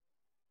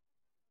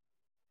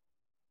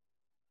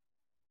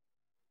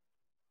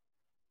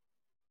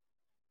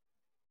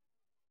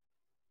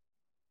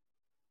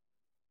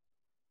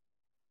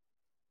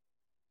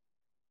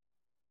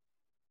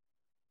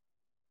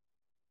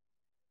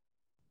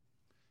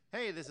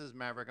Hey, this is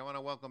Maverick. I want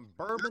to welcome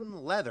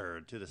Bourbon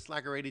Leather to the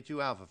Slacker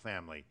 82 Alpha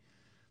family.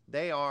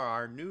 They are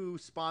our new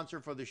sponsor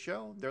for the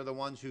show. They're the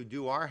ones who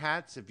do our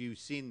hats. If you've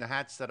seen the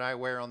hats that I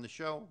wear on the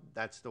show,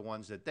 that's the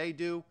ones that they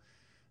do.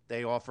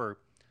 They offer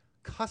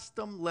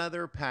custom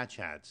leather patch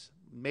hats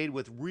made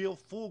with real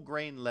full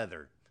grain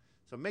leather.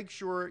 So make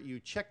sure you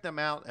check them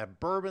out at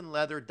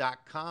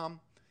bourbonleather.com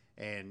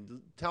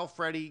and tell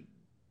Freddie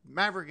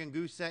Maverick and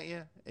Goose sent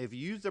you. If you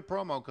use the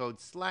promo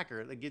code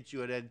SLACKER, that gets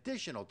you an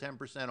additional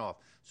 10% off.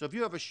 So if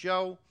you have a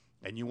show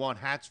and you want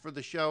hats for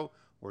the show,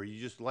 or you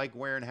just like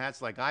wearing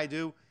hats like I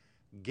do,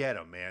 get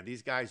them, man.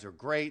 These guys are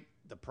great.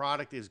 The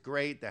product is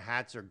great. The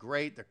hats are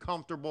great. They're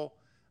comfortable.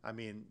 I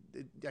mean,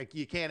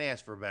 you can't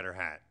ask for a better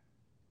hat.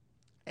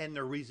 And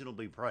they're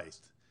reasonably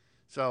priced.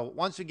 So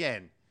once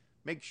again,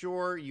 make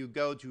sure you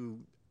go to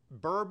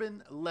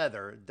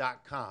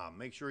bourbonleather.com.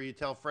 Make sure you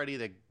tell Freddie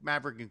that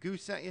Maverick and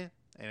Goose sent you.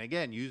 And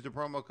again, use the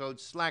promo code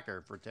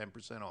SLACKER for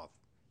 10% off.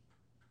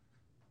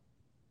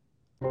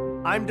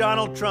 I'm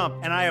Donald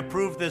Trump, and I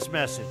approve this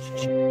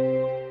message.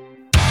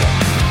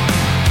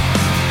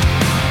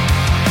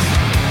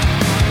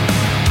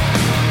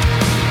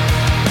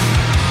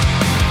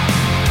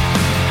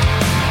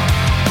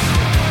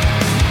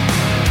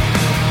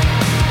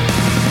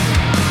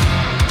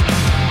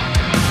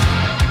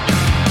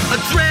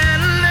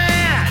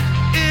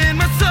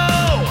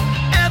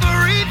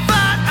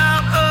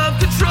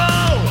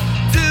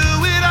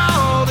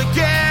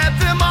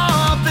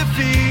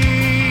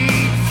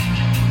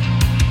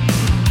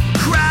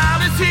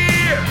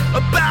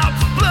 About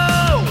to blow.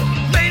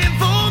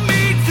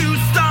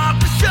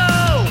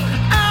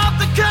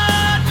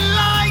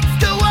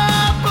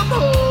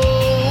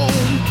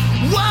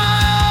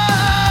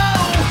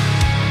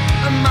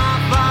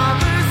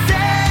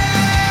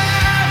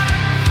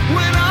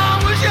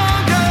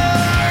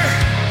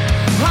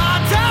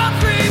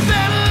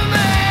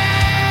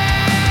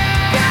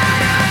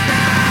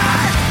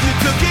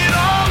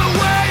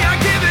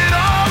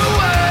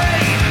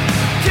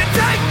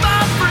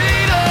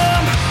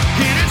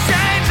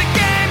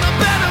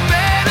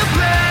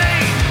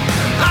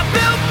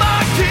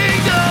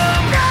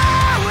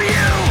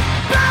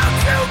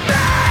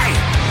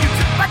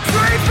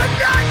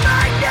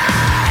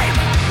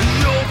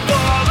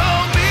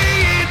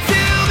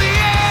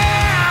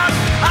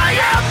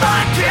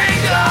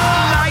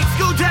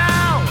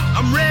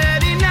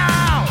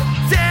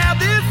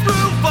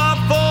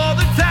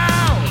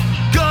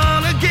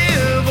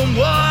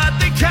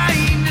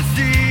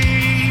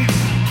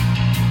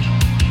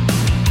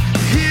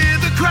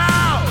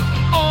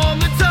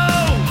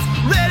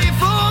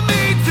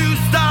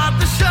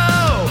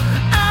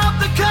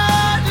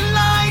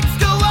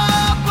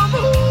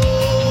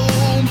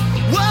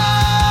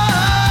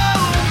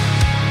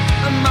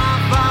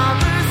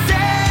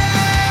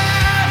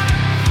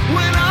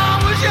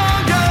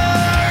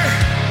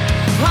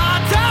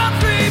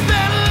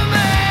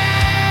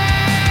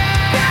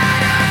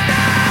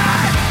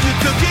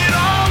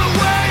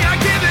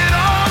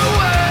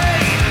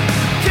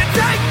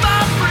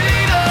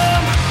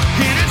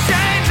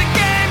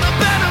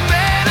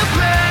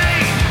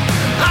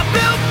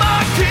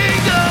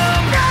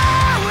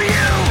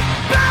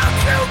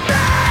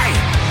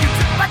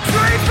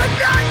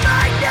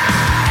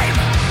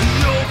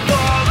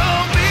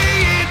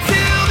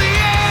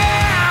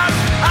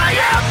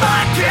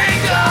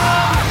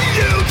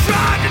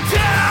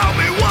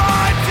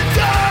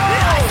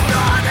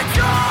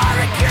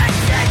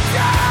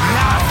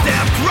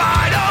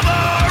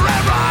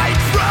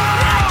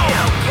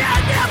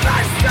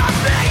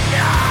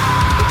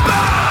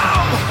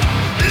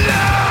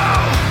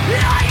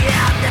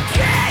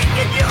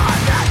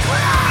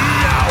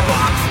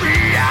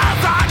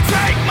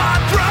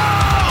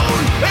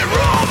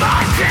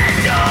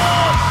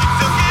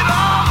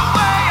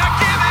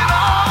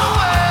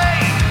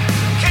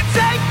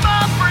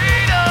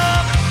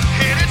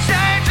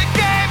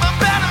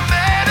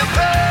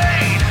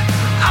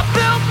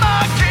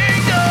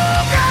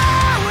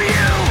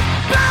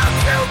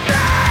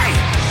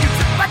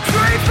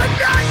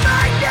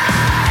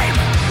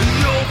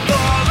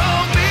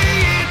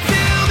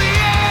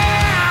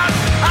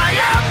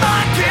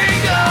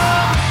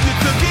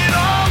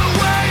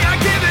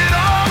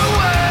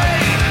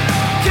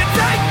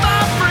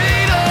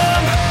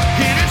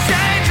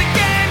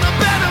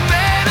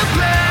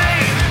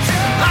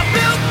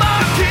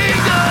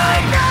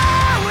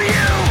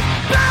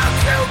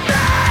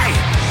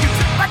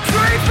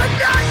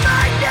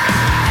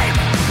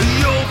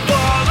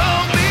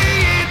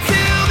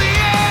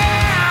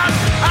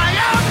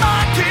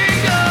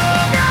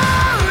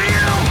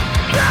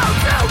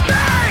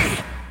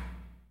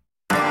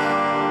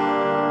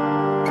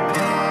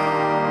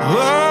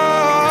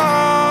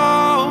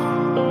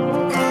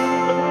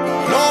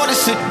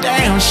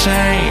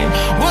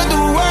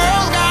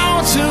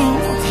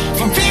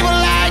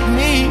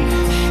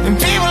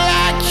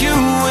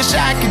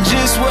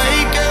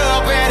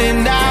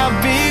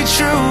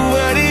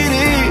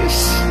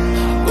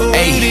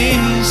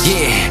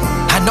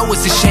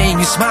 it's a shame.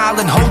 You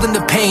smiling, holding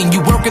the pain.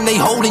 You working, they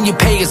holding your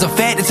pay. It's a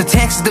fat, it's a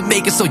tax to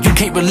make it so you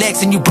can't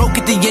relax. And you broke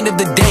at the end of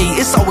the day.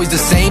 It's always the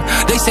same.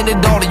 They send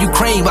it all to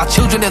Ukraine while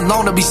children that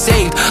long to be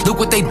saved. Look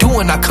what they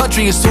doing. Our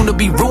country is soon to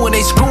be ruined.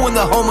 They screwing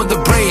the home of the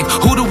brave.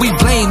 Who do we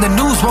blame? The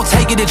news won't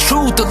take it in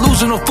truth.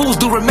 Delusional fools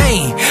do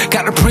remain.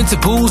 Got the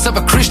principles of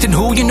a Christian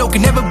who you know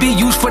can never be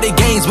used for their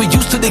games. We're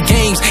used to the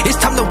games. It's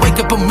time to wake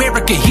up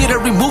America. Here to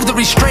remove the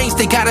restraints.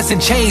 They got us in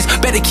chains.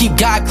 Better keep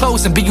God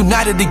close and be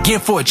united again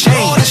for a change.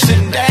 Lord, it's a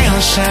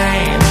damn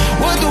shame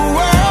what the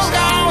world's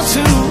gone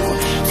to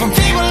from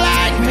people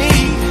like me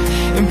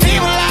and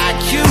people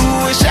like you.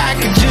 Wish I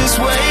could just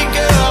wake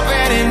up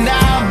and it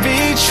not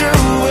be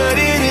true, but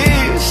it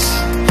is.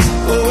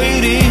 Oh,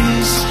 it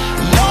is.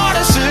 Lord,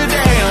 it's a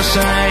damn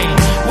shame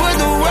what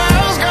the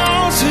world's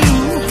gone to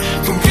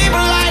from people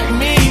like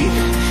me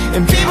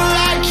and people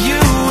like you.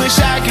 Wish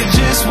I could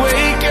just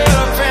wake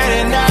up and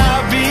it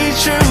not be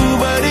true,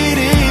 but it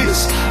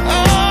is.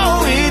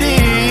 Oh, it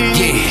is.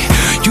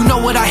 Yeah, you know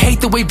what I hate?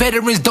 The way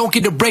veterans don't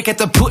get a break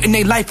after putting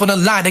their life on the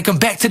line. They come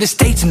back to the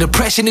States and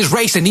depression is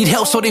racing. Need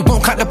help so they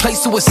won't contemplate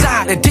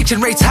suicide.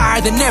 Addiction rates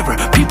higher than ever.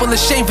 People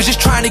ashamed for just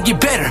trying to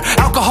get better.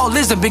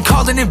 Alcoholism been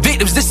calling in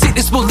victims. This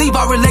sickness will leave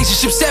our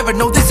relationships severed.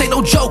 No, this ain't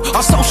no joke.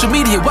 On social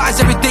media, why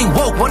is everything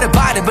woke? Wanted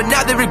Biden, but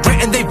now they're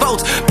regretting their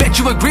votes. Bet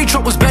you agree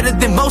Trump was better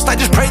than most. I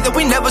just pray that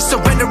we never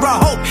surrender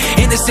our hope.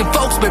 Innocent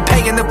folks been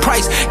paying the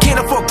price. Can't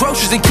afford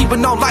groceries and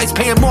keeping on lights.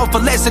 Paying more for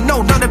less and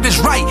no, none of it's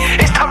right.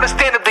 It's time to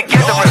stand up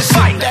together Lord, and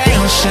fight. it's a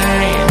damn shame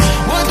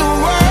what the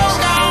world's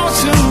gone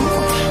to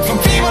from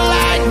people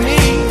like me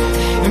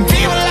and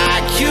people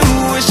like you.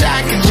 Wish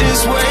I could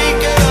just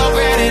wake up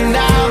and it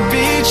not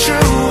be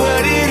true,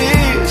 but it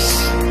is.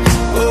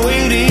 Oh,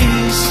 it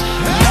is.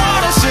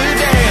 Lord, it's a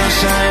damn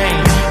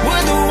shame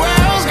what the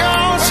world's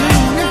gone to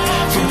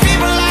from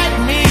people like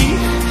me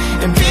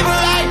and people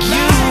like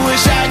you.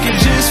 Wish I could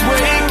just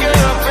wake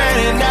up and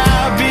it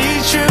not be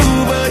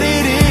true, but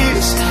it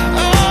is.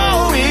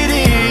 Oh, it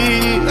is.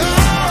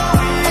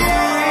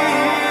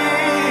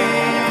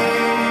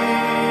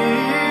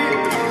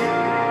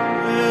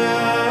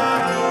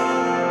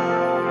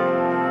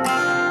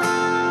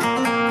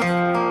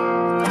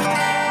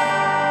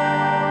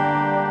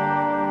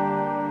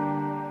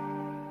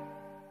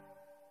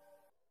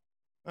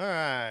 All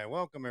right,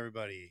 welcome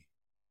everybody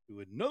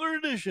to another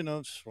edition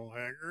of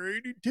Slagger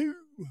 82.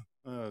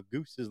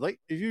 Goose is late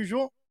as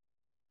usual.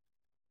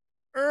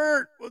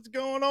 What's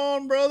going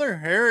on, brother?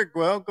 Eric,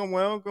 welcome.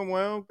 All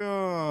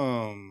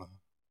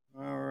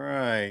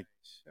right.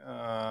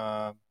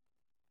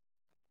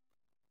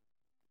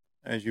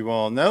 As you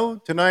all know,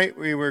 tonight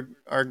we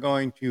are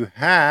going to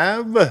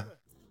have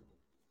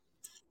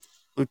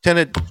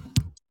Lieutenant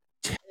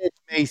Ted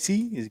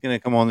Macie is going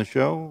to come on the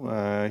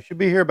show. Should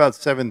be here about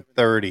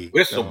 7:30.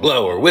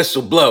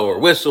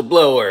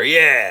 Whistleblower,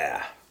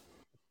 yeah.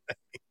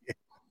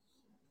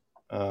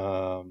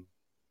 I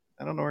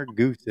don't know where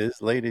Goose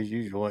is. Late as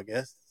usual, I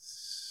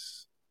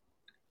guess.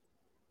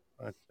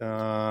 But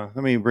let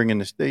me bring in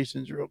the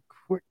stations real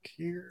quick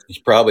here. He's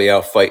probably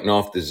out fighting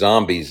off the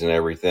zombies and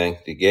everything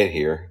to get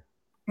here.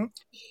 All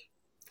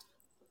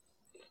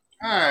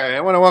right,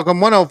 I want to welcome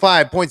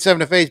 105.7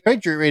 to Face,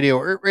 Patriot Radio,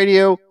 Earth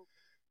Radio,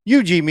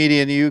 UG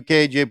Media in the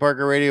UK, J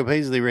Parker Radio,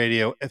 Paisley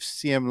Radio,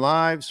 FCM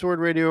Live, Sword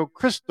Radio,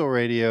 Crystal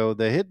Radio,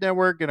 the Hit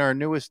Network, and our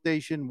newest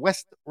station,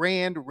 West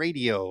Rand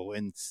Radio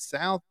in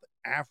South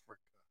Africa.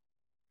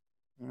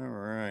 All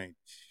right.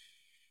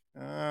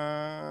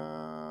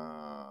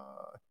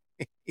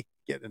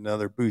 Get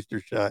another booster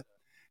shot.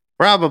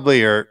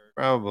 Probably, Ert.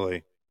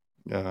 Probably.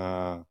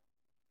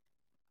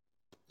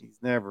 He's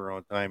never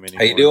on time anymore.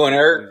 How you doing,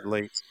 Ert? He's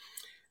late.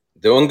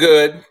 Doing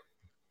good.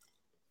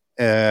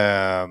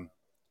 So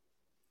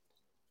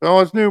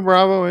what's new,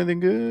 Bravo? Anything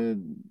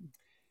good?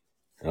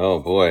 Oh,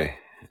 boy.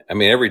 I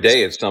mean, every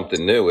day it's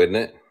something new, isn't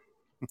it?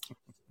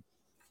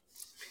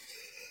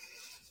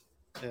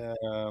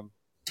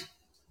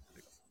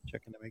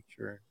 Checking to make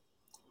sure.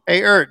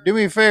 Hey, Ert, do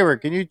me a favor.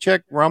 Can you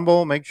check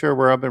Rumble? Make sure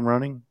we're up and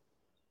running.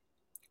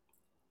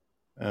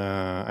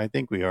 I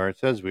think we are. It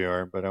says we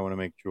are, but I want to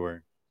make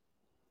sure.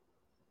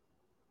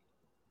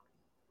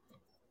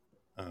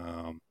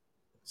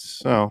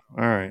 All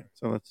right.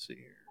 So let's see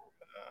here.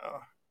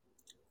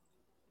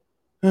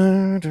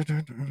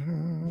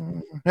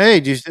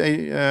 Hey, do you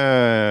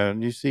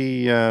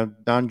see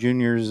Don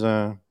Jr.'s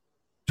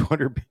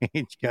Twitter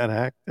page got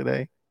hacked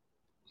today?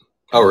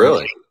 Oh,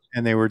 really?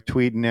 And they were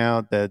tweeting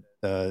out that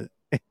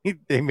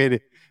they made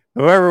it.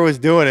 Whoever was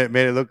doing it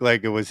made it look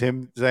like it was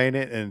him saying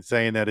it and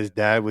saying that his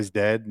dad was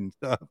dead and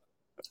stuff.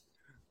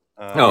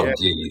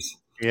 Jeez.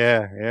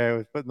 Yeah, it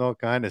was putting all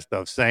kind of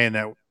stuff saying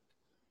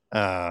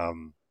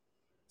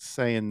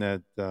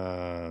that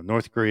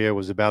North Korea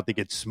was about to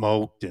get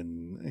smoked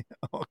and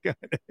all kind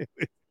of,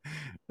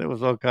 there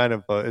was all kind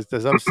of. It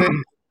says,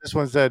 this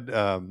one said,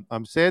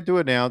 "I'm sad to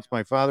announce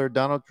my father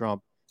Donald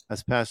Trump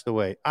has passed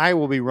away. I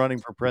will be running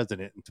for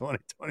president in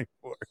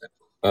 2024."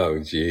 Oh,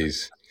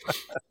 jeez.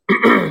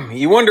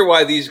 You wonder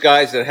why these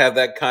guys that have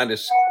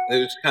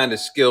those kind of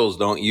skills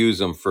don't use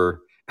them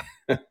for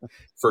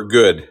for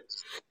good,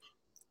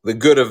 the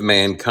good of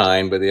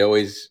mankind, but they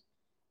always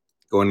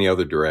go in the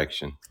other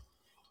direction.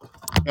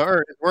 All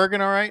right, it's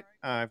working all right.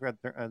 I forgot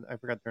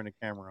to turn the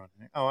camera on.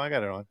 Oh, I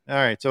got it on. All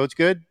right, so it's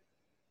good.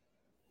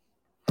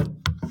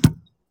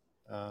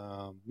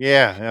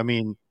 Yeah, I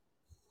mean,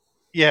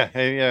 yeah,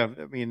 yeah.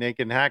 I mean, they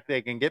can hack,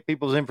 they can get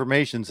people's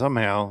information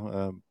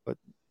somehow, but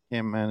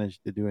can't manage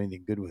to do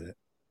anything good with it.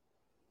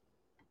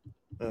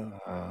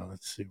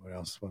 Let's see, what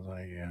else was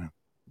I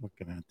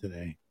looking at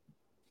today?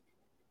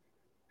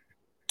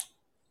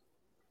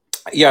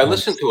 Yeah, I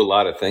listened to a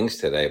lot of things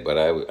today, but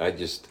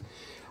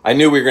I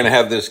knew we were going to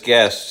have this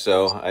guest,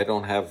 so I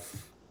don't have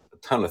a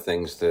ton of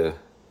things to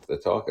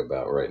talk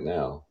about right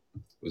now.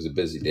 It was a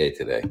busy day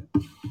today.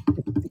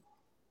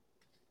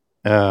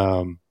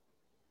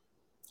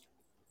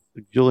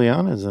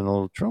 Giuliani's in a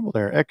little trouble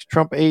there.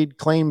 Ex-Trump aide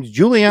claims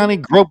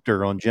Giuliani groped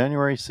her on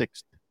January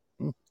 6th.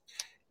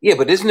 Yeah,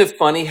 but isn't it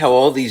funny how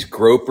all these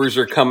gropers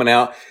are coming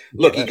out?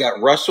 Look, you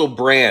got Russell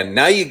Brand.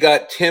 Now you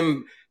got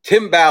Tim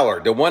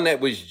Ballard, the one that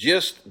was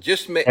just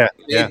made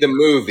the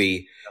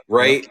movie,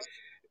 right?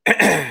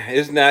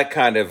 Isn't that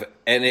kind of?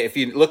 And if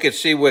you look at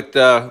see what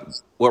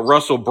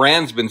Russell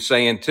Brand's been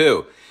saying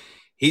too,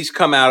 he's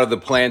come out of the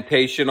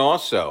plantation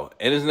also.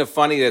 And isn't it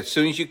funny that as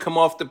soon as you come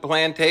off the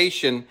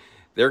plantation,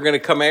 they're going to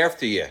come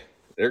after you.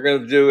 They're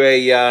going to do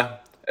a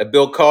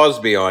Bill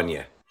Cosby on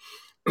you.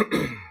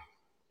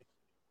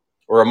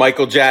 Or a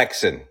Michael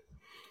Jackson,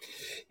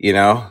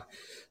 as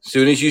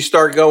soon as you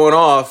start going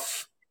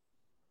off,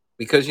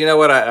 because you know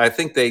what, I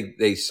think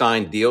they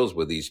sign deals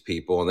with these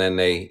people, and then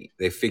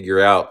they figure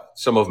out,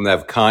 some of them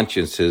have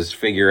consciences,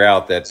 figure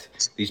out that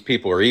these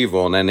people are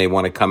evil, and then they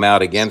want to come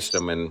out against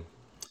them, and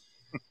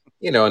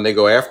and they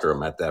go after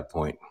them at that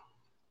point.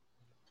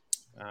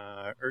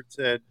 Ert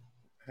said,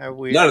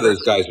 none of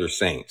those guys are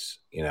saints,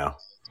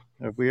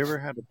 Have we ever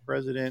had a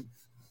president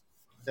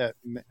that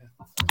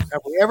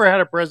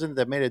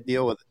made a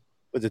deal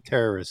with a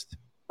terrorist?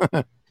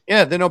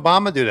 Yeah, didn't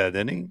Obama do that,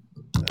 didn't he?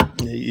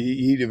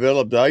 He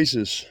developed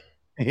ISIS.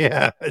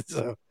 Yeah,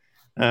 so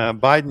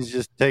Biden's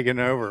just taking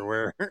over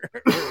where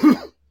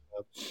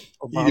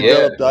he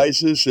developed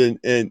ISIS,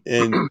 and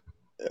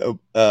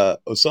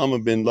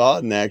Osama bin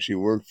Laden actually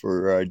worked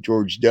for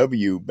George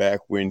W.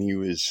 back when he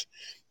was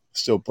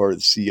still part of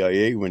the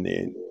CIA, when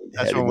they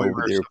had him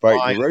over there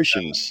fighting the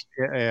Russians.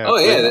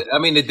 I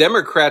mean, the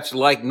Democrats,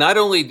 like, not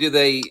only do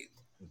they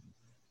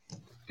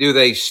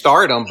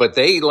start them, but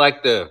they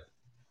like to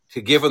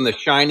give them the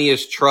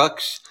shiniest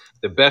trucks,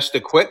 the best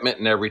equipment,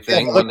 and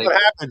everything. Yeah, look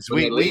what happens.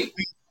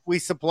 We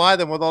supply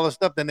them with all the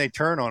stuff, then they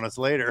turn on us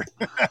later.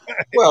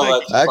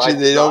 Well, actually,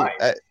 they don't.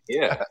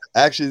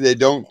 Actually, they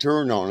don't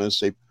turn on us.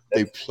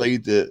 They play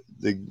the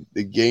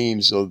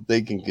game so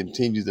they can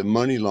continue the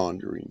money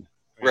laundering.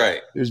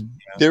 Right.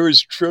 There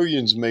is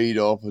trillions made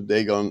off of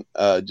Dagon,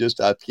 just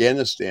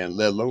Afghanistan,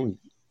 let alone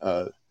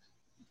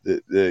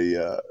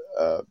the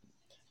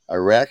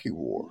Iraqi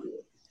war.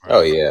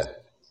 Oh yeah.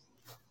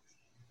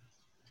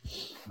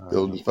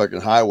 Building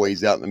fucking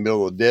highways out in the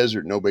middle of the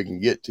desert nobody can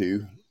get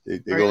to. They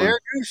go and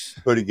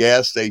put a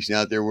gas station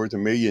out there worth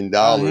 $1 million.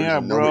 Yeah,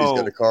 and nobody's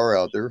got a car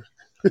out there.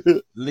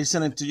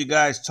 Listening to you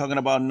guys talking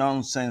about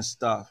nonsense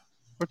stuff.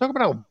 We're talking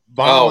about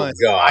Obama.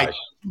 Oh gosh.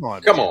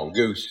 Come on,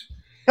 Goose.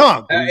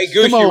 Come on, Hey,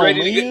 Goose, you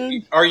ready to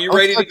go? Are you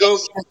ready to go?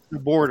 The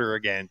border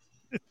again.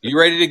 You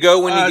ready to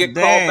go when you get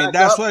called back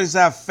That's up? what is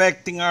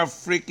affecting our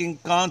freaking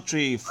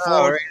country.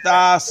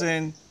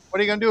 4,000 What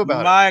are you gonna do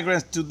about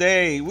migrants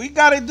today. We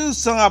gotta do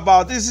something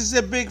about this. Is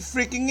a big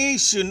freaking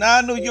issue.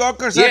 Now New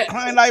Yorkers are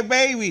crying like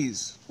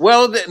babies.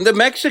 Well, the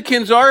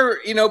Mexicans are,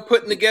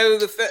 putting together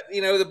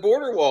the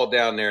border wall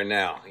down there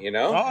now,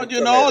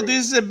 Oh,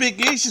 this is a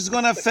big issue. It's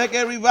going to affect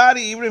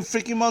everybody, even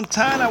freaking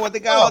Montana, where they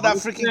got all that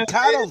freaking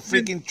cattle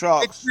freaking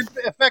trucks. It's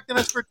been affecting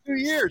us for 2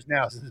 years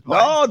now.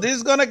 No, this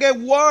is going to get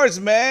worse,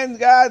 man.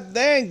 God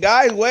dang,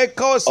 guys, West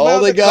Coast,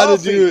 all they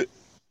got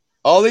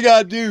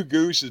to do,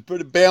 Goose, is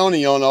put a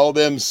bounty on all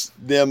them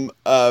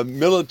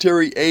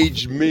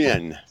military-aged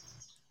men,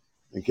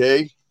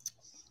 okay?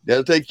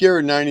 That'll take care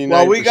of 99%.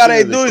 What we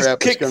gotta do is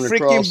kick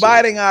freaking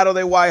Biden out of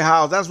the White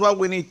House. That's what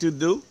we need to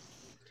do.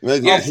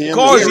 Of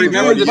course, if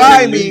you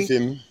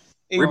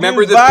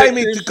invite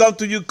me to come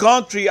to your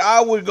country,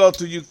 I will go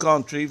to your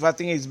country if I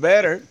think it's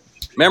better.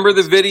 Remember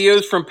the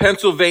videos from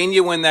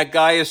Pennsylvania when that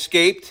guy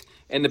escaped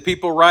and the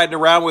people riding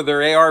around with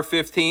their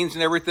AR-15s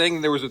and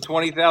everything? There was a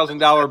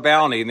 $20,000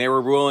 bounty, and they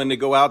were willing to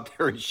go out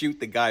there and shoot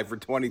the guy for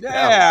 $20,000.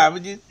 Yeah,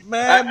 but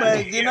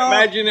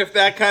imagine if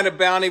that kind of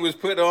bounty was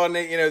put on,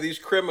 these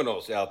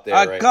criminals out there.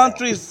 Our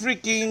country is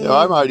freaking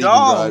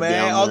dumb,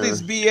 man. All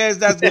this BS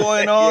that's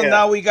going on.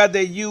 Now we got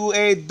the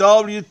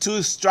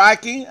UAW2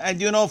 striking,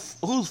 and you know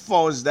whose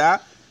fault is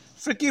that?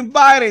 Freaking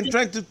Biden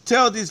trying to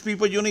tell these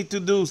people you need to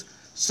do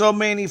so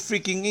many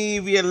freaking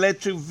EV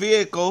electric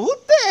vehicle. Who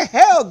the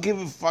hell give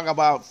a fuck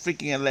about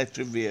freaking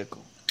electric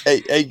vehicle?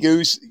 Hey,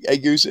 Goose,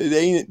 it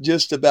ain't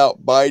just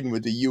about Biden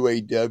with the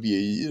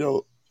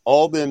UAW.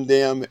 all them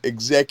damn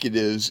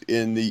executives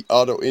in the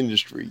auto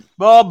industry.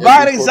 Well,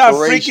 Biden's our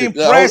freaking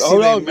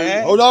president,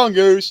 man. Hold on,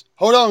 Goose.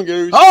 Hold on.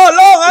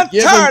 I'm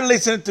tired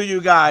listening to you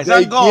guys.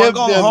 They give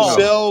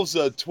themselves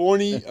a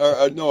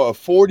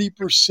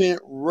 40%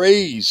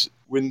 raise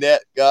when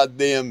that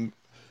goddamn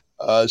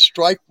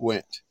strike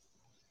went.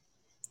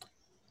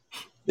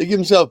 They give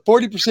themselves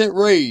 40%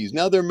 raise.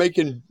 Now they're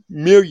making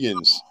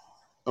millions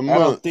a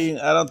month.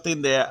 I don't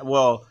think they're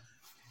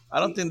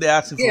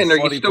asking for 40%. Yeah,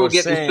 you're still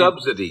getting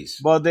subsidies.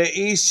 But the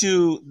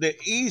issue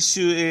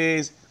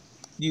is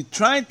you're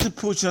trying to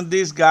push on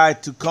this guy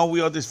to come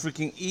with all this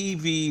freaking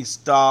EV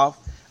stuff,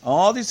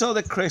 all this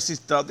other crazy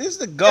stuff. This is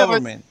the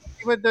government.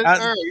 Yeah, but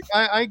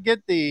I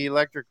get the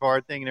electric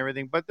car thing and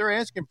everything, but they're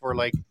asking for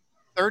like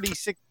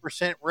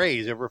 36%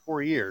 raise over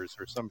 4 years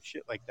or some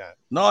shit like that.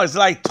 No, it's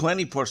like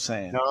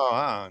 20%.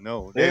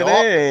 No.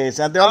 It is.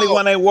 And the only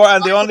one they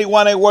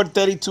work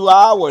 32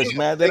 hours,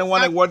 man. They don't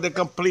want to work the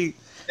complete.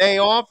 They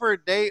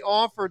offered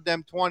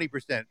them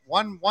 20%.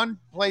 One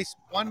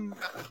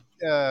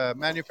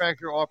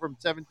manufacturer offered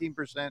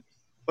 17%,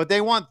 but they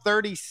want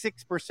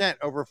 36%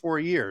 over 4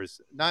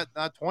 years, not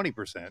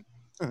 20%.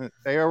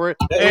 Let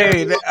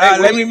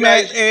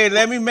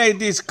me make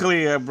this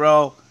clear,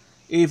 bro.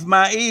 If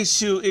my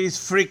issue is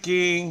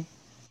freaking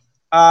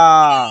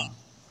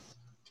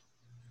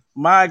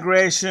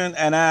migration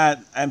and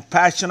I'm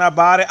passionate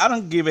about it, I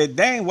don't give a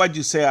damn what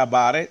you say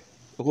about it.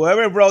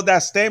 Whoever wrote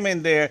that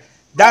statement there,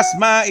 that's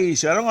my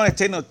issue. I don't want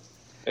to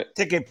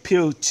take a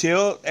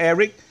chill,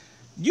 Eric.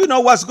 You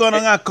know what's going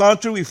on in our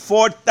country with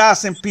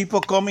 4,000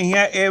 people coming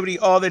here every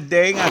other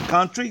day in our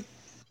country?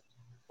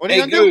 What are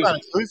you going to do about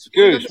it, Goose?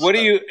 Goose,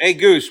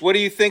 what do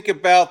you think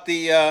about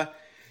the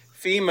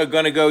FEMA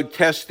going to go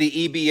test the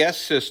EBS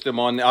system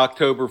on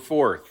October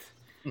 4th?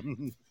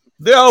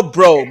 They're all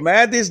broke,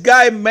 man. This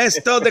guy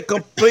messed up the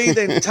complete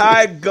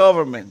entire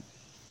government.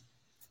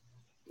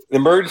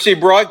 Emergency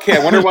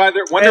broadcast. Wonder why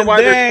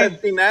they're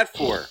testing that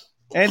for.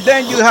 And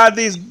then you have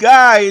this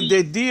guy,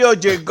 the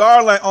DOJ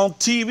Garland, on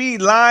TV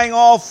lying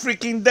all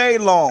freaking day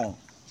long.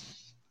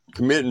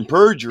 Committing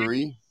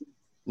perjury.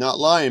 Not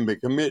lying,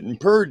 but committing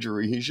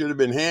perjury. He should have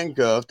been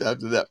handcuffed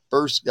after that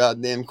first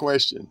goddamn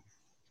question.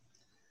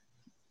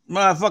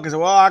 Motherfuckers,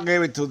 well, I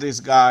gave it to this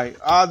guy.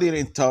 I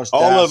didn't touch that.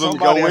 All of them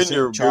Somebody go in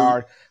there,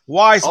 charge.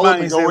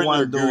 Wiseman is the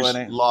one doing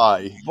it.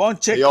 Lie.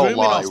 Bunch of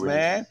criminals,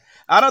 man.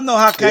 I don't know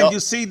how can you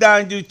sit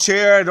down in your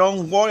chair.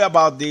 Don't worry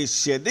about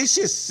this shit. This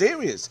shit's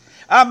serious.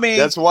 I mean,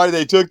 that's why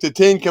they took the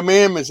 10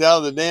 Commandments out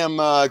of the damn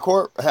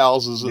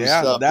courthouses and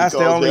stuff. That's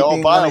the only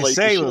thing going to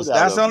save us.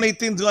 That's the only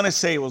thing going to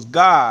save us.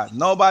 God,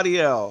 nobody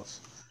else.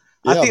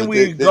 Yeah, I think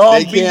we've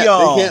gone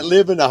beyond. They can't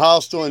live in a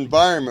hostile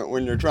environment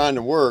when they're trying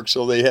to work,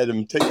 so they had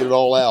them take it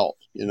all out,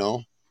 you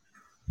know?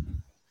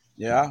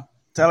 Yeah.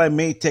 Telling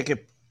me take a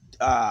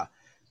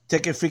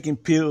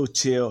freaking pill,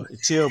 chill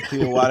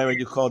pill, whatever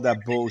you call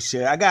that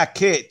bullshit. I got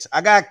kids.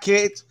 I got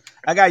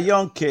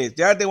young kids.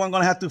 They're the one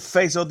going to have to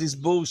face all this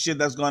bullshit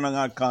that's going on in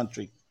our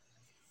country.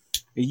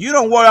 If you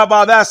don't worry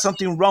about that,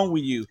 something wrong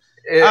with you.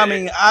 I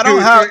mean, I don't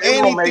have anything.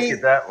 It won't make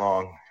it that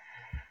long.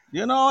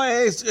 You know,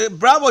 it's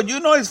Bravo. You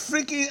know, it's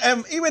freaking.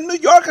 Even New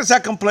Yorkers are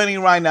complaining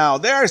right now.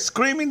 They're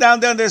screaming down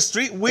there in the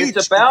street.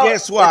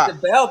 Guess what? It's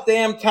about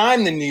damn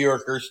time the New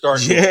Yorkers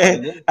start.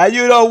 Yeah, and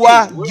you know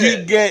what?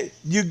 You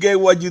get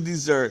what you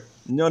deserve.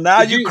 No,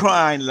 now you're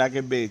crying like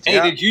a bitch.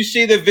 Hey, did you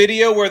see the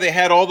video where they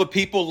had all the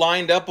people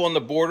lined up on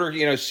the border?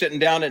 You know, sitting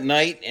down at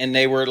night, and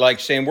they were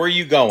like saying, "Where are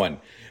you going?"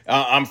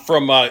 I'm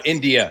from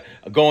India,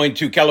 going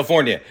to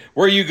California.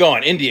 Where are you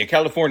going? India,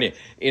 California.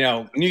 You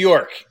know, New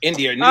York,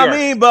 India, New York. I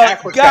mean, but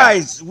Africa,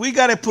 guys, we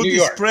got to put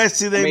this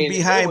president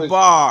behind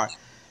bar.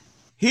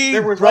 He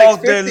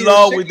broke the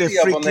law with the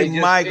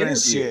freaking migrant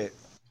shit.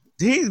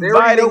 He's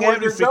biting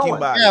every freaking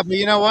body. Yeah, but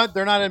you know what?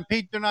 They're not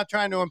impeached. They're not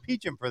trying to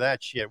impeach him for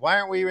that shit. Why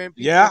aren't we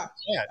impeaching? Yeah.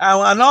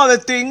 And another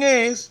thing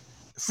is,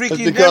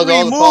 freaking because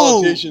all the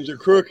politicians are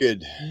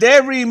crooked. They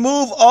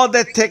remove all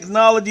the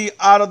technology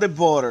out of the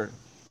border.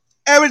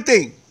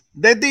 Everything.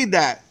 They did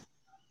that.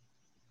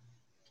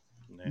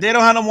 They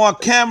don't have no more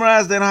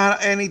cameras. They don't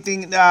have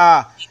anything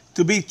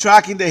to be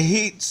tracking the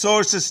heat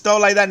sources, stuff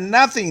like that.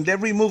 Nothing. They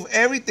remove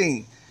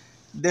everything.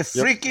 The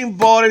freaking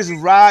border is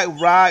right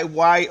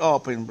wide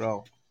open,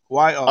 bro.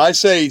 Wide open. I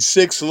say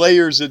 6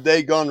 layers of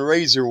Dagon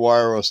razor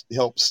wire will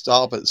help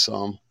stop it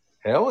some.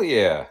 Hell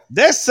yeah.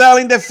 They're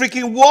selling the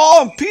freaking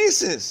wall in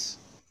pieces.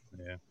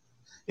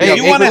 Hey,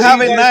 you want to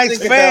have a nice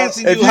fence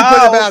in your house.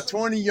 If you put about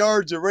 20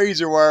 yards of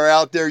razor wire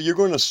out there, you're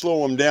going to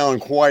slow them down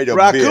quite a bit.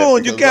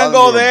 Raccoon, you can't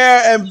go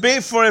there and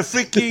bid for a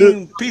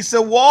freaking piece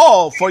of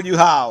wall for your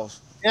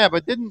house. Yeah,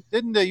 but didn't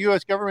the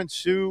U.S. government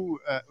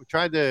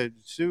tried to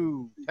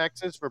sue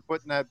Texas for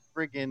putting that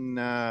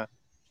freaking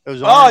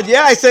those orange... Oh,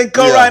 yeah, it's in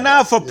court right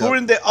now for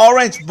putting the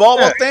orange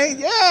bubble thing.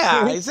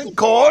 Yeah, it's in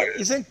court.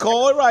 It's in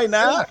court right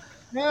now.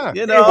 Yeah,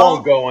 you know, it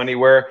won't go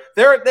anywhere.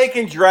 They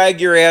can drag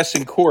your ass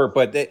in court,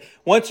 but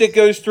once it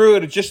goes through,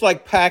 it's just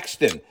like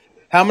Paxton.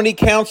 How many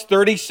counts?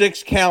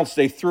 36 counts.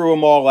 They threw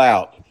them all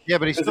out. Yeah,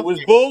 but it was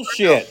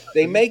bullshit.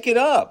 They make it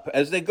up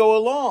as they go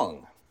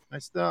along. I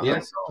saw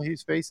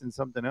he's facing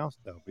something else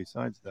though.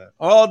 Besides that,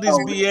 all this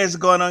BS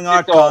going on in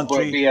our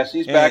country. BS.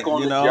 He's back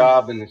on the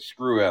job, and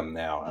screw him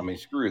now. I mean,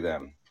 screw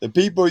them. The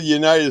people of the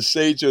United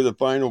States are the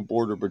final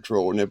border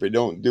patrol, and if they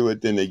don't do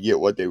it, then they get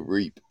what they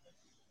reap.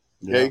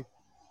 Okay. Yeah.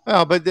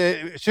 Well, but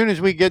as soon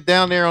as we get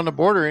down there on the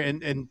border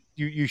and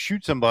you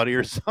shoot somebody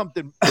or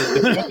something,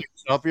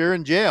 you're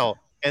in jail,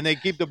 and they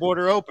keep the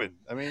border open.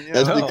 I mean,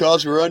 that's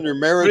because we're under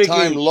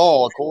maritime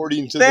law,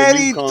 according to the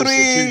new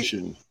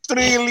Constitution. $33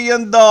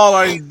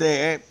 trillion in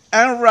debt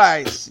and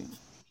rising.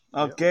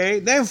 Okay,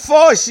 then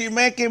Fauci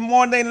making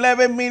more than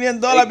 $11 million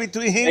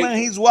between him and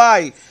his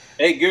wife.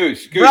 Hey,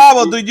 Goose.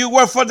 Bravo, do you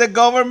work for the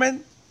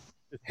government?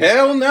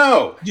 Hell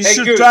no. You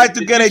should try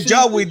to get a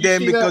job with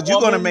them because you're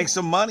going to make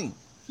some money.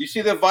 You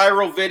see the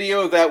viral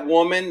video of that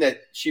woman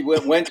that she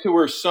went to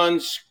her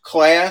son's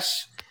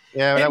class?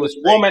 Yeah, that was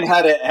woman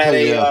had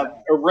a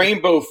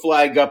rainbow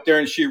flag up there,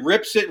 and she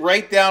rips it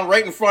right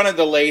in front of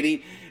the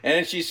lady. And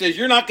then she says,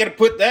 "You're not going to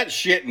put that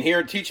shit in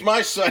here and teach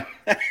my son."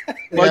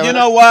 Well, you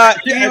know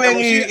what? Even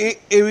if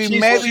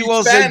maybe it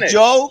was a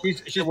joke,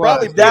 she's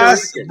probably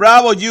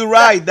Bravo. You're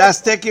right. That's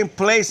taking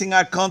place in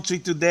our country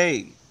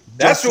today.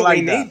 That's what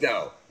we need,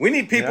 though. We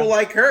need people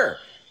like her.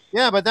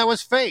 Yeah, but that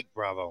was fake,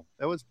 Bravo.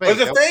 That was fake.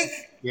 Was it fake?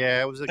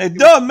 Yeah, it was. It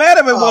doesn't matter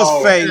if it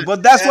was fake,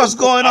 but that's what's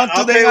going on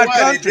today in our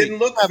country. It didn't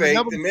look fake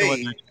to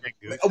me.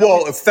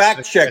 Well, a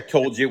fact check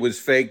told you it was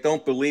fake.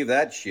 Don't believe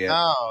that shit.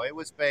 No, it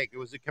was fake. It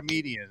was a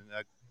comedian.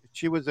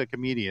 She was a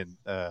comedian.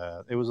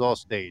 It was all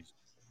staged.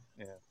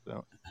 Yeah.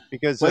 So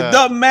because it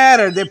doesn't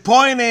matter. The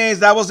point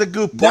is that was a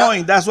good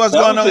point. That's what's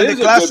going on in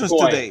the classrooms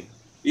today.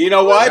 You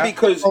know why?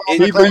 Because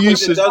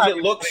it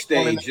doesn't look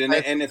staged.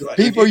 And if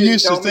people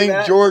used to think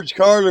George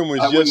Carlin was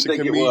just a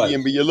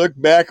comedian, but you look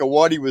back at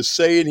what he was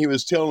saying, he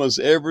was telling us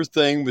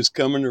everything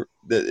that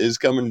is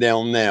coming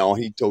down now.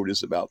 He told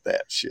us about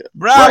that shit.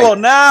 Bravo! Right.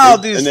 Now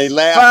this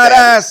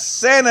fat-ass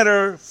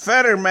Senator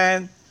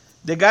Fetterman,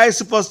 the guy is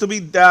supposed to be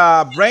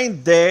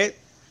brain dead.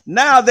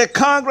 Now the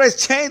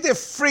Congress changed the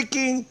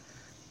freaking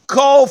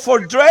code for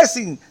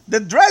dressing, the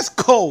dress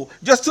code,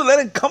 just to let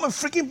him come in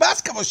freaking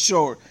basketball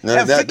short.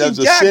 No, that was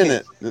the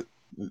Senate.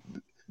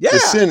 The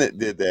Senate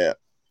did that.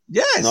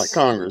 Yes. Not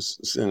Congress,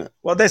 the Senate.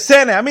 Well, the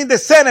Senate. I mean the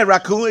Senate,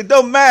 Raccoon. It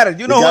don't matter.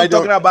 You know who I'm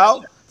talking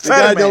about. The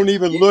guy don't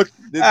even look.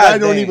 The guy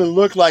don't even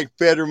look like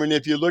Fetterman.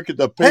 If you look at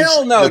the picture,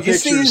 hell no, you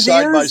see his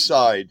side ears? By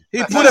side.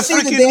 He put a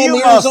freaking new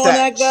mustache on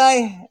that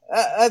guy.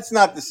 That's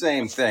not the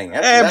same thing.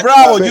 Hey,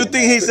 Bravo, you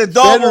think he's a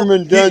double?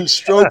 Fetterman done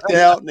stroked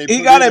out. And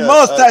he got a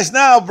mustache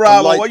now,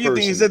 Bravo. What you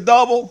think? He's a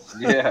double?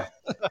 Yeah.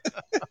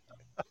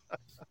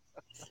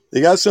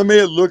 They got somebody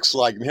that looks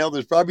like him. Hell,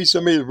 there's probably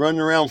somebody that's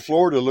running around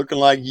Florida looking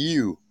like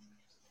you.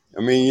 I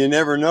mean, you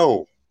never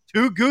know.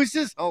 2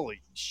 gooses?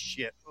 Holy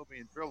shit. We'll be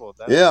in trouble with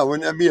that. Yeah,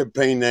 wouldn't that be a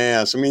pain in the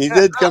ass? I mean, he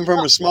did come from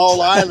a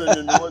small island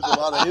and there was a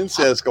lot of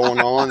incest going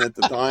on at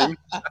the time.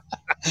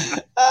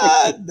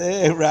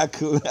 Damn,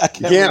 Raccoon.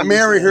 You can't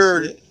marry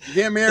her. You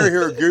can't marry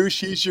her, Goose.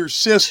 She's your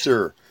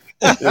sister.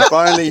 And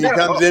finally, he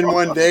comes in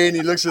one day and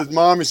he looks at his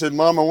mom. He said,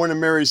 "Mom, I want to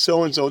marry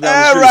so-and-so down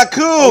the street."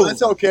 Raccoon. Oh,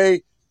 that's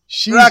okay.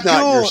 She's not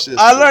your sister.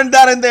 I learned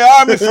that in the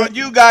army from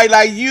you guys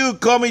like you,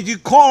 coming you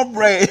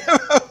cornbread.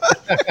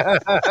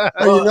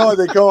 Well, you know what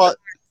they call it?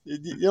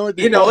 You know what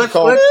they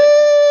call it?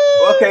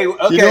 Okay.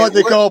 You know what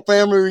they call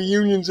family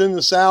reunions in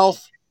the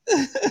South?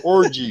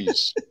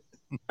 Orgies.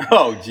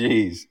 Oh,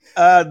 jeez.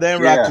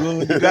 Damn,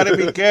 Raccoon. You got to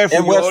be careful.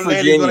 And West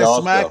Virginia going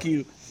to smack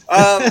you.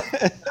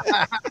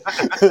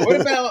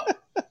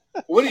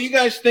 What do you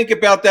guys think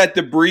about that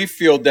debris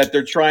field that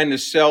they're trying to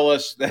sell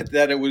us?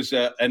 That it was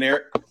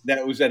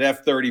that was at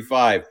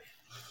F-35.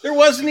 There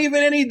wasn't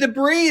even any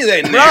debris in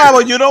there. No,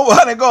 but you don't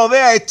want to go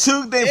there. It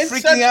took them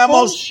freaking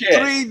almost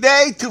 3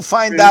 days to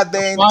find that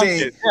damn thing.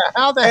 Yeah,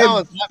 how the hell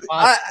is that $1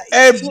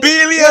 possible?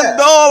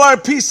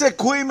 billion piece of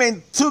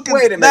equipment took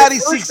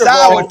 96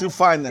 hours to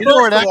find them.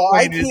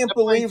 I can't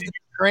believe the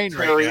train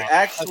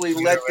actually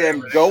let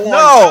them go on.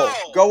 No,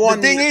 go on.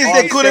 The thing is,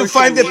 they couldn't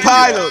find the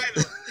pilot.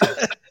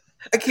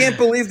 I can't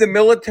believe the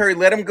military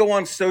let them go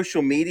on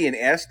social media and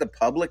ask the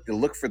public to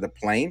look for the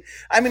plane.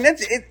 I mean,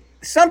 that's it.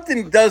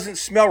 Something doesn't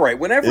smell right.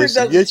 Whenever it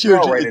doesn't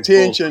smell right,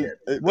 attention.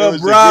 Well,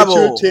 Bravo. Get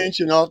your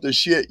attention off the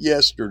shit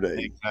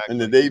yesterday and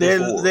the day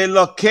before. The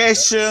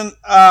location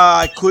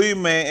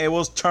equipment, it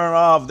was turned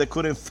off. They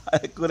couldn't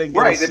get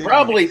right. They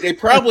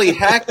probably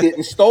hacked it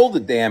and stole the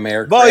damn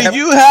aircraft. But if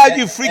you had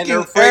your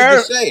freaking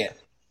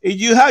if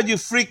you had your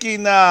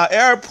freaking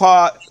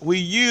AirPod with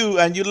you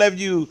and you left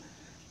your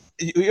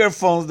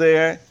earphones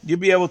there, you'd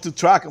be able to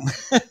track them.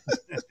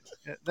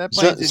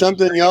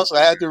 Something else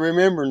I have to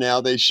remember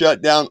now: they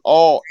shut down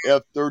all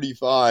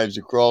F-35s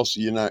across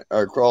the the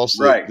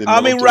I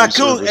mean,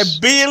 Raccoon, service.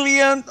 $1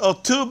 billion or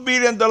 $2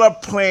 billion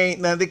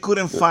plane, and they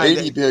couldn't find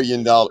 $80 it.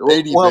 billion.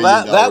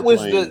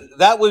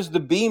 That was the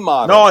B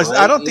model. No, right?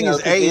 I don't think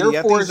it's 80.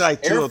 I think it's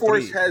like 2 Air or 3.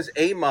 Force has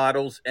A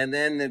models, and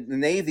then the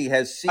Navy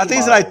has C. I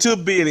think models. it's like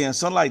 $2 billion,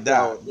 something like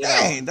that.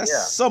 Dang,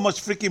 that's so much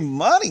freaking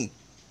money.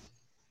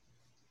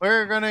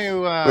 We're going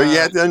to. But you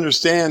have to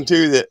understand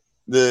too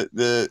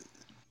that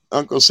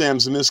Uncle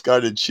Sam's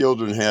misguided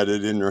children had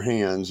it in their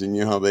hands, and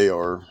you know how they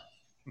are.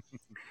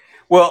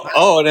 Well,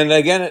 and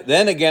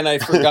then again, I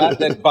forgot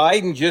that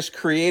Biden just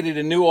created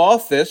a new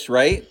office,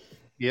 right?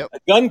 Yep. A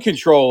gun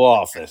control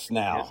office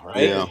now,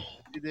 right? Yeah.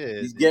 He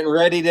did. He's getting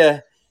ready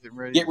to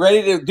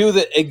do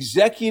the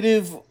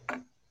executive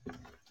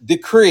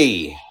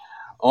decree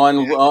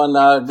on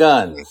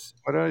guns.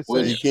 What did I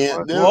say? You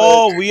can't do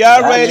it. We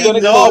already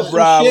know,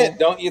 Bravo. Shit,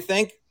 don't you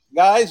think,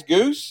 guys?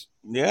 Goose?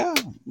 Yeah,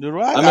 you're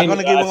right. I mean, I'm going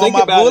to give him all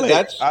my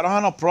bullets. I don't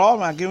have no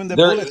problem. I'm giving the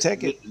bullet.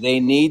 Take it. They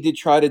need to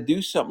try to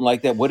do something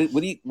like that.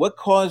 What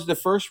caused the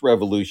first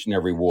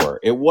Revolutionary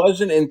War? It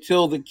wasn't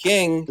until the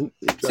king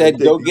said,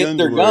 "Go get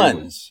their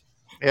guns."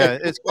 Yeah,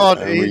 it's called.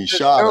 He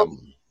shot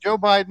him. Joe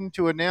Biden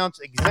to announce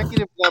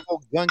executive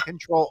level gun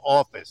control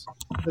office.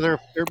 So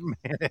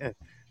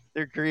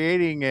they're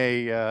creating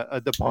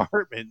a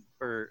department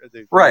for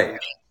the right.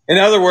 In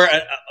other words,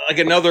 like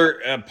another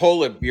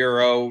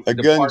Politburo. A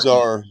gun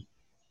czar.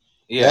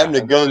 Yeah, having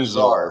a gun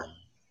czar.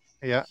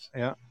 Yeah.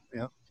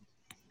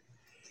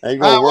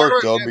 Ain't gonna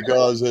work though,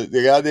 because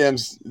the goddamn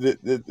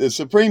the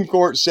Supreme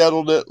Court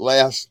settled it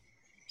last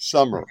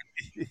summer.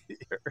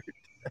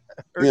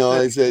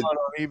 They said on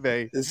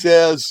eBay. It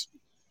says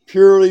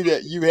purely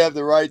that you have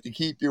the right to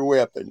keep your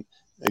weapon,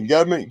 and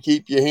government can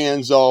keep your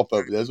hands off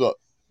of it. That's what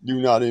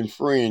 "do not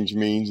infringe"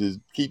 means, is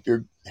keep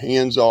your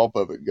hands off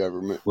of it,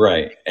 government.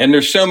 Right, and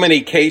there's so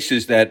many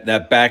cases that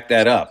back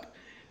that up.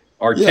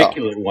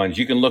 Articulate ones,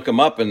 you can look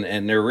them up,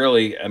 and they're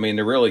really,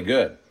 they're really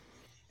good,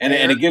 and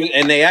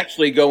they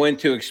actually go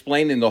into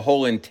explaining the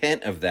whole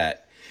intent of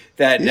that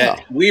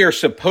we are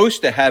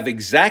supposed to have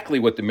exactly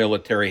what the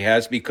military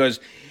has, because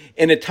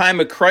in a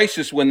time of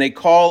crisis, when they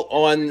call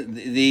on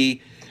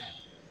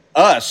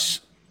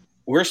us,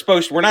 we're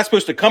not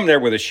supposed to come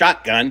there with a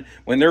shotgun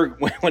when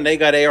they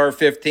got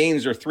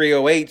AR-15s or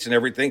 308s and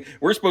everything.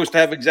 We're supposed to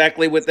have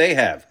exactly what they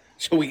have,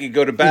 so we could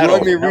go to battle.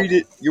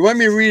 You want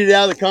me to read it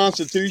out of the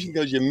Constitution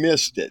because you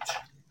missed it.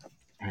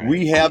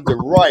 We have the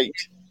right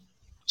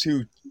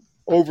to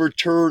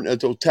overturn a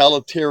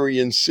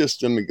totalitarian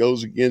system that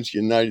goes against the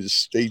United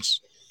States.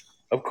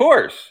 Of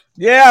course.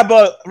 Yeah,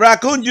 but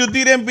Raccoon, you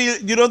didn't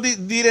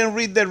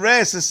read the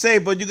rest to say,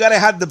 but you gotta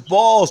have the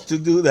balls to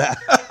do that.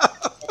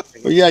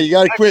 Well, yeah, you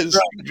got to quit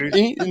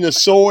eating the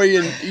soy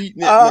and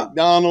eating at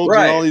McDonald's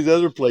and all these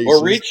other places.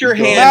 Or reach your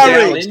hand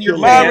down in your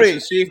pants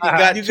and see if you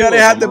got you got to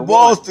have the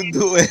balls to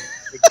do it.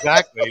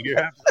 Exactly. You're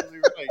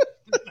absolutely right.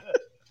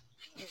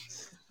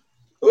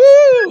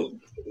 Woo!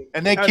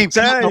 And they keep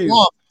cutting them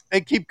off. They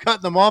keep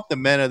cutting them off, the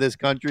men of this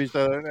country,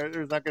 so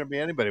there's not going to be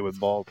anybody with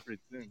balls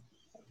pretty soon.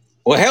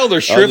 Well, hell,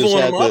 they're shriveling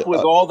them up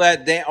with all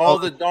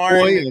the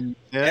darn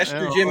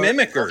estrogen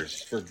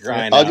mimickers, for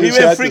crying out.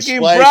 Even freaking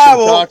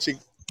Bravo.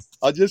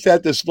 I'll just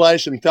have to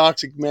splash some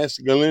toxic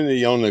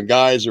masculinity on the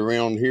guys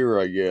around here,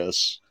 I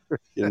guess.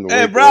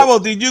 Hey, Bravo,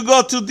 did you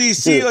go to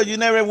D.C. or you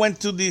never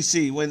went to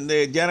D.C. when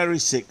the January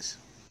 6th?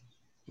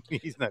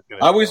 He's not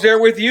gonna I was there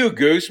with you,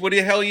 Goose. What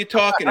the hell are you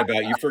talking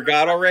about? You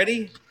forgot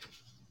already?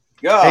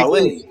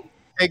 Golly.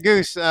 Hey,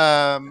 Goose. Did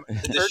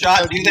the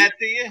shot do that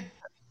to you?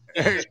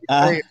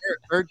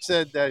 Bert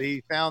said that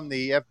he found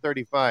the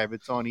F-35.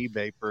 It's on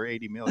eBay for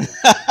 $80 million.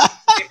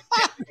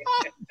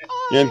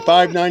 And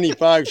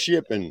 $5.95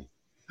 shipping.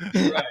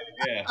 Right,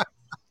 yeah.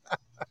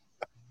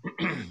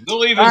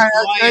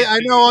 I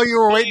know all you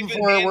were waiting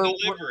for.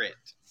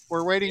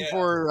 We're waiting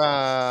for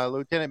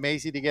Lieutenant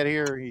Macie to get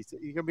here. He's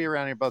gonna be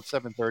around here about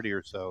 7:30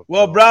 or so.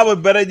 Well, Bravo,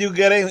 better you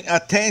getting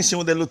attention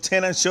when the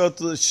lieutenant show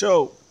to the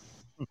show.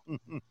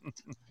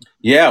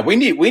 Yeah, we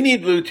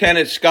need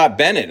Lieutenant Scott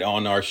Bennett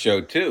on our show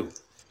too.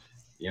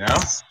 You know.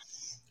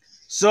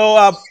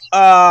 So,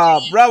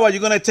 Bravo, are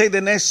you gonna take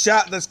the next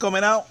shot that's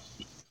coming out?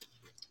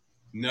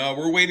 No,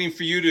 we're waiting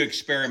for you to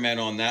experiment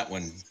on that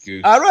one,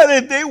 Goose. I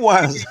already did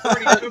one.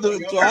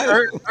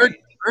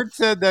 Bert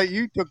said that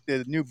you took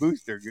the new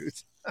booster,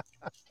 Goose.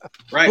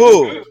 Right.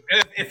 Ooh.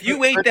 If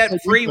you ate that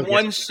free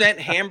 1 cent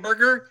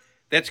hamburger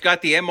that's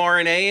got the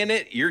mRNA in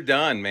it, you're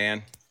done,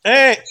 man.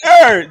 Hey,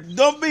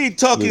 don't be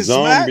talking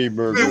smack.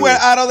 Burger. You went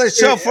out of the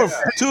show for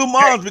 2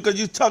 months because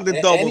you took the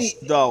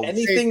double.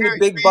 Anything the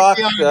big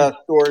box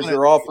stores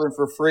are offering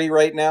for free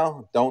right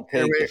now, don't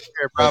take it.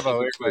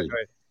 Bravo.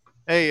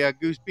 Hey,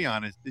 Goose, be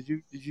honest. Did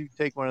you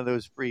take one of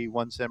those free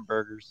 1 cent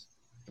burgers?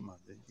 Come on.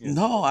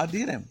 No, I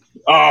didn't.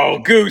 Oh,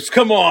 Goose,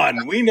 come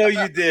on. We know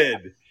you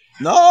did.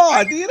 No,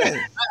 I didn't.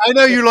 I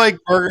know you like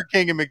Burger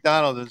King and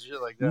McDonald's and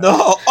shit like that.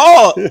 No.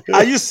 Oh,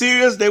 are you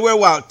serious? They were,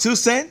 what, 2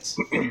 cents?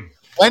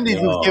 Wendy's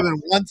was giving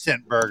 1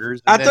 cent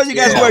burgers. I thought you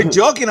guys were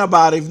joking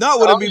about it. If not,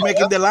 would have been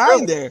making the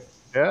line there.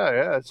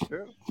 Yeah, that's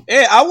true.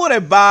 Hey, I would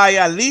have buy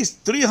at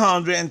least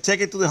 300 and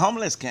take it to the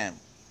homeless camp.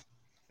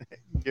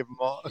 Give them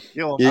all.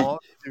 Kill them all.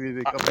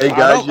 Hey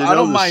guys,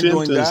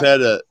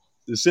 the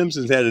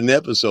Simpsons had an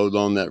episode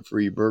on that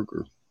free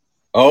burger.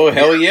 Oh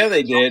hell yeah,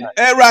 they did.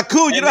 Hey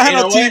Raccoon, you don't have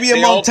no TV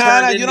in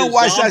Montana. You don't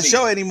watch that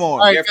show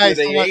anymore. All right, guys,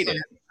 they ate it.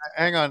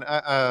 Hang on,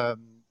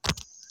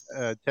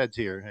 Ted's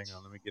here. Hang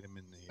on, let me get him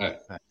in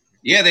the.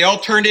 Yeah, they all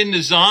turned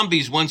into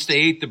zombies once they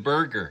ate the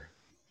burger.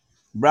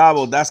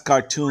 Bravo, that's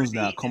cartoons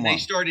now. Come on. They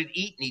started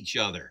eating each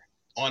other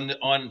on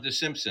The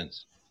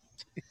Simpsons.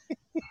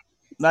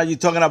 Now you're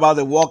talking about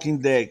the Walking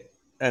Dead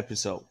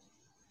episode.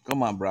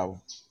 Come on,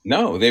 Bravo.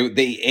 No, they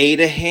ate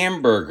a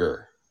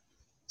hamburger.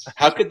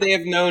 How could they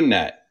have known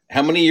that?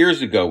 How many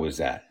years ago was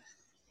that?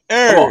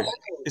 All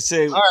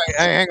right,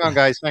 hang on,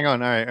 guys. Hang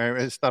on. All right,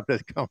 let's stop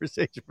this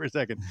conversation for a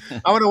second.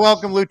 I want to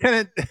welcome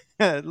Lieutenant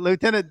Ted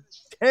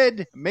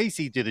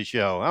Macie to the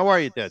show. How are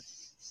you, Ted?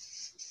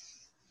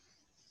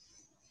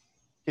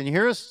 Can you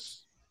hear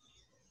us?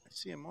 I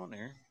see him on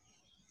there.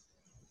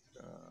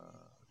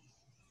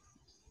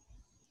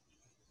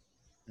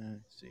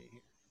 Let's see.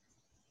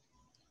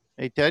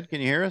 Hey, Ted, can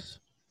you hear us?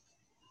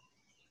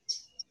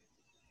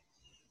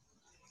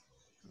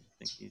 I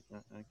think he's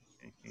not. I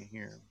can't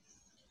hear him.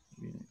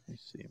 Let me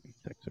see. Let me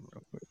text him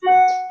real quick.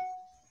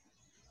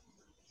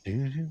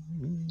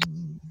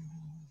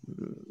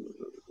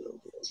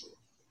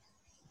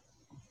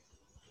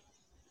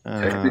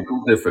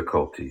 Technical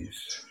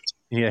difficulties.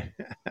 Yeah.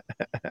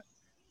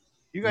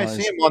 You guys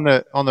see him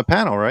on the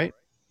panel, right?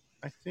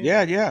 I see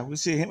him. Yeah, we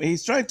see him.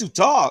 He's trying to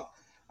talk.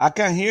 I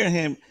can't hear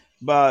him,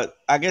 but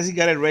I guess he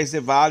got to raise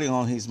the volume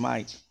on his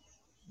mic.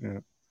 Yeah.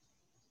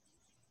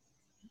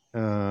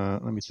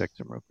 Let me text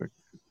him real quick.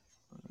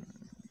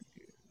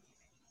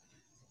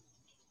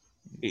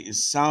 It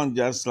sounds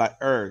just like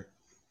Earth.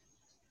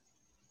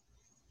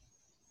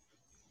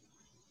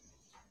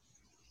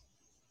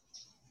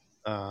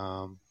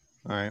 All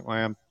right. Well,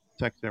 I'm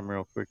texting him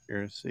real quick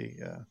here to see.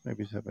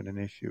 Maybe he's having an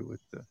issue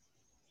with the.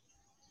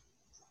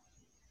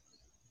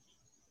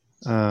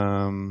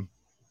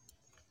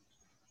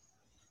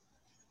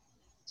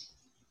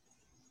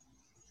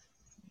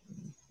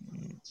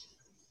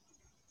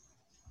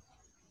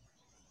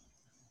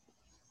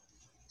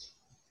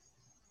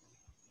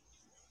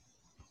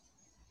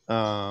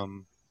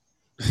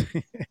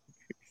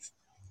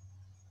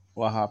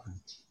 What happened?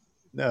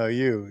 No,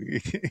 you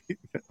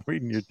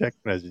reading your text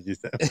message you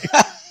sent me.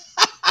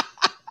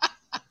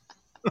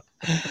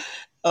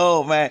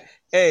 Oh man,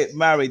 hey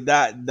Mary,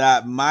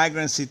 that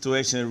migrant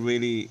situation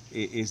really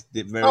is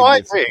very. Oh,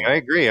 I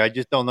agree. I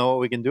just don't know what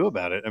we can do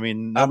about it. I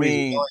mean,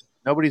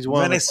 nobody's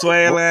willing.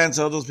 Venezuelans,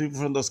 all those people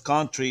from those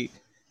countries.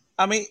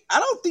 I mean, I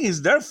don't think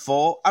it's their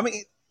fault. I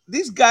mean,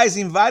 these guys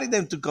invited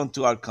them to come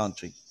to our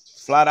country,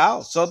 flat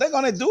out. So they're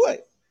gonna do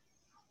it.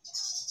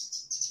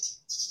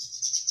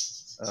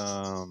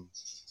 I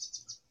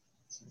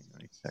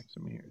text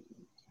him here. I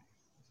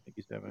think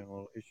he's having a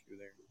little issue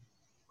there.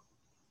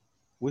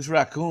 Which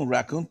raccoon?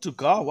 Raccoon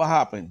took off. What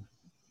happened?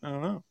 I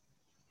don't know.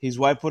 His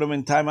wife put him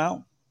in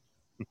timeout.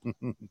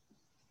 I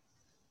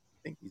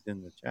think he's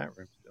in the chat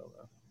room still,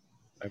 though.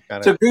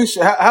 So, Goose,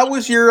 how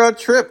was your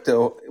trip?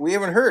 We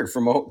haven't heard to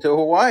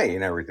Hawaii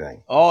and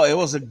everything. Oh, it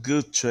was a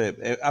good trip.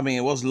 I mean,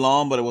 it was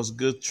long, but it was a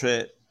good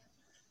trip.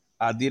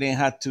 I didn't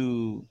have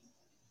to.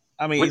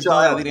 I mean, it's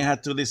not I didn't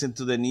have to listen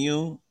to the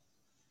news.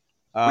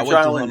 Which went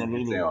island to did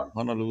you stay on?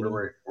 Honolulu.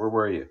 Where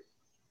were you?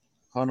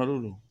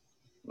 Honolulu.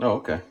 Oh,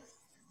 okay.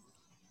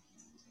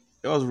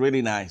 It was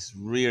really nice,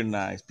 real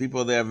nice.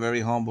 People there are very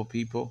humble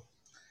people,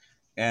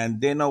 and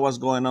they know what's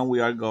going on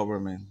with our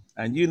government.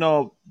 And you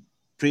know,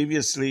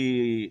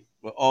 previously,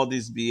 all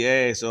this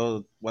BS,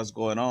 all what's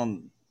going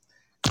on,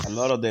 a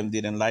lot of them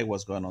didn't like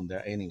what's going on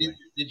there anyway.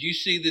 Did you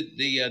see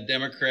the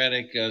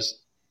Democratic, I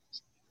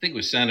think it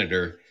was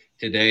Senator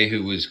today,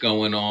 who was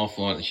going off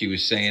on, she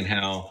was saying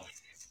how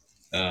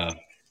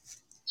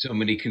so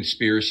many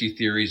conspiracy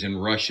theories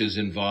and Russia's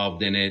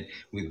involved in it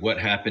with what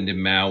happened in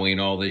Maui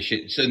and all this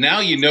shit. So now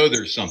you know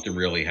there's something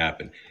really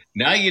happened.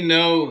 Now you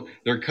know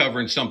they're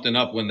covering something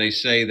up when they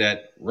say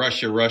that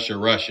Russia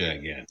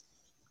again.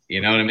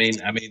 You know what I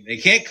mean? I mean, they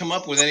can't come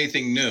up with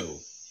anything new.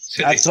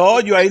 So I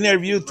told you I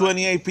interviewed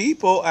 28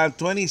 people, and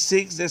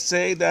 26 they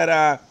say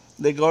that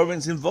the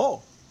government's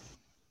involved.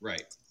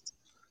 Right.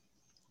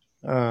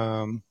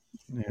 Yeah.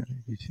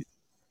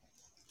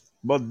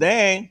 But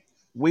then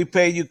we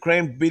pay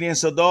Ukraine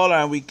billions of dollars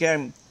and we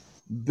can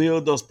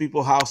build those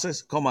people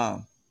houses. Come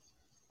on.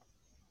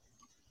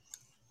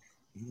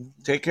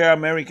 Take care of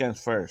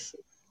Americans first.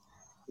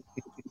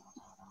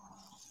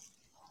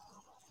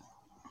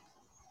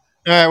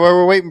 All right, well,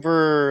 we're waiting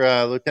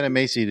for Lieutenant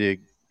Macie to.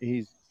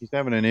 He's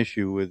having an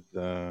issue with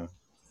Podbean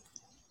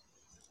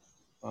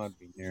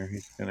there.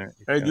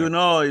 You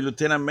know,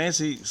 Lieutenant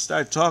Macie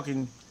start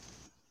talking.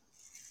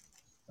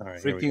 All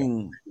right,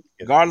 freaking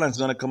Garland's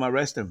gonna come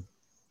arrest him.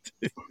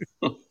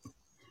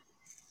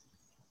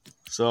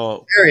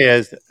 So there he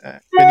is.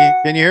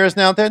 Can you hear us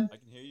now, Ted? I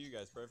can hear you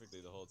guys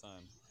perfectly the whole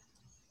time.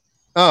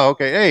 Oh,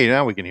 okay. Hey,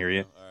 now we can hear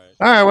you.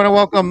 All right. I want to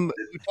welcome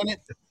Lieutenant.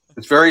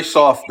 It's very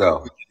soft,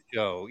 though.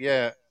 Joe,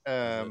 yeah.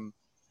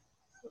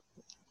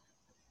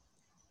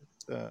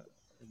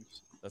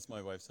 That's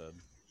my wife said.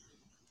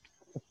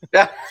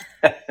 Yeah.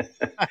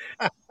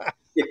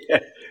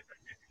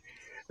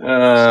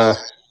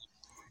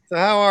 So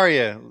how are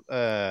you?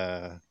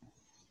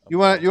 You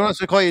want us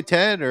to call you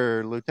Ted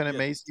or Lieutenant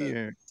Macie?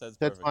 Or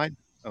Ted's fine.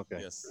 Okay.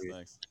 Yes,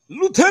 thanks.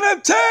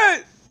 Lieutenant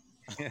Ted.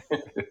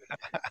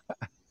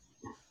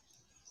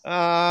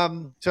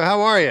 So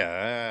how are you?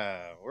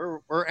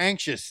 We're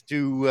anxious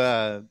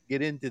to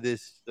get into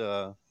this.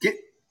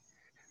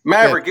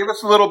 Maverick, give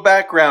us a little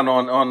background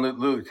on the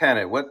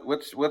lieutenant.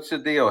 What's the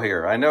deal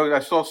here? I know I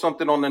saw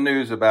something on the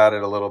news about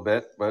it a little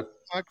bit, but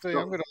Actually,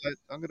 I'm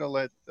gonna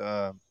let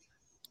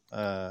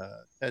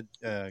Ted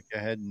go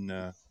ahead and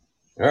all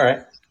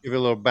right. give a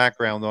little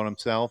background on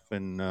himself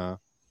and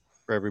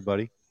for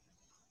everybody,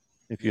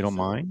 if you Yeah, don't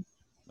sure. mind.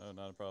 No,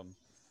 not a problem.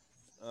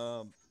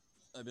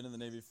 I've been in the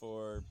Navy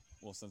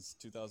since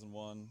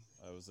 2001.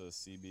 I was a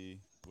CB,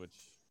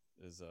 which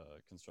is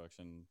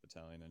construction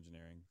battalion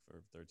engineering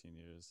for 13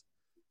 years.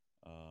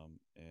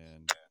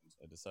 And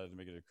I decided to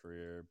make it a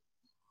career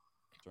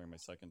during my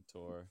second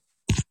tour,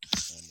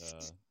 and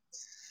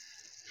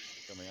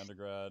got my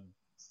undergrad,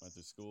 went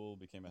through school,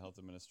 became a health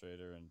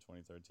administrator in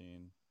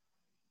 2013.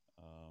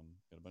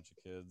 Got a bunch of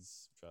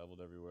kids, traveled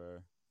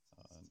everywhere.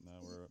 Now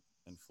we're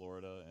in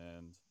Florida,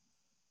 and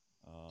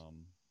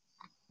um,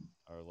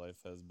 our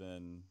life has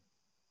been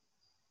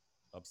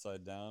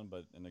upside down,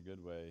 but in a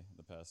good way.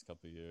 The past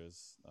couple of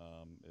years,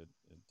 it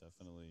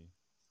definitely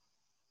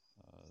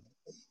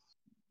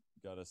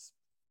got us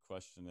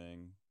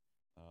questioning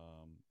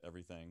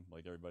everything,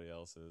 like everybody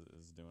else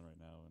is doing right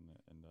now,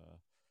 and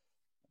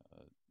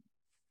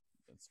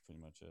that's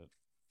pretty much it.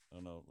 I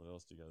don't know, what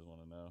else do you guys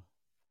want to know?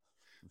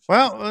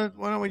 Well,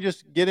 why don't we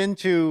just get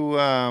into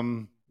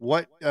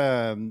what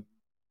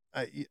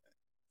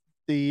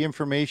the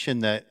information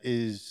that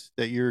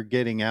you're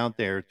getting out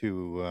there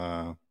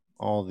to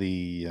all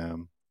the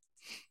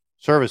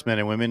servicemen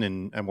and women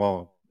and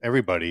well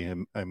everybody.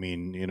 I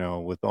mean,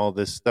 with all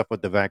this stuff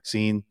with the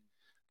vaccine,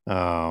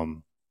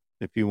 um,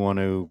 if you want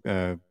to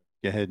go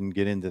ahead and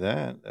get into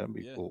that, that'd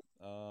be Yeah. cool.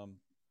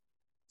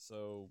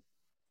 So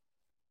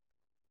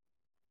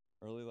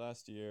early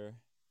last year,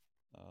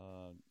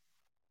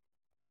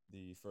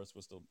 the first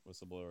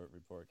whistleblower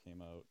report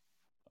came out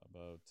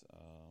about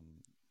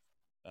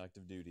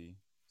active duty.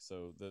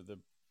 So the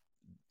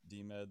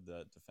DMED,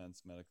 that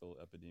Defense Medical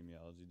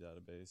Epidemiology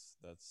Database,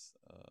 that's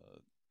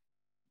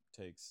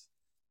takes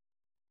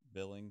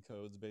billing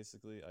codes,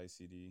 basically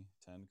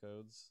ICD-10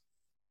 codes,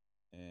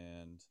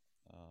 and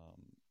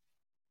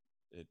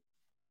it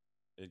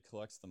it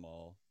collects them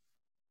all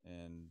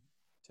and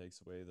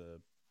takes away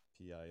the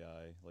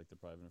PII, like the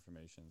private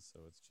information, so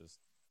it's just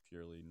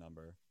purely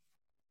number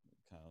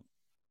count.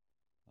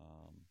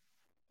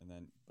 And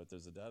then, but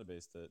there's a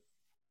database that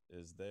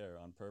is there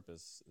on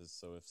purpose, is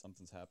so if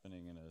something's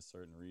happening in a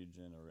certain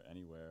region or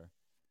anywhere,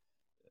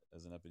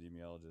 as an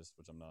epidemiologist,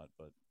 which I'm not,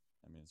 but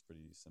I mean it's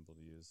pretty simple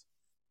to use.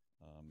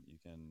 You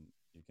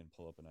can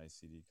pull up an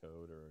ICD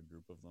code or a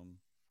group of them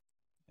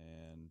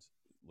and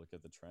look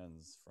at the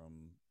trends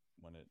from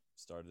when it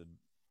started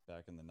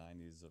back in the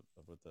 90s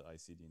of with the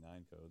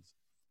ICD-9 codes.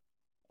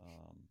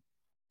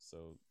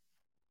 So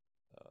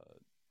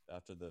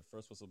after the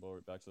first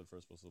whistleblower, back to the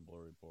first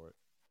whistleblower report,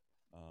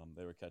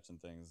 they were catching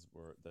things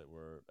that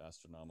were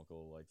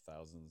astronomical, like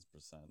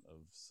thousands% of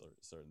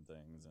certain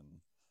things,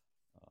 and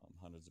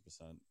hundreds of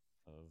percent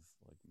of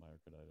like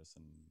myocarditis,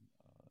 and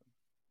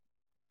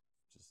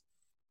just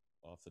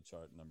off the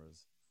chart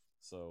numbers.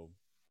 So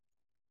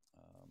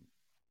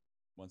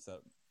once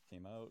that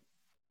came out,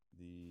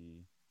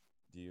 the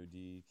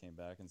DoD came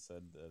back and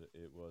said that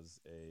it was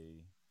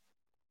a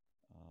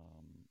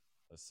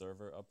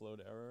server upload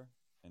error,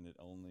 and it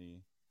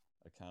only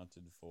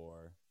accounted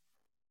for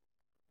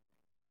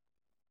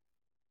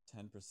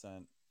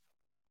 10%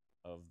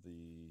 of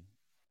the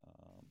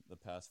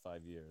past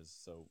 5 years.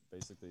 So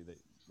basically,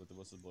 what the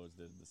whistleblowers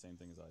did, the same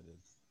thing as I did,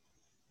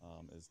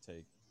 is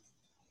take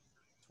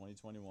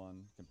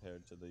 2021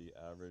 compared to the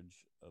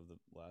average of the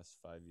last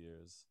 5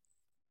 years,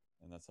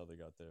 and that's how they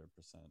got their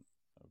percent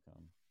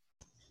outcome.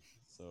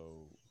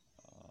 So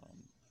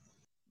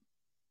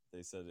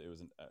they said it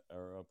was an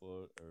error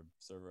upload or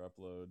server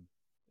upload.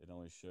 It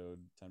only showed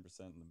 10%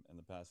 in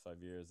the past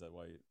 5 years. That's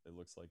why it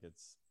looks like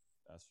it's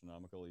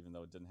astronomical, even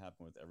though it didn't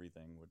happen with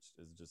everything, which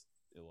is just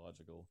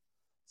illogical.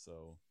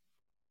 So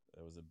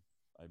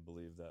I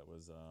believe that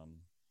was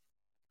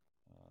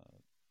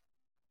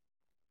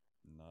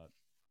not.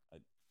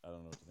 I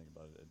don't know what to think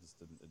about it. It just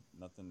didn't.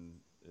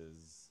 Nothing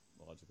is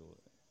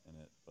logical in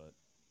it.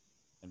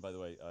 And by the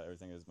way,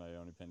 everything is my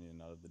own opinion,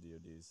 not of the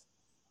DoD's.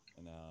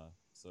 And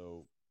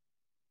so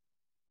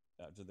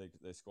after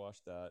they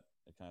squashed that,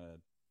 it kind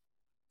of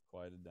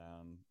quieted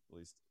down, at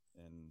least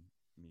in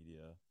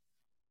media,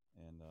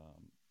 and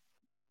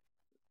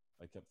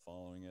I kept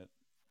following it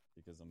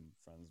because I'm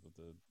friends with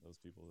those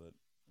people that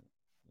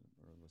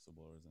were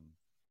whistleblowers, and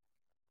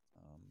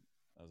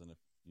I was in a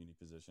unique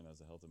position as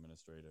a health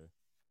administrator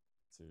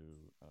to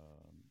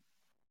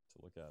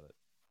look at it,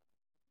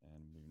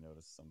 and we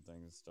noticed some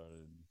things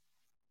started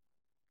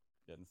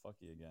getting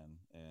fucky again,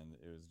 and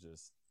it was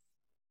just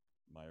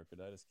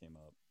myocarditis came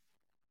up.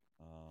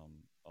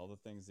 All the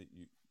things that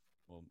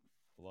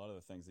a lot of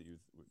the things that you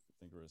would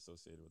think were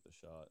associated with the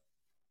shot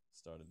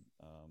started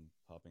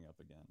popping up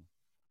again.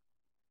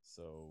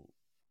 So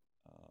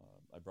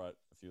I brought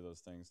a few of those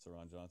things to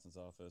Ron Johnson's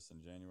office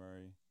in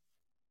January.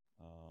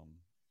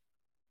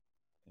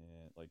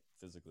 and like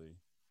physically,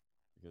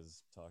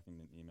 because talking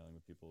and emailing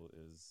with people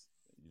is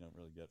you don't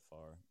really get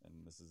far,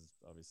 and this is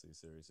obviously a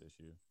serious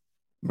issue.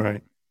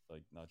 Right.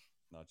 Like not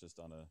just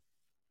on a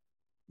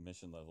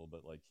mission level,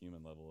 but like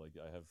human level. Like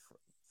I have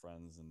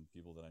friends and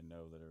people that I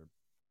know that are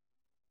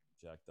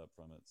jacked up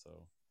from it.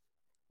 So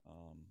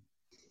um,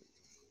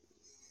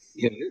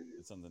 Yeah.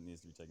 it's something that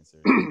needs to be taken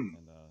seriously.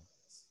 And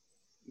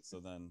so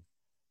then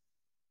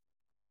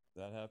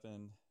that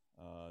happened.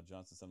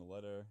 Johnson sent a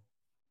letter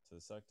to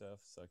SecDef.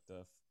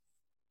 SecDef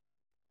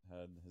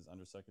had his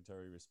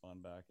undersecretary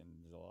respond back in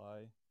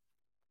July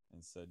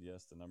and said,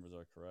 yes, the numbers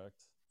are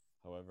correct.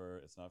 However,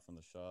 it's not from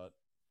the shot.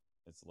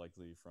 It's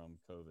likely from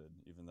COVID,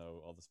 even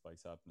though all the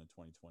spikes happened in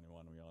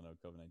 2021. We all know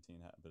COVID-19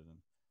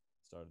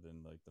 started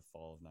in like the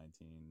fall of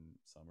 19,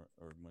 summer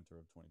or winter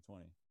of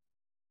 2020.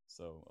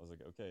 So I was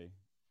like, okay,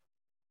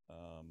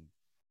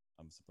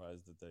 I'm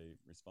surprised that they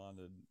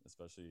responded,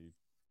 especially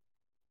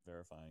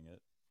verifying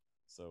it.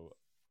 So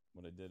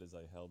what I did is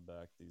I held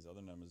back these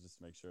other numbers just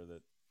to make sure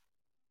that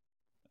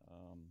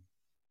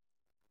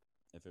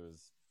if it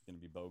was going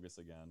to be bogus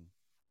again,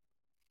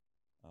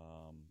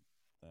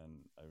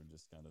 then I would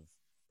just kind of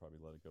probably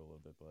let it go a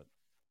little bit. But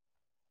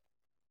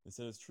they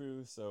said it's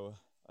true, so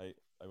I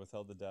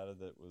withheld the data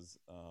that was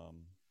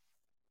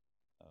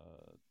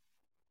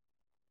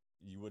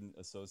you wouldn't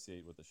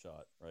associate with the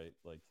shot, right?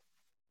 Like,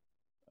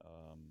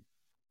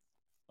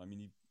 I mean,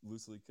 you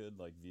loosely could,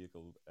 like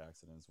vehicle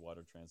accidents,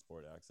 water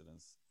transport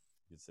accidents.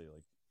 You could say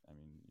like, I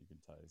mean, you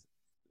could tie it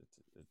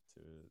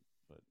to it,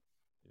 but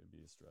it would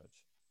be a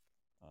stretch.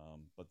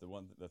 But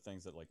the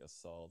things that like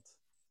assault,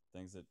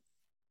 things that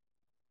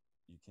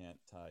you can't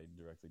tie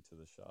directly to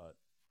the shot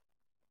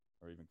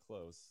or even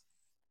close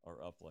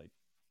are up. Like,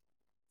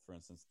 for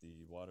instance,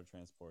 the water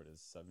transport is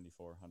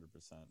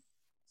 7,400%.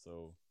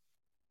 So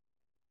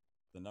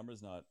the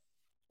number's not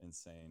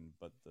insane,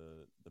 but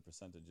the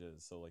percentage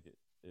is. So like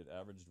it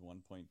averaged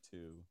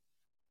 1.2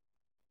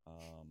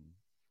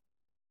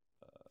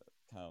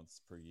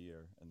 counts per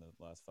year in the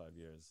last 5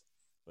 years,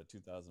 but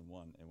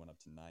 2001 it went up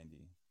to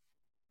 90.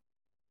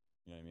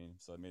 You know what I mean?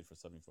 So I made for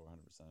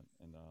 7,400%,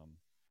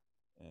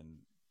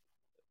 and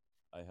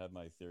I have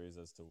my theories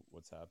as to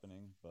what's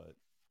happening, but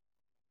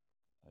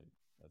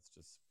that's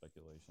just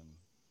speculation.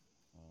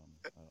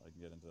 I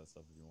can get into that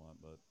stuff if you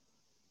want, but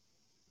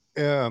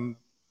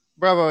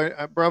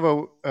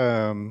Bravo.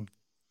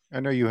 I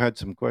know you had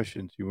some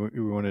questions you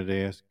wanted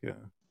to ask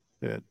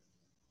Ted.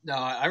 No,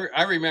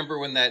 I remember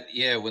when when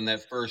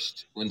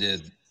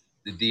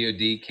the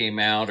DoD came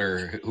out,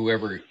 or who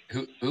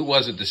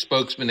was it, the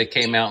spokesman that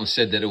came out and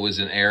said that it was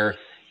an error.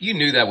 You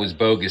knew that was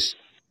bogus.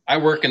 I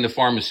work in the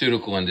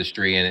pharmaceutical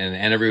industry,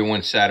 and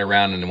everyone sat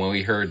around, and when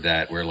we heard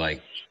that, we're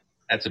like,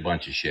 that's a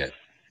bunch of shit.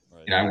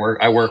 right. You know,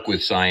 I work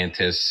with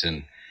scientists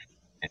and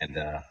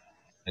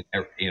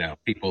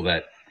people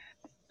that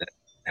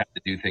have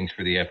to do things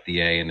for the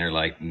FDA, and they're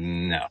like,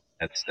 no,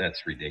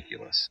 that's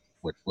ridiculous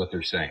what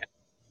they're saying.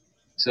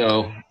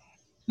 So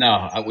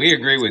no, we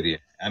agree with you.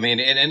 I mean,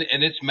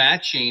 and it's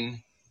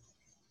matching,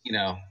 you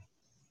know,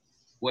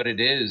 what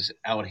it is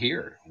out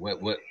here, what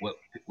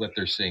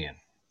they're seeing.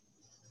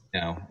 You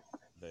know,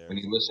 when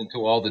you listen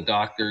to all the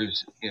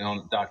doctors,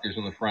 doctors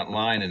on the front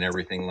line and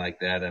everything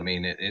like that. I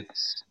mean,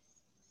 it's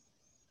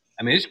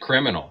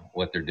criminal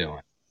what they're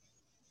doing,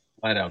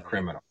 flat out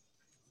criminal.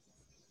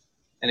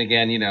 And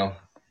again,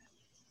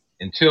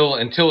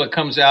 until it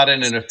comes out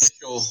in an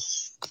official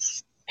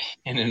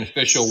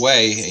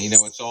way,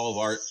 it's all of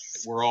our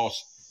we're all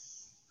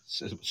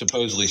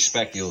supposedly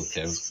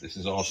speculative. This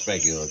is all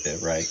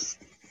speculative, right?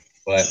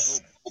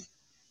 But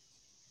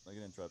I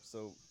can interrupt.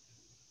 So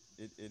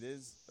it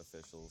is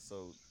official.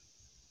 So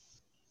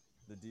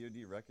the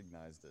DoD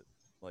recognized it.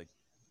 Like,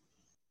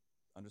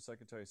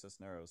 Undersecretary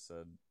Cisneros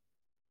said,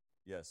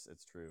 yes,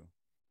 it's true.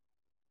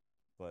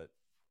 But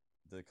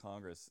the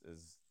Congress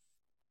is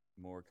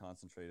more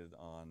concentrated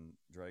on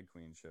drag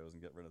queen shows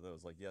and get rid of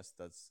those. Like, yes,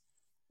 that's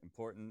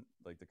important.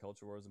 Like, the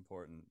culture war is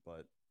important,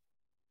 but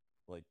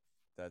like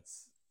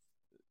that's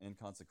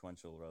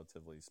inconsequential,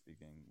 relatively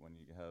speaking, when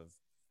you have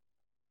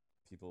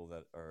people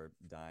that are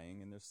dying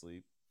in their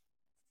sleep,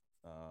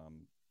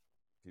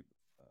 people,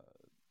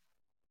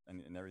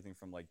 and everything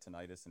from like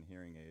tinnitus and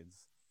hearing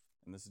aids,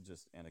 and this is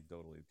just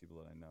anecdotally people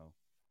that I know,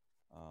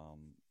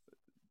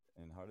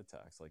 and heart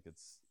attacks. Like it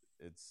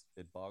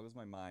boggles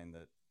my mind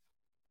that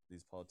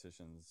these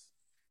politicians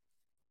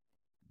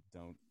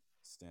don't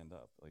stand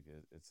up. Like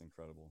it's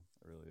incredible.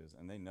 It really is,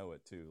 and they know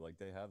it too. Like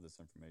they have this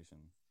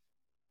information.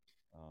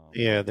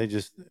 Yeah, they're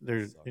sucks.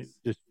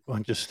 just a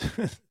bunch of.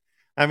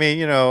 I mean,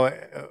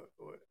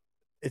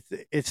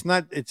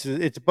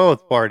 it's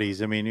both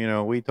parties. I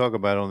mean, we talk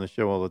about it on the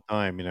show all the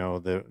time.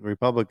 The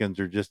Republicans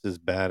are just as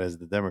bad as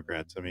the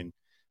Democrats. I mean,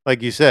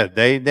 like you said,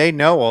 they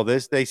know all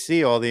this, they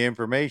see all the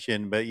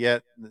information, but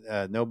yet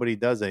nobody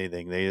does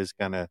anything. They just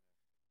kind of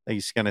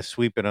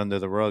sweep it under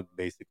the rug,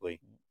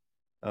 basically.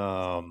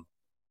 Um,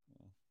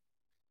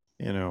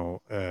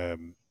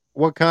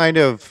 what kind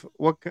of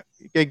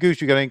Hey, Goose,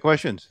 you got any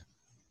questions?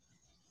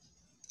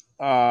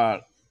 I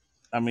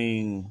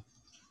mean,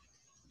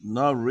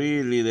 Not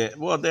really.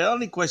 The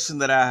only question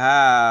that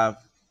I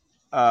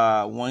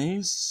have, when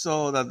he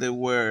saw that they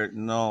were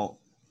no,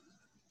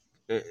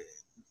 uh,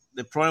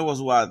 the problem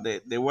was what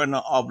they were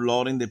not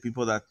uploading the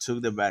people that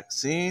took the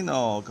vaccine,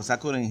 or because I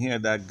couldn't hear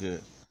that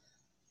good,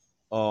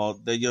 or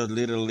they just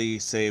literally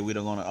say we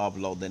don't want to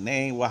upload the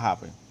name. What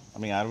happened? I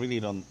mean, I really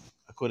don't.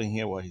 I couldn't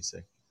hear what he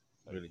said.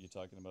 Really. You're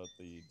talking about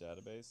the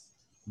database?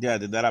 Yeah,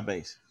 the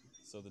database.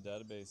 So the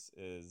database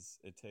is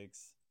it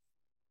takes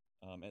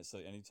and so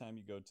anytime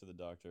you go to the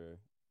doctor,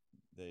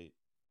 they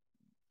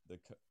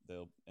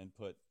they'll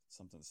input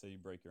something. Say you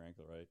break your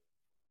ankle, right?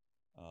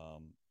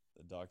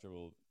 The doctor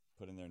will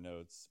put in their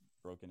notes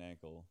broken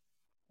ankle,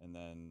 and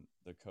then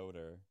the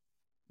coder,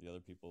 the other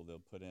people,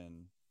 they'll put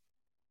in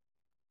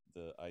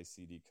the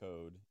ICD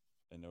code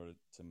in order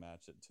to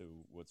match it to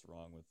what's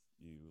wrong with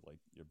you, like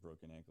your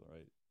broken ankle,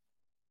 right?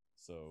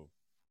 So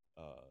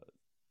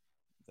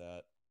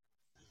that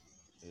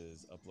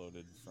is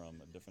uploaded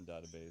from a different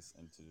database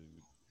into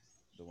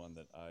the one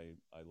that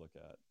I look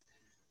at.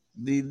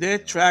 Did they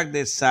track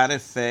the side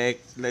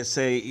effect? Let's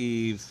say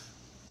if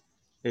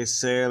a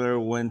sailor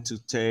went to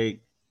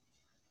take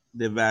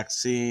the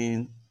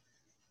vaccine,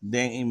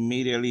 then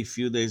immediately a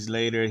few days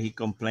later he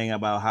complained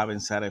about having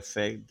side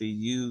effect. Do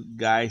you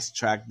guys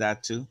track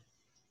that too?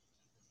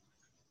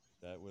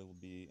 That will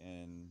be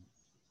in.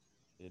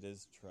 It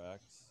is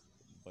tracked,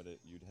 but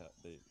you'd have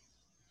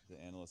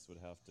the analyst would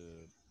have to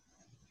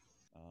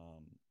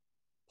um,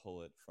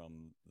 pull it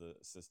from the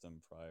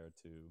system prior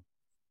to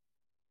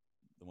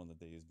the one that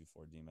they used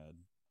before DMED,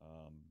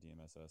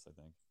 DMSS, I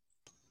think.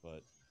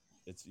 But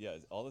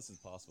all this is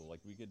possible.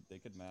 Like they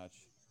could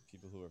match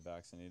people who are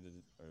vaccinated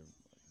or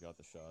got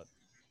the shot.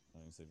 I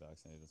don't even say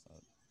vaccinated. It's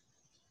not.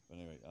 But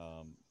anyway,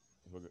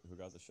 who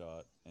got the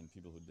shot and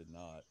people who did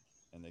not,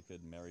 and they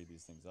could marry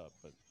these things up.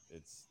 But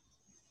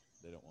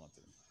they don't want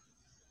to.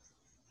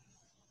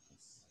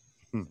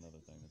 It's another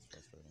thing that's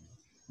frustrating.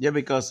 Yeah,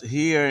 because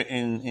here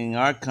in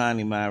our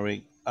county,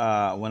 Maverick,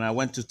 when I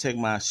went to take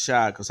my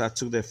shot, because I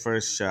took the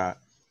first shot,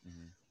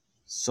 Mm-hmm.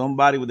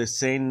 somebody with the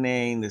same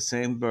name, the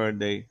same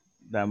birthday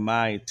that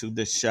mine took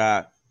the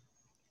shot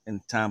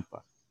in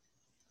Tampa.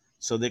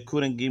 So they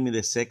couldn't give me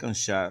the second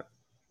shot.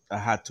 I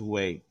had to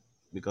wait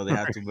because they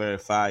had to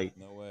verify.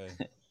 No way.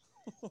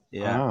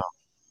 Yeah,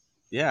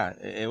 yeah,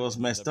 it was You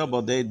end messed up up.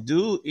 But getting they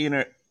do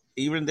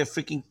even the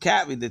freaking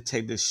cat, if they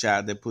take the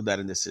shot, they put that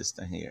in the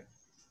system here.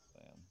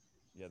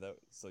 damn. Yeah,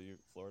 so you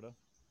Florida?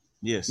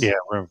 Yes. Yeah,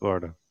 we're in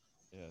Florida.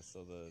 Yeah,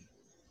 so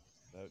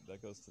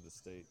that goes to the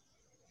state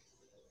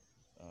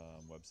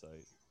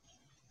website.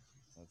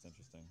 That's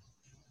interesting.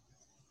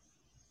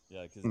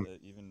 Yeah, because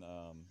even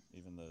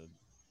the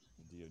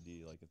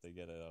DoD, like if they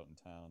get it out in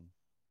town,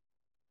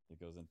 it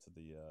goes into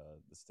the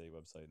state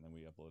website, and then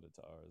we upload it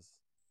to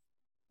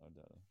our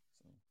data.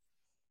 So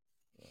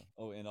yeah.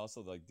 Oh, and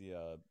also like you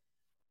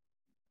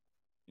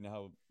know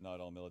how not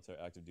all military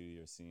active duty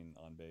are seen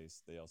on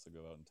base. They also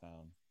go out in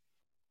town.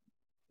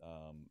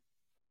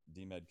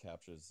 DMED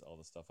captures all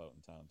the stuff out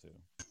in town too.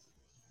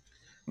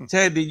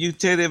 Ted, did you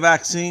take the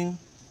vaccine?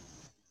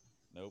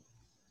 Nope.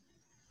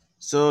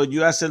 So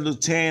you, as a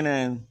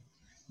lieutenant,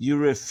 you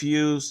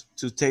refuse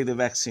to take the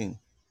vaccine.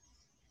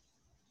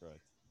 Correct.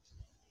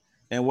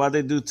 And what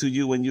they do to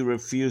you when you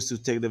refuse to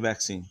take the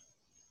vaccine?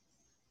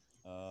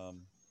 I'll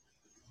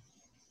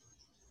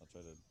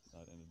try to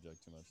not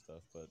interject too much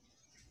stuff, but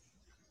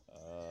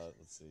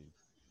let's see.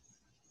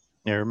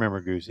 Yeah, remember,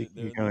 Goose, you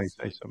There are can only these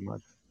say so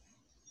much.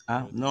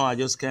 No, I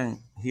just can't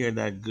hear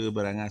that good,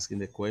 but I'm asking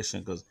the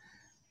question because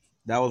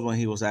that was when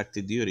he was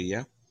active duty,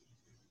 yeah?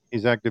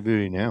 He's active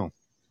duty now.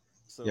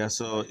 Yeah,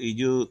 So so if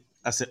you,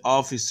 as an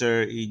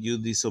officer, if you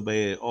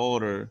disobey an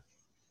order,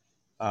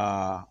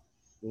 uh,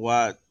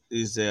 what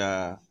is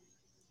the,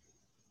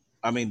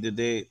 I mean, did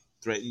they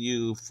threaten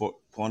you for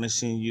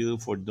punishing you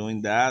for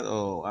doing that?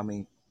 Or, I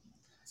mean,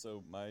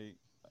 so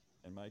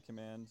in my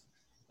command,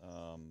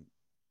 um,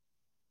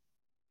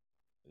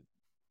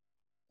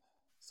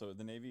 so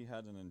the Navy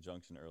had an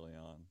injunction early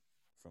on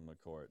from the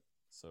court,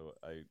 so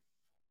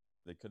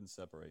they couldn't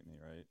separate me,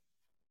 right?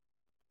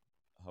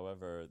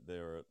 However,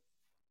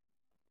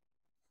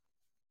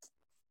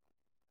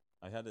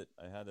 I had it.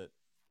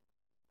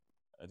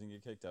 I didn't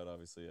get kicked out,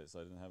 obviously, so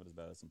I didn't have it as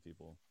bad as some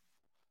people.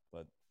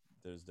 But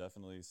there's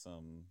definitely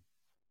some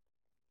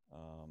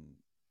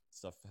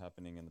stuff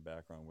happening in the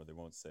background where they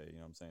won't say. You know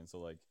what I'm saying? So,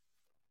 like,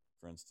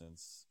 for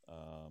instance,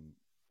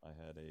 I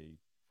had a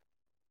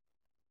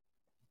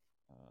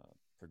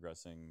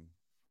progressing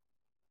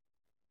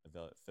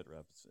fit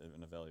reps,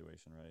 an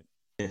evaluation, right?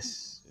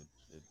 yes.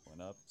 It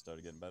went up,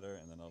 started getting better,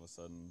 and then all of a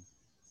sudden,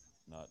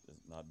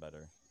 not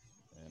better,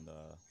 and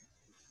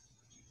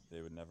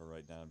they would never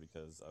write down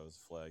because I was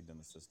flagged in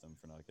the system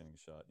for not getting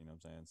shot. You know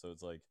what I'm saying? So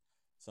it's like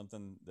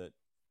something that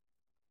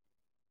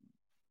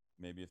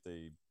maybe if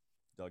they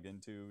dug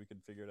into, we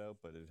could figure it out,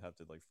 but it'd have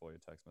to like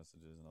FOIA text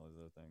messages and all these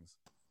other things,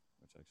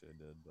 which actually I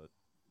did. But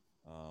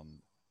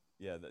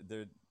yeah,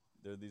 there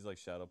are these like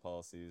shadow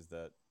policies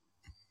that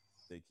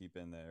they keep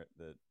in there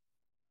that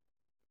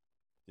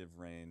give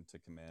reign to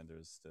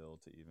commanders still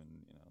to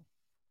even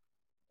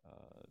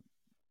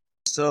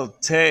So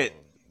Ted,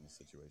 in the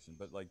situation,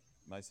 but like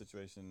my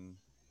situation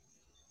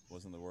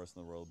wasn't the worst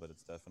in the world, but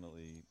it's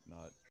definitely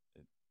not.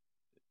 It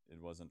it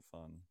wasn't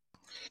fun.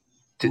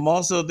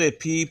 most of the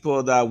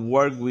people that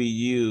work with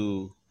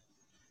you,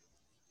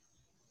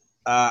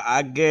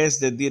 I guess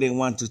they didn't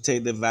want to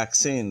take the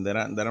vaccine. That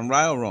I'm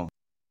right or wrong?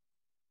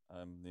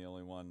 I'm the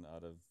only one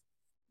out of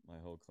my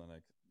whole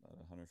clinic,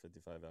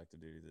 155 active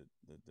duty,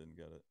 that didn't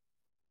get it.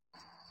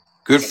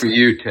 Good for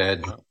you,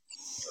 Ted.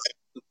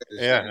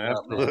 Yeah,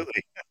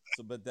 absolutely.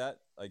 So, but that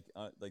like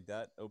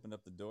that opened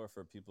up the door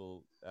for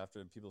people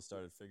after people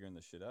started figuring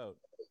the shit out,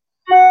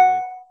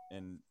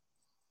 and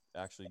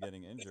actually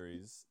getting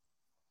injuries.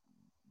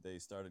 They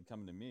started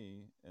coming to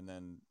me, and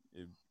then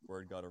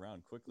word got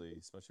around quickly,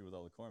 especially with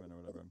all the corpsmen or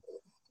whatever.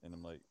 And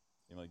I'm like,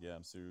 yeah,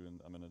 I'm suing.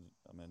 I'm in a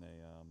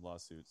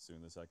lawsuit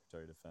suing the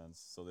Secretary of Defense.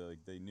 So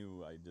they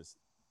knew I was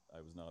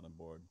not on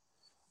board.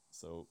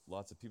 So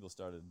lots of people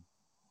started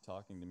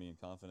talking to me in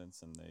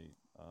confidence, and they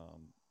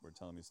were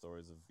telling me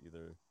stories of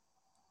either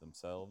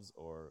themselves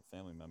or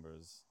family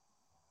members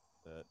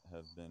that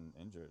have been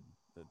injured,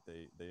 that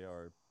they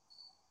are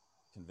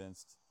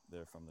convinced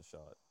they're from the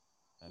shot.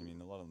 I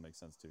mean, a lot of them make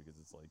sense too, because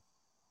it's like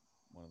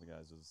one of the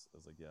guys was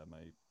like, yeah,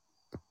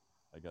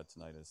 I got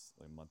tinnitus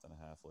like a month and a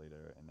half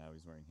later, and now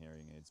he's wearing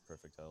hearing aids,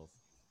 perfect health.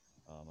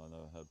 I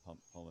know had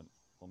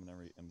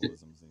pulmonary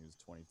embolisms, and he was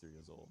 23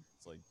 years old.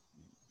 It's like,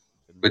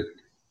 But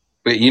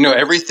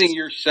everything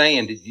you're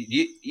saying.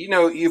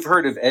 You've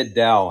heard of Ed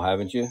Dow,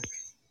 haven't you?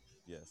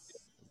 yes,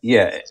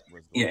 Yeah,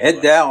 yeah.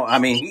 Ed Dow. I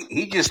mean,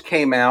 he just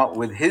came out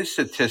with his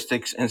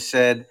statistics and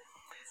said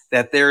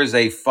that there is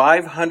a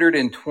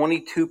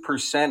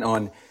 522%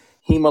 on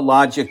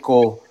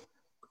hematological,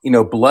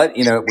 blood,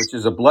 which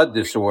is a blood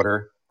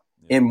disorder,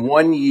 in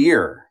 1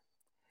 year.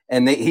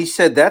 And he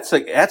said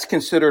that's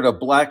considered a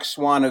black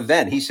swan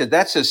event. He said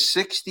that's a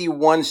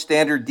 61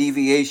 standard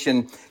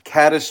deviation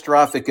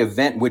catastrophic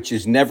event, which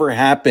has never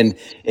happened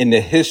in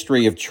the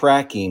history of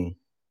tracking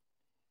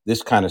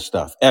this kind of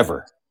stuff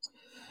ever.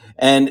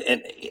 And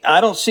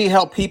I don't see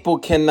how people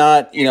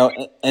cannot,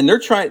 and they're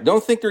trying,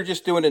 don't think they're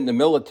just doing it in the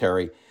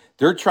military.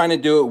 They're trying to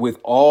do it with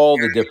all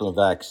the different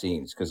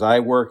vaccines, because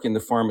I work in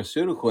the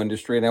pharmaceutical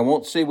industry, and I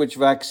won't say which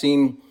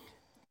vaccine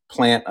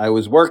plant I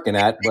was working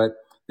at, but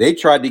they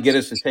tried to get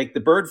us to take the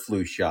bird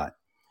flu shot.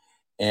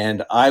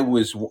 And I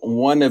was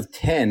one of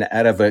 10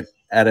 out of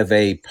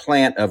a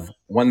plant of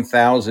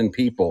 1,000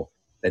 people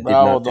that did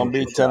Bravo, not don't take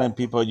be the shot. telling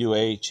people your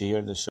age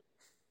here. The show.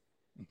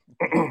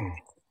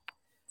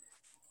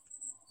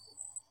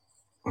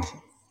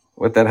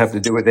 What that have to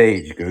do with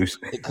age, Goose?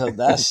 Because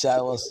that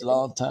shot was a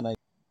long time ago.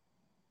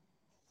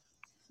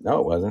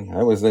 No, it wasn't.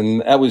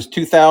 That was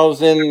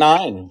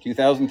 2009,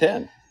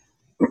 2010.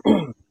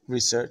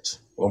 Research.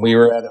 When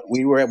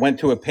went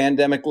to a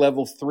pandemic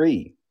level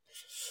 3,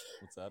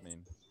 what's that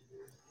mean?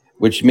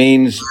 which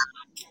means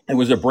it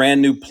was a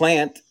brand new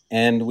plant,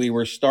 and we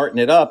were starting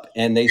it up,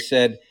 and they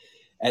said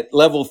at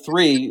level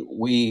 3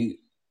 we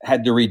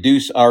had to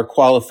reduce our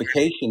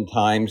qualification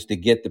times to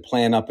get the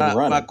plant up and My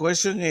running.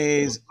 question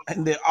is,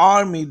 in the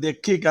army, they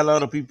kick a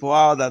lot of people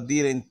out that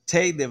didn't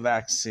take the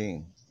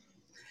vaccine.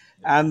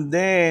 And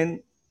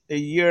then a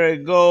year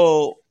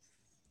ago,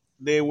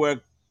 they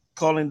were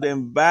calling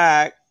them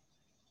back.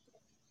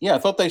 Yeah, I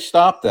thought they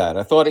stopped that.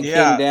 I thought it came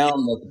Yeah,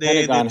 down that the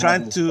they're Pentagon had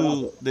trying to stop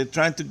to it. they're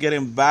trying to get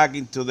him back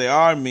into the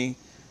army,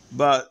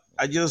 but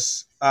I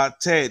just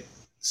Ted.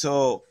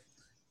 So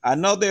I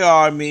know the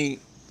army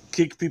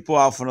kick people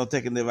out for not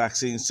taking the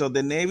vaccine. So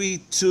the Navy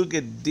took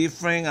a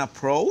different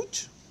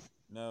approach.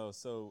 No,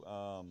 so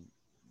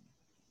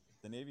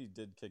the Navy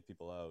did kick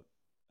people out,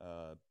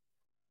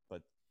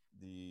 but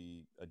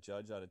a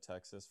judge out of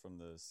Texas from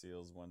the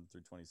SEALs 1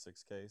 through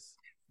 26 case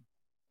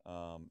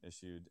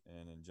issued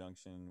an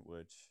injunction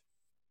which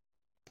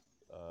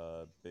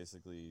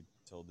basically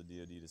told the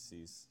DoD to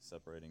cease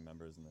separating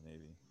members in the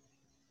Navy,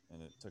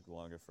 and it took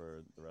longer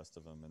for the rest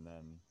of them. And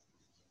then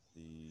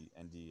the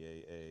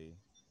NDAA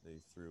they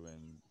threw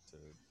in to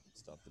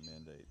stop the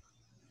mandate,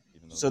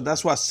 even though So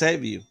that's what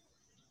saved you.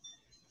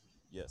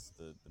 yes,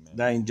 the mandate.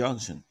 That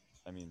injunction.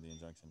 I mean the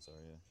injunction. Sorry,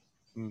 yeah.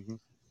 Mm-hmm.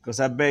 Because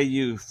I bet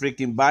you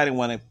freaking Biden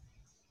want to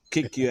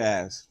kick your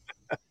ass.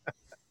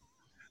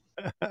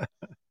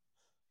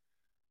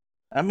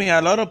 I mean,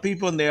 a lot of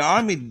people in the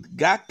army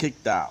got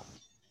kicked out.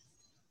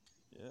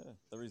 Yeah,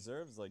 the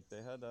reserves, like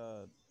they had,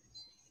 I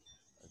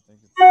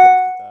think it's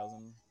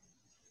 60,000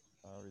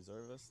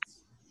 reservists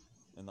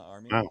in the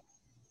army. Wow.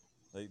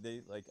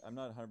 Like I'm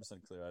not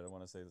 100% clear. I don't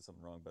want to say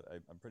something wrong, but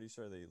I'm pretty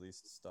sure they at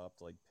least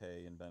stopped like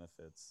pay and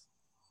benefits,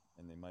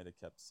 and they might have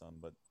kept some,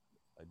 but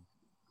I.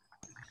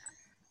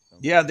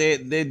 Yeah,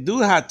 they do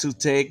have to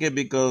take it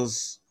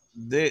because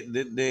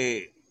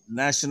the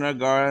National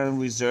Guard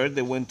and Reserve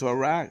they went to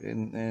Iraq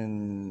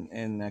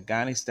and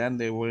Afghanistan.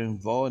 They were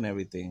involved in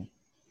everything.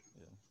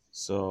 Yeah.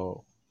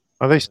 So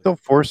Are they still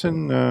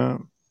forcing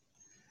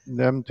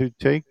them to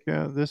take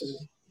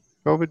this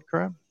COVID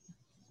crap?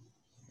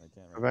 I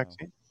can't The right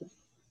vaccine?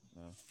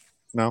 now.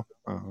 No. No.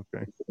 Oh,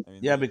 okay. I mean,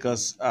 yeah,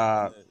 because go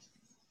ahead,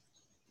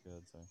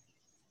 sorry.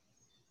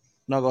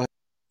 No, go ahead.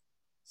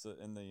 So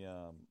in the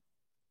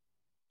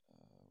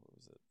what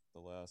was it? The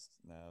last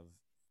nav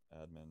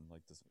admin,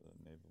 like this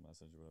naval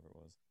message, or whatever it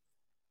was.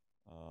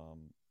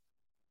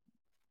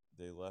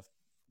 They left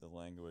the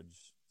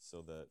language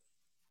so that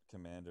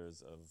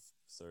commanders of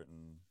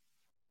certain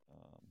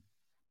um,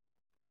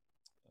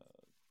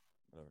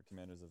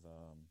 commanders of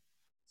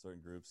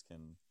certain groups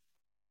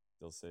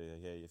they'll say,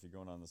 hey, if you're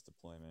going on this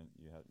deployment,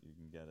 you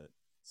can get it.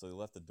 So they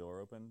left the door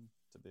open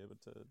to be able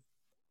to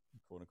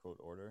quote unquote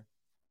order.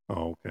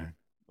 Oh, okay.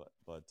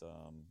 But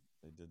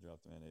they did drop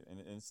the mandate, and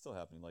it's still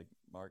happening. Like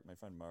Mark, my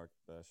friend Mark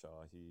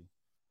Bashaw, he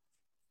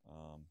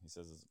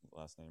says his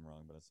last name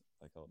wrong, but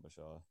I call it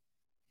Bashaw.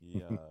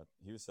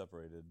 He was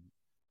separated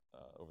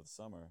over the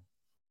summer,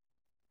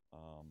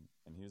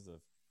 and he was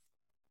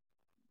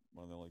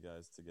one of the only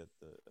guys to get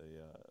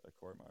a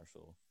court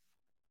martial,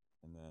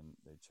 and then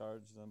they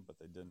charged him, but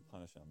they didn't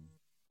punish him.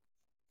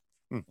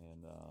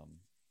 And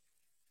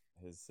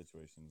his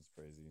situation is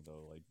crazy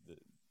though. Like the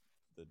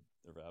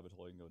rabbit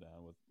hole you can go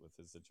down with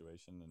his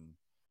situation, and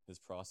his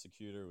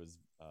prosecutor was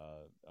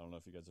I don't know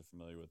if you guys are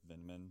familiar with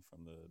Vindman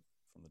from the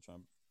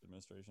Trump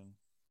administration.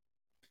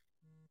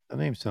 The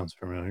name sounds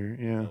familiar.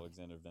 Yeah,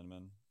 Alexander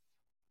Vindman.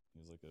 He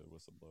was like a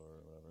whistleblower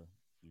or whatever,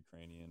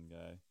 Ukrainian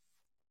guy.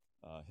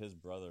 His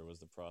brother was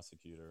the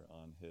prosecutor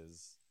on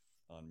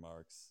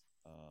Mark's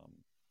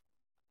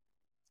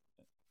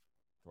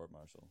court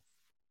martial.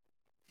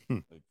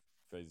 Like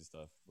crazy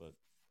stuff, but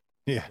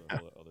yeah, for a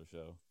whole other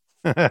show.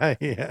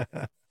 yeah.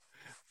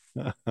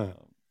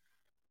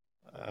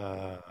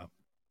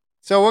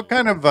 So what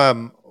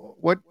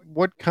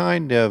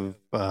kind of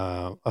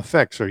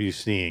effects are you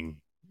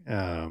seeing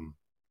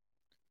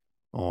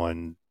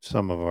on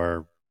some of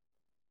our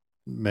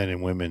men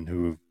and women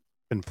who've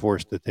been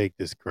forced to take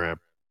this crap?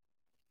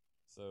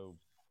 So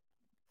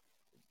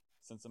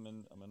since I'm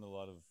in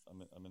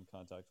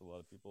contact with a lot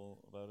of people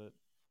about it.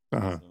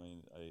 Uh-huh. I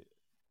mean,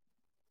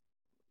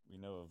 we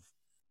know of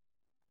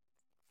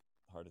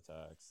heart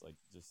attacks, like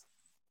just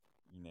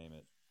you name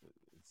it.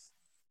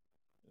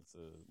 It's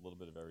a little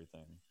bit of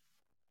everything.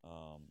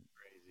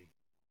 Crazy.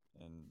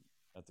 And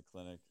at the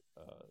clinic,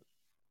 I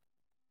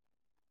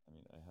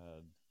mean,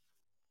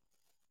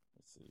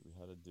 we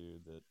had a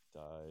dude that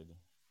died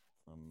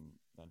from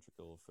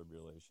ventricular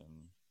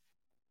fibrillation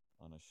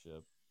on a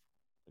ship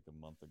like a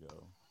month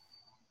ago.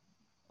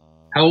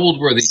 How old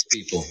were these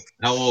people?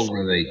 How old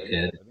were they,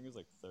 Ted? I think he was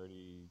like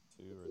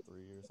 32 or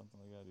 3 or something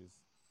like that.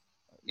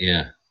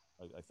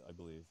 I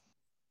believe.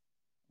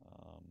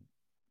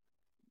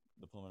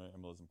 The pulmonary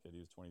embolism kid, he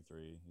was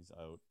 23. He's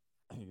out.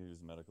 He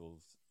was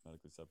medically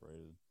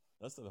separated.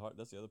 That's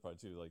the other part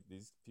too. Like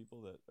these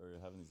people that are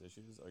having these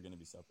issues are going to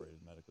be separated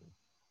medically.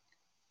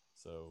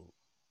 So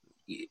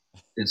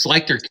it's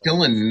like they're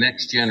killing the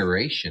next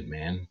generation,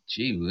 man.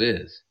 Gee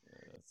whiz.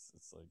 Yeah, that's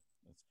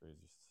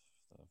crazy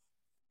stuff.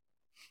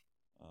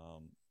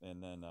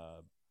 And then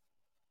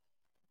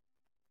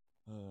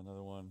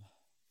another one,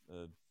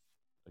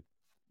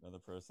 another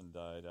person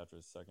died after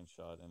his second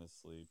shot in his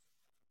sleep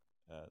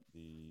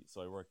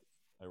so I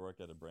work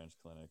at a branch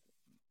clinic.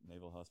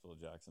 Naval Hospital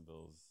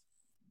Jacksonville is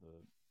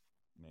the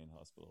main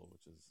hospital,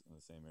 which is in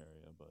the same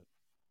area, but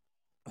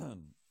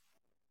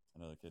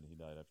another kid, he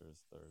died after his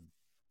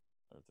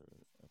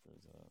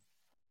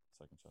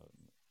second shot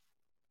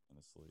in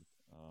his sleep.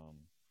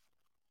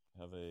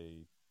 Have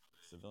a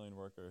civilian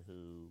worker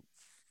who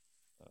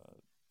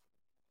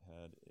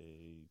had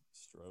a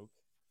stroke.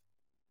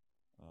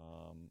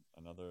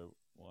 Another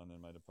one in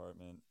my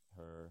department,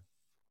 her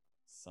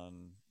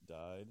son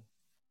died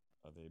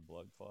of a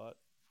blood clot.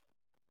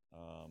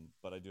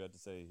 But I do have to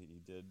say he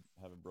did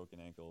have a broken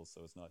ankle,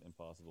 so it's not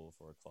impossible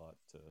for a clot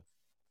to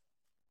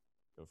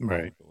go from the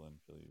ankle and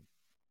kill you.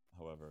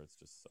 However, it's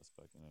just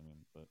suspect, you know what I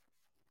mean? But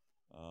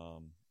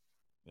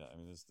yeah, I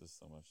mean, there's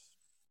so much.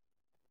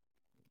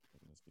 I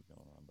can just keep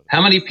going on. But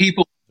how many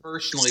people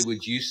personally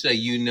would you say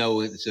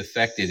it's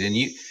affected? And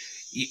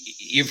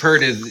you've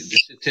heard of the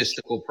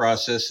statistical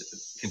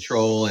process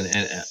control and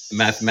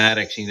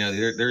mathematics.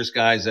 There's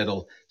guys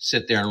that'll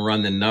sit there and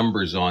run the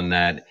numbers on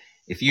that.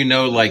 If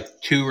like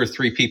 2 or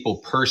 3 people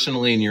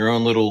personally in your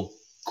own little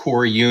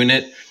core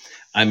unit,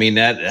 I mean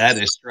that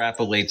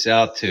extrapolates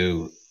out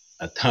to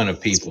a ton of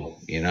people.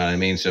 You know what I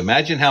mean? So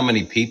imagine how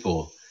many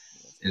people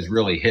is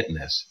really hitting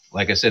this.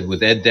 Like I said,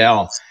 with Ed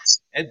Dow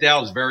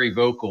is very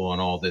vocal on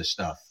all this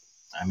stuff.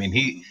 I mean,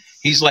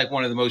 he's like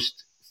one of the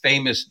most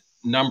famous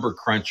number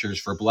crunchers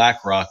for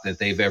BlackRock that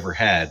they've ever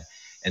had,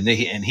 and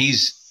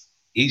he's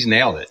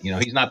nailed it.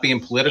 He's not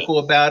being political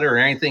about it or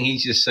anything.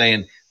 He's just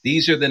saying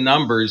these are the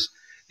numbers.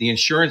 The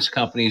insurance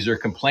companies are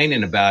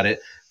complaining about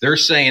it. They're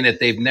saying that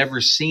they've never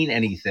seen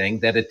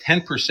anything. That a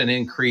 10%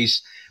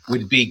 increase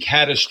would be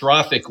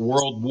catastrophic,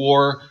 world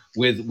war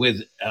with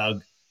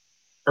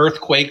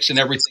earthquakes and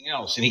everything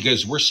else. And he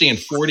goes, we're seeing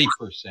 40%.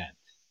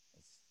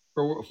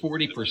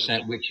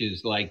 40%, which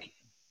is like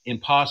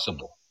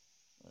impossible.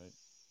 Right.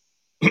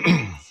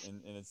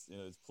 and it's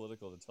it's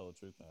political to tell the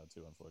truth now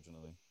too,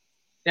 unfortunately.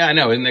 Yeah, I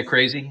know. Isn't that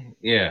crazy?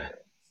 Yeah.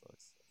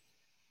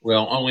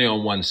 Well, only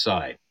on one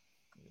side.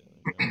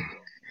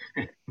 Yeah,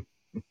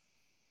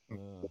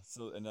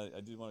 So, and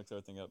I do want to clear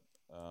a thing up.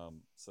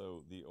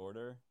 So the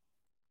order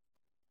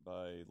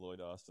by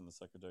Lloyd Austin, the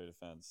Secretary of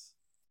Defense,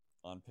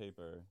 on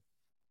paper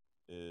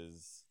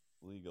is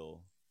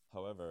legal.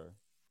 However,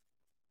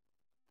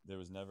 there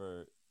was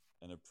never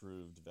an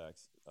approved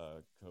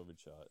COVID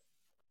shot.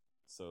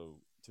 So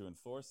to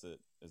enforce it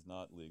is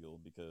not legal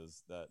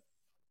because that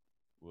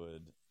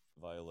would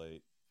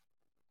violate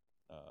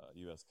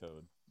U.S.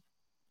 code,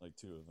 like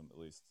 2 of them at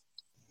least.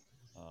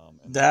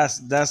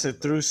 That's a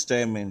true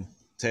statement,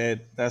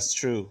 Ted. That's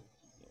true,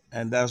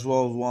 and that's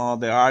what one of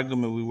the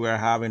argument we were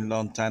having a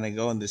long time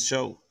ago in the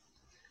show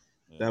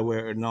that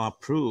were not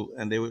approved,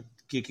 and they were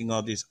kicking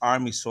all these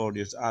army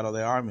soldiers out of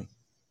the army.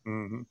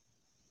 Mm-hmm.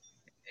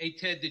 Hey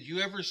Ted, did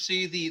you ever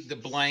see the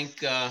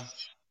blank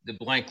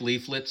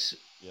leaflets?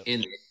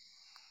 Yep.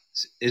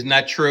 Isn't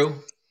that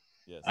true?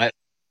 Yes.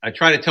 I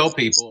try to tell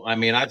people. I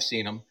mean, I've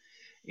seen them.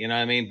 You know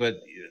what I mean?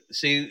 But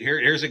see,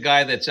 here's a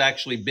guy that's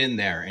actually been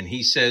there, and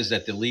he says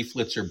that the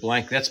leaflets are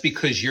blank. That's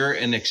because you're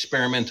an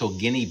experimental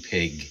guinea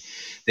pig.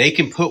 They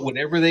can put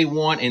whatever they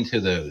want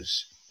into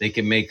those. They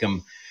can make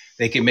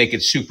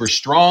it super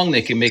strong.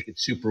 They can make it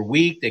super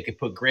weak. They can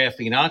put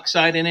graphene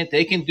oxide in it.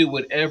 They can do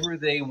whatever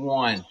they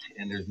want,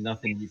 and there's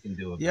nothing you can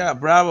do about it. Yeah,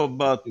 bravo.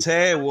 But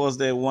Ted was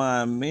the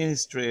one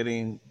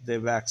administrating the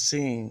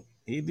vaccine.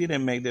 He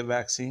didn't make the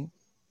vaccine.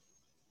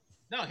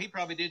 No, he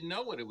probably didn't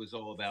know what it was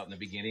all about in the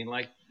beginning,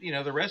 like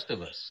the rest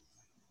of us.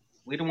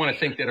 We don't want to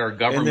think that our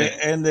government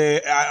and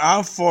the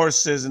armed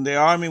forces and the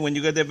army, when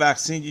you get the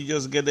vaccine, you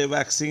just get the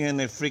vaccine in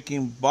a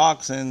freaking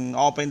box and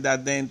open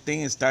that damn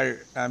thing and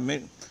start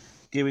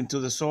giving to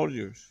the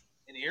soldiers.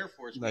 In the Air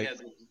Force,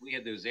 we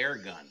had those air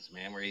guns,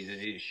 man, where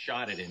he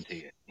shot it into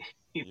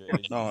you.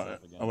 No,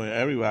 I mean,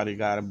 everybody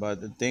got it, but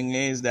the thing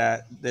is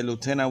that the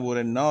lieutenant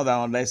wouldn't know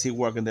that unless he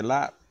worked in the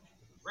lab.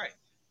 Right.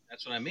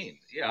 That's what I mean.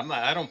 Yeah,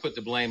 I don't put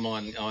the blame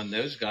on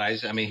those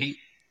guys. I mean,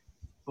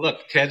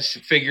 look, Ted's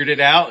figured it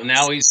out, and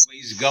now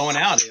he's going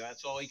out.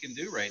 That's all he can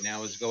do right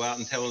now is go out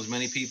and tell as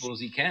many people as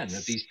he can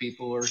that these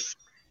people are.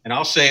 And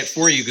I'll say it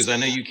for you because I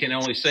know you can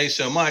only say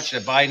so much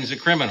that Biden's a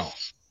criminal.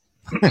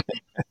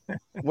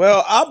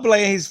 Well, I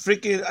blame his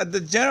freaking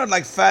the general,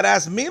 like fat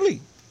ass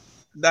Milley,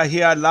 that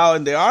he allowed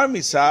in the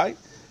army side,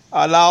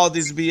 allow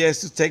this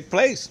BS to take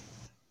place.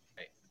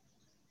 Right.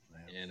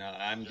 And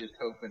I'm just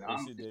hoping. Did you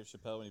see Dave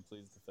Chappelle when he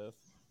pleads the Fifth?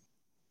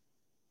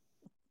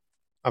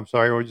 I'm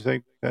sorry, what did you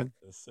say, Ted?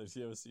 So did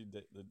you ever see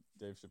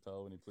Dave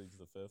Chappelle when he pleads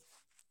the Fifth?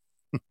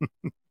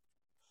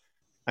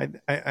 I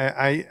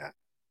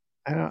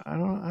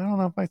don't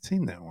know if I've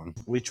seen that one.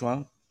 Which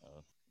one?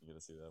 Oh, you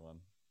gotta see that one.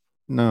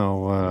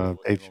 No,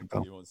 Dave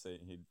Chappelle. He won't say.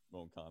 He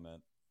won't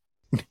comment.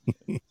 So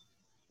you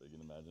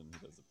can imagine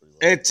he does it pretty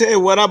well. Hey, Ted,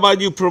 what about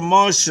your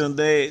promotion?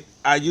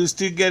 Are you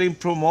still getting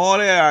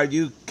promoted? Are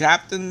you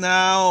captain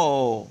now?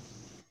 Or...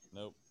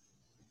 Nope.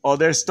 Or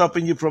they're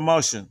stopping your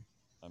promotion?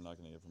 I'm not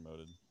gonna get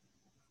promoted.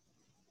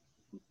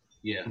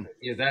 Yeah,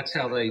 that's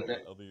how they.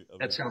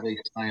 That's how they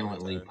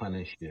silently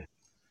punish you.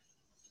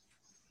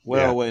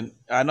 Well, when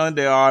I know in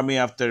the army,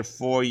 after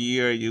 4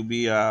 years, you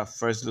be a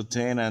first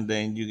lieutenant, and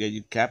then you get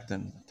your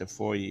captain after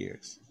 4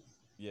 years.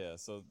 Yeah,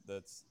 so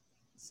that's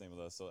the same with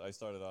us. So I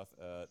started off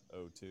at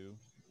 02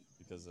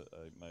 because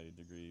my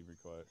degree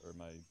required, or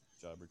my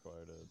job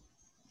required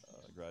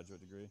a graduate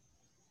degree.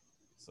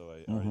 So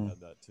I already had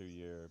that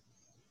 2-year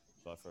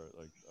buffer,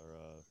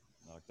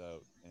 knocked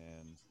out,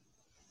 and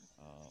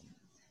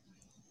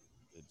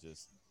it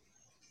just,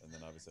 and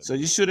then obviously. So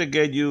you should have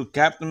get you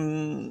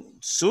captain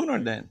sooner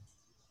then.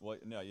 Well,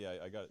 no, yeah,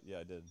 I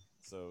did.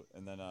 So,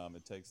 and then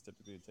it takes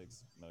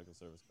medical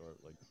service corps,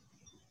 like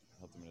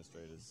health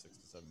administrators, 6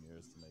 to 7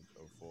 years to make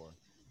 04.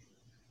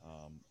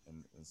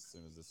 And as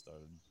soon as this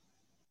started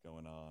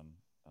going on,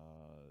 I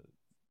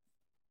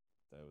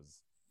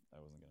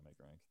wasn't gonna make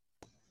rank.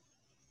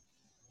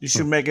 You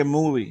should make a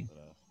movie.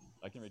 But,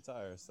 I can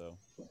retire, so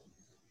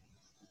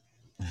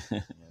that's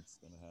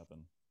gonna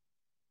happen.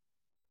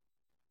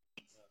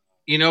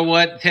 You know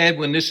what, Ted?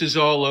 When this is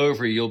all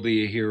over, you'll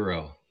be a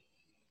hero.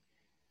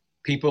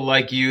 People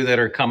like you that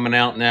are coming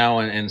out now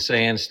and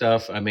saying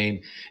stuff. I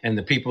mean, and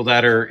the people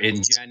that are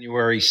in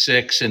January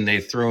 6th and they're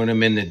throwing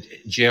them in the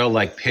jail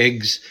like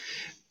pigs,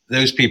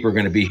 those people are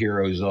going to be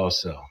heroes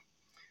also.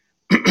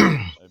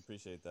 I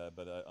appreciate that,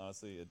 but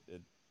honestly,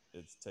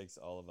 it takes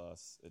all of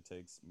us. It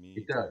takes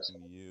me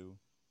talking to you.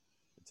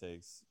 It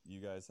takes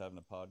you guys having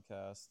a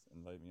podcast,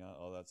 inviting me on,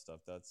 all that stuff.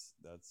 That's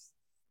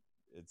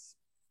it's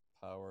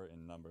power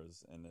in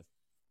numbers, and if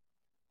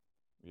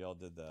we all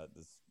did that,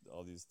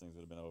 all these things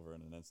would have been over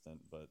in an instant.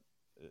 But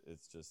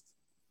it's just,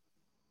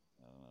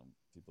 I don't know.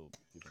 People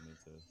need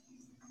to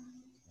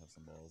have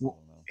some balls. I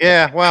don't know.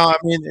 Yeah, well, I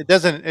mean, it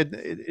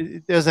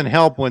doesn't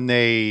help when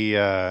they,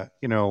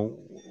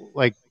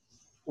 like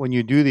when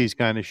you do these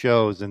kind of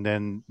shows, and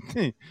then,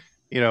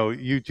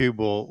 YouTube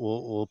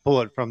will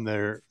pull it from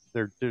their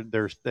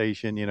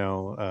station.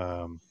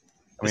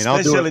 I mean,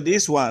 especially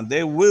this one,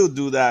 they will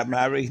do that,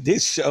 Maverick.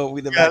 This show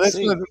with the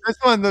vaccine.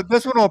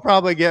 This one will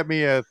probably get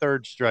me a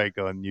 3rd strike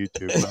on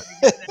YouTube.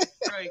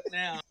 Right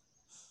now.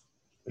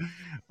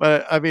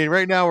 But I mean,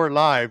 right now we're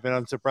live, and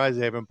I'm surprised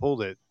they haven't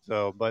pulled it.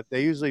 So, but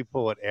they usually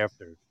pull it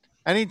after.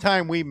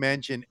 Anytime we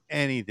mention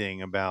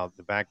anything about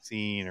the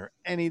vaccine or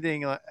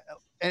anything, I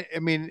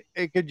mean,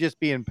 it could just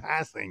be in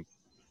passing,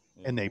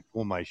 Yeah. and they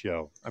pull my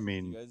show. I Do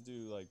mean, you guys do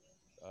like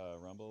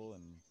Rumble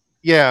and?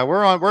 yeah,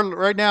 we're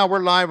right now.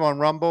 We're live on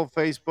Rumble,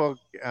 Facebook,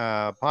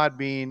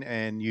 Podbean,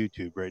 and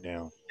YouTube right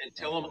now. And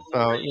tell them.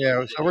 So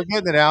yeah, so we're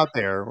getting it out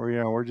there.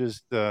 We're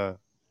just.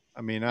 I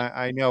mean,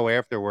 I know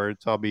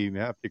afterwards I'll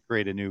have to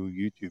create a new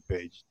YouTube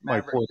page.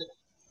 Maverick, Right.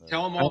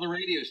 tell them all the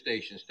radio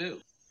stations too.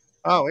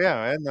 Oh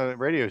yeah, and the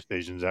radio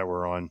stations that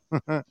we're on.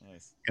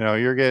 Nice.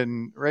 You're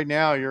getting right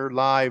now. You're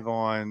live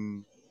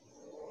on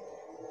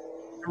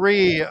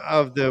 3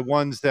 of the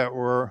ones that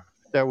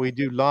we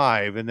do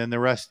live, and then the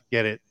rest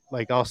get it.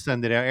 Like I'll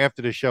send it out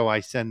after the show.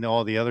 I send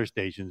all the other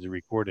stations a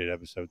recorded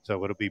episode,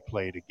 so it'll be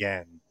played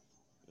again,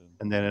 Good.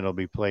 and then it'll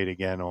be played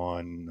again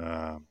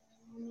on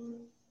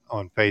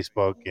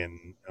Facebook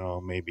and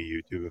maybe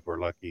YouTube if we're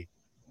lucky.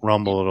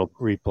 Rumble it'll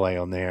replay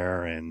on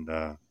there and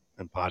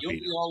You'll Podbean.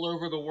 be all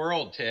over the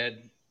world,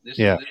 Ted. This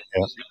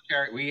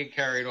we get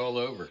carried all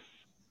over.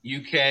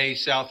 UK,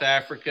 South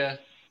Africa,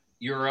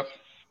 Europe.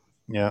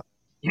 Yeah.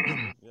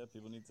 Yeah,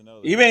 people need to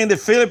know. Even in the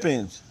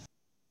Philippines.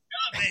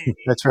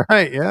 That's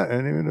right. Yeah,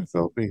 and even the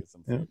Philippines.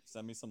 Yeah.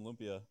 Send me some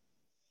lumpia.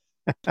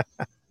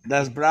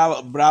 That's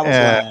Bravo's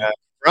land.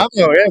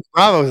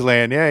 Bravo's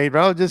land. Yeah,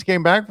 Bravo just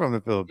came back from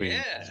the Philippines.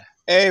 Yeah.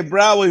 Hey,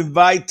 Bravo,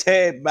 invite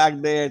Ted back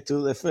there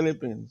to the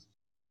Philippines.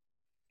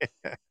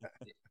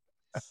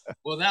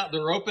 Well, now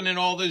they're opening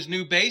all those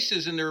new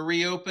bases and they're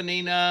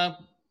reopening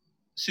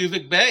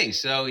Subic Bay.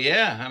 So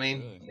yeah, I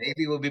mean, Really?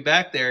 maybe we'll be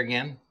back there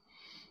again.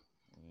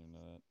 I didn't know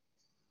that.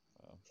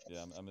 Wow.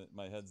 Yeah,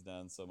 my head's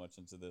down so much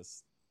into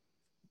this,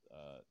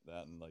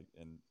 that and like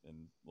in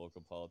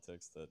local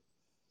politics that,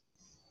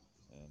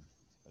 and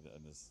I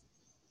just.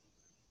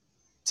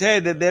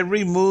 Ted, did they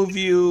remove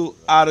you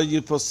out of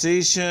your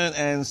position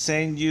and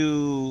send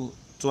you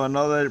to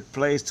another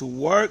place to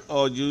work,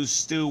 or you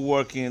still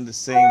working in the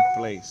same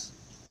place?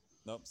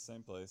 Nope,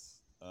 same place.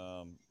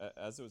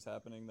 As it was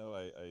happening, though,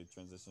 I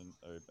transitioned,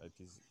 or I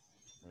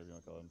whatever you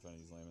want to call it. I'm trying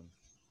to use layman.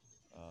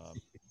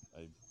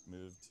 I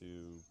moved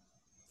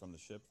from the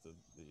ship, the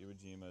Iwo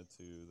Jima,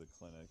 to the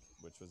clinic,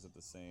 which was at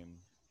the same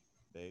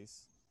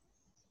base.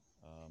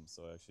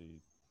 So I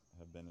actually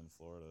have been in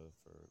Florida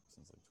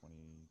since like 20.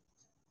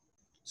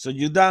 So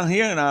you down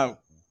here now?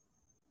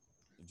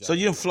 So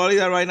you in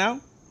Florida right now?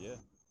 Yeah.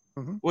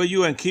 Mm-hmm. Were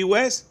you in Key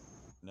West?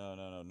 No,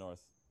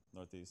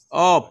 northeast.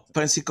 Oh,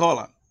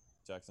 Pensacola.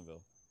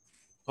 Jacksonville.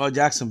 Oh,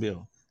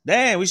 Jacksonville.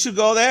 Damn, we should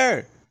go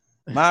there,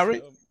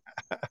 Maverick.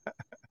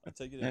 I'll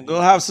take you to And V's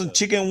go have Pizza. some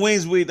chicken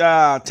wings with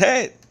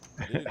Ted.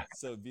 Dude,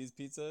 so V's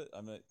Pizza,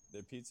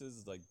 their pizza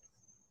is like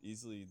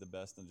easily the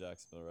best in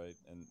Jacksonville, right?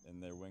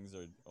 And their wings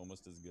are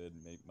almost as good,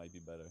 might be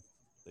better.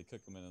 They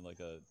cook them in like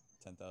a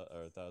 10,000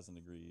 or 1,000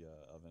 degree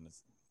oven.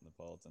 It's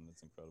Neapolitan.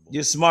 It's incredible.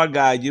 You're a smart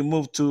guy. You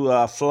moved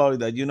to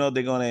Florida. You know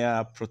they're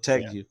gonna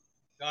protect you.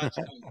 God's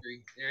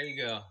country. There you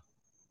go.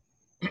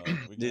 We can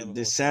have a The whole show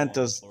on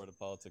Santos. Florida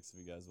politics if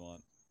you guys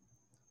want.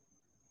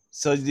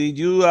 So did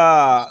you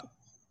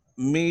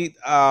meet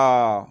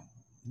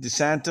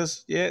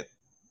DeSantis yet?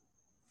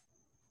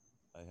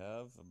 I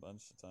have a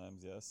bunch of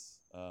times, yes.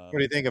 What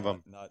do you think of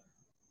him? What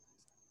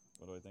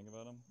do I think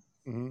about him?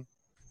 Mm-hmm.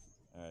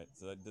 All right.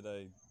 So did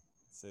I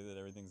say that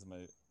everything's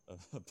my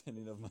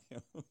opinion of my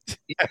own?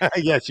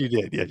 Yes, you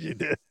did. Yes, you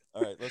did.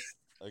 All right.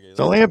 It's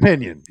only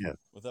opinion. Yeah.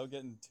 Without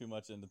getting too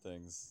much into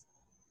things,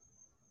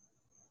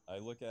 I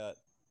look at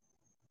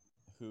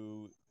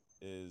who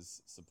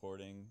is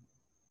supporting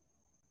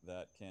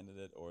that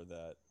candidate or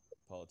that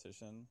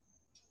politician.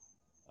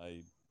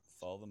 I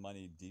follow the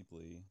money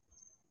deeply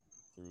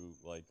through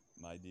like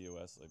my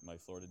DOS, like my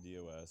Florida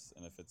DOS,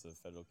 and if it's a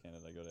federal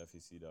candidate, I go to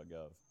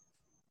fec.gov.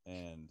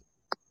 And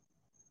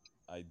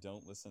I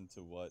don't listen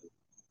to what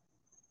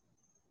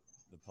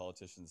the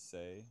politicians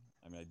say.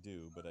 I mean, I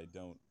do, but I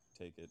don't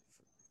take it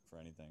for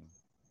anything.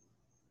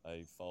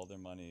 I follow their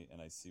money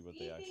and I see what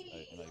they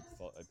actually,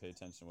 I pay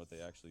attention to what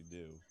they actually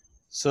do.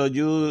 So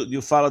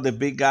you follow the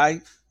big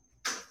guy?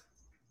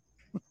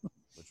 Which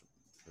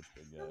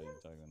big guy are you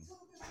talking?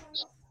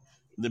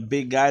 The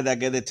big guy that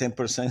get the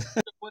 10%.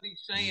 What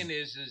he's saying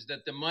is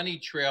that the money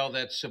trail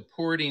that's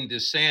supporting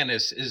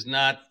DeSantis is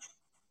not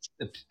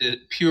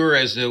pure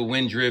as the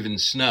wind-driven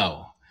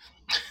snow.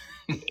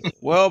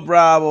 Well,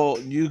 Bravo,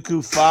 you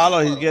could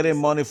follow. He's getting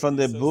money from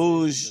the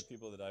Bush.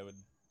 People that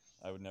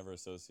I would never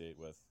associate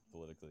with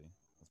politically.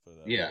 Let's put it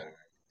that Yeah. way.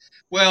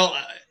 Well,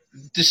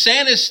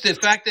 DeSantis, the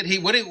fact that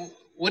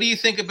what do you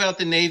think about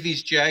the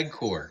Navy's JAG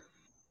Corps?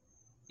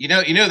 You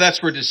know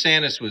that's where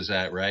DeSantis was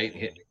at, right?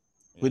 Yeah.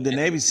 With the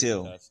Navy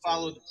SEAL.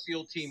 Followed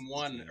SEAL Team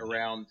 1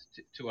 around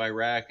to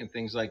Iraq and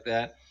things like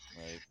that.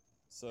 Right.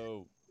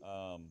 So,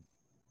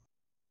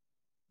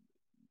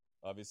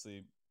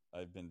 obviously,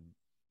 I've been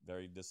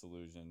very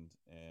disillusioned,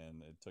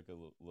 and it took a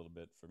little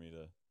bit for me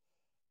to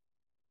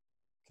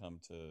come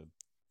to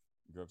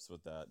grips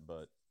with that.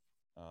 But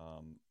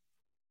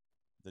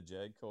the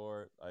JAG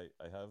Corps, I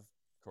have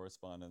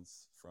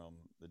correspondence from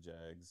the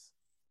JAGs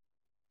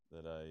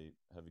that I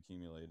have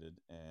accumulated,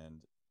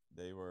 and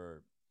they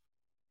were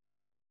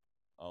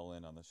all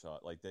in on the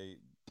shot. Like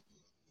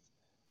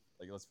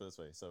let's put it this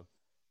way. So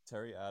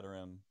Terry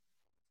Aderim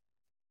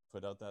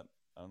put out that,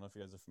 I don't know if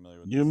you guys are familiar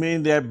with You this.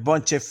 mean they're a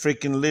bunch of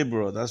freaking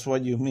liberal? That's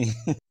what you mean.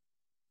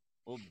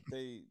 Well,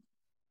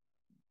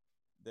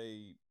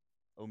 they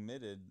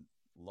omitted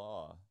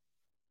law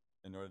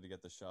in order to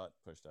get the shot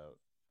pushed out.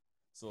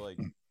 So like,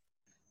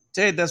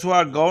 Jay, that's what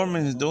our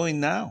government is doing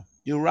now.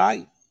 You're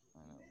right.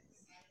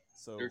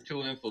 So they're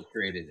too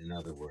infiltrated, in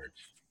other words.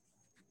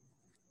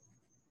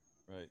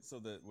 Right. So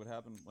what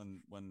happened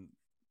when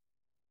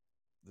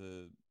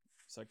the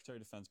Secretary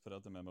of Defense put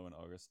out the memo on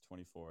August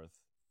 24th,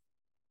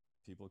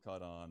 people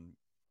caught on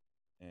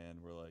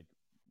and were like,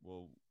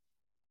 well,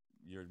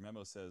 your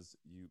memo says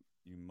you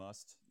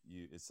must,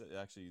 it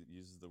actually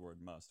uses the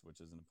word must, which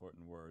is an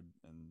important word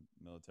in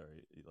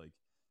military, like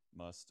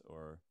must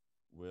or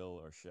will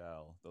or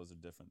shall. Those are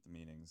different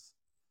meanings.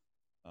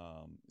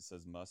 It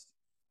says must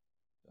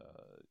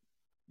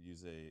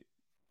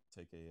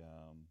take a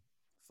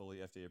fully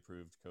FDA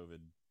approved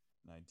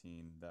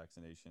COVID-19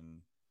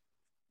 vaccination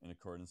in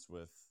accordance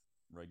with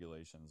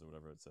regulations or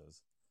whatever it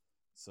says.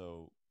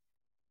 So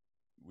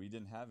we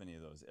didn't have any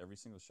of those. Every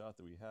single shot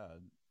that we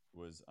had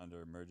was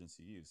under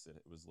emergency use.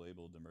 It was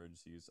labeled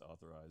emergency use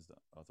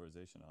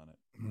authorization on it.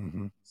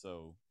 Mm-hmm.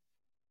 So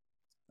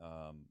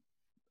a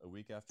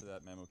week after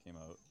that memo came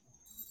out,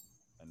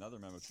 another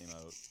memo came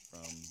out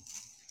from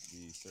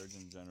the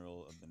Surgeon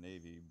General of the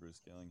Navy, Bruce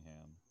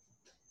Gillingham,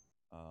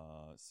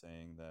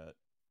 saying that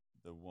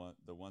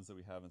the ones that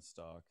we have in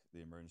stock,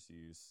 the emergency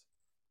use,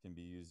 can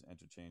be used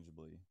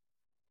interchangeably.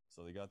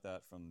 So they got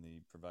that from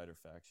the provider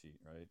fact sheet,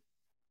 right?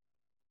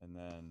 And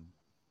then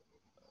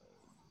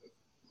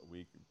a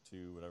week or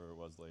two, whatever it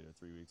was later,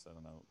 3 weeks, I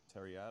don't know,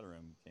 Terry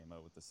Aderim came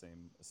out with a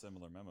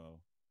similar memo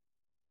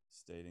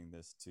stating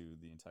this to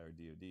the entire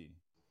DoD.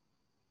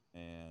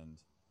 And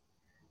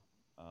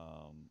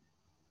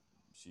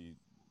she,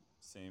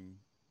 same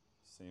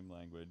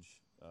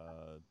language,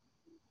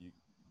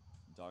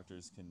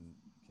 doctors can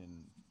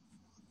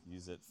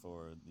use it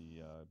for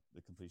the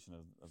completion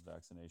of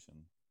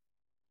vaccination.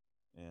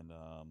 And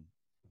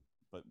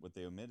but what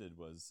they omitted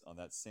was on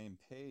that same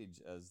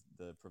page as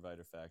the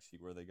provider fact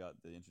sheet where they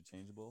got the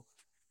interchangeable,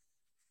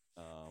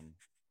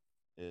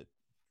 it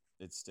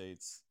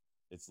states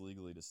it's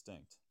legally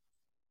distinct,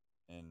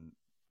 and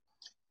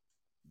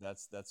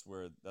that's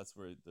where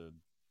the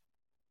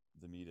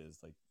meat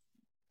is. Like,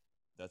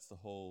 that's the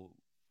whole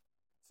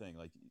thing.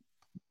 Like,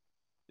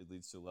 it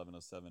leads to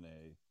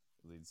 1107A,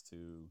 it leads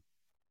to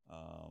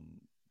what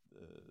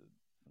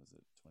is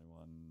it,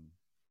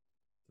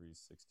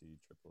 21360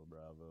 triple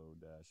Bravo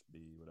dash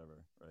B,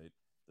 whatever, right?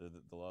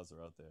 The laws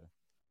are out there,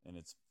 and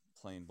it's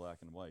plain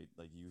black and white.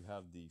 Like, you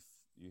have the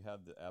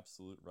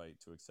absolute right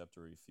to accept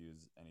or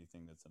refuse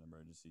anything that's an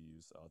emergency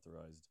use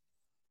authorized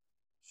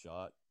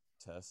shot,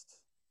 test,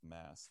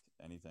 mask,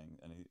 anything,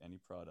 any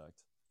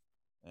product.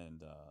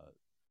 And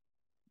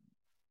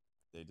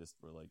they just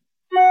were like,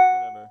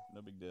 whatever,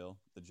 no big deal.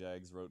 The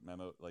JAGs wrote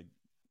memo, like,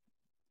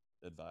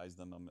 advised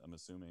them, I'm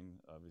assuming,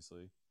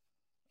 obviously,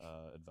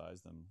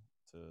 advised them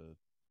to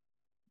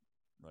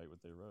write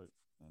what they wrote,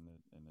 and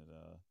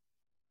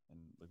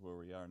look where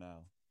we are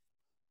now.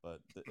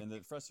 But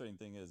the frustrating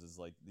thing is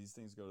like, these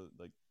things go to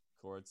like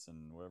courts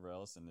and wherever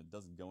else, and it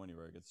doesn't go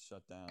anywhere. It gets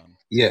shut down.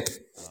 Yeah.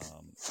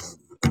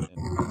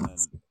 And then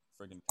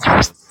friggin'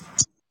 Congress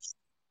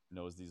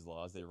knows these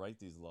laws. They write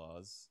these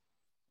laws,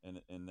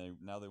 and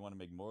they want to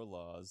make more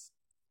laws,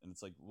 and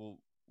it's like, well,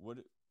 what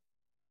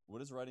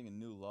is writing a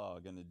new law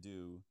going to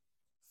do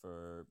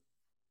for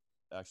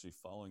actually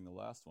following the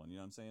last one? You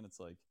know what I'm saying? It's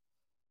like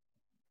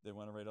they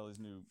want to write all these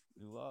new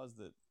laws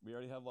that we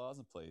already have laws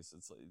in place.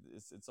 It's like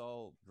it's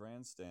all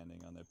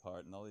grandstanding on their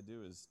part, and all they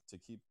do is to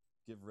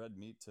give red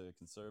meat to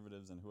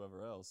conservatives and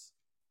whoever else.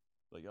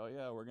 Like, oh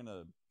yeah, we're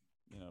gonna,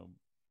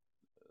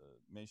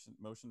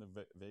 motion to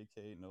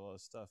vacate and all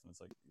that stuff, and it's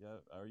like, yeah,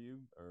 are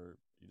you, or are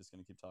you just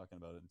gonna keep talking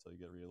about it until you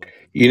get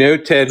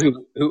reelected? Ted,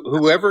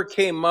 whoever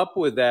came up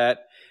with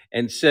that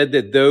and said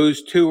that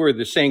those two are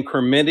the same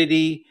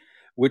Comirnaty,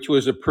 which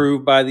was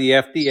approved by the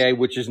FDA,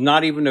 which is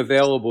not even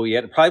available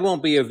yet. It probably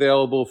won't be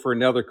available for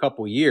another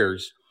couple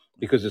years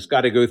because it's got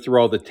to go through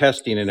all the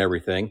testing and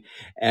everything.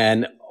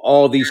 And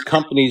all these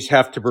companies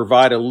have to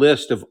provide a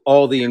list of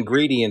all the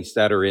ingredients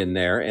that are in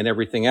there and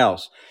everything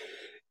else.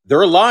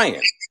 They're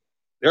lying.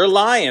 They're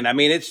lying. I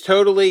mean, it's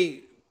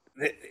totally,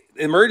 the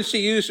emergency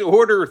use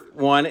order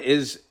one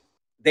is,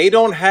 they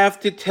don't have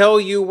to tell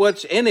you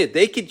what's in it.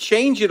 They could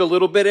change it a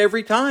little bit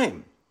every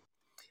time.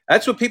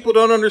 That's what people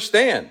don't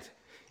understand.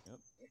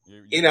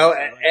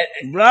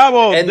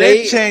 Bravo, and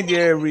they change it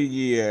every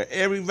year,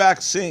 every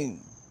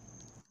vaccine.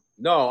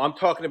 No, I'm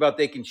talking about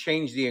they can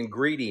change the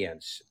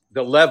ingredients,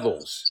 the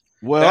levels.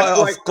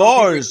 Well, of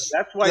course,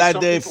 that's why like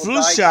the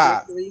flu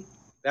shot. Quickly.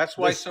 That's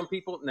why some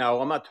people.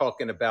 No, I'm not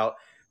talking about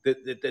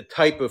the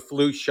type of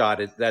flu shot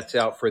that's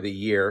out for the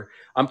year.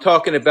 I'm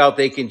talking about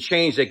they can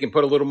change. They can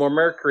put a little more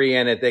mercury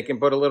in it. They can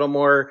put a little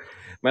more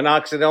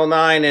minoxidil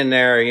 9 in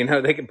there. You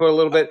know, they can put a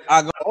little bit.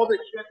 All the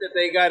shit that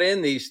they got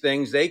in these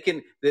things, they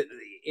can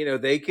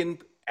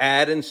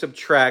add and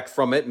subtract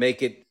from it,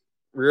 make it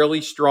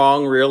really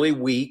strong, really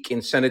weak,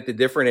 and send it to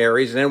different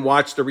areas, and then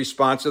watch the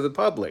response of the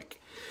public.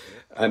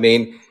 I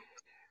mean,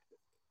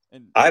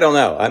 I don't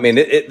know. I mean,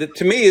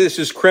 to me, this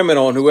is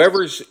criminal, and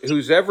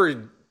who's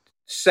ever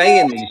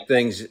saying these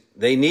things,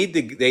 they need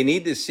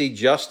to see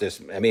justice.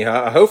 I mean,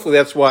 hopefully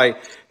that's why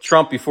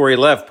Trump, before he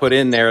left, put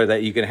in there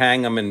that you can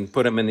hang them and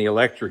put them in the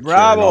electric chair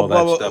and all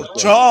that stuff.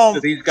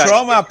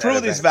 Trump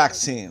approved this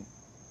vaccine.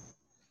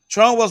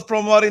 Trump was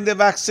promoting the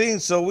vaccine,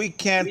 so we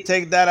can't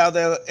take that out of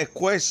the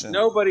equation.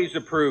 Nobody's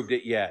approved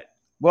it yet.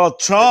 Well,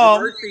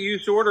 Trump, the emergency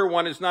use order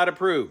one is not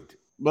approved.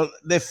 But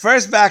the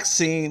first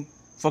vaccine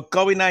for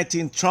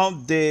COVID-19,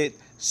 Trump did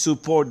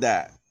support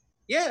that.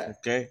 Yeah.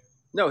 Okay.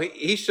 No,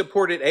 he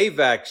supported a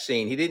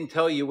vaccine. He didn't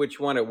tell you which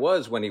one it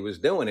was when he was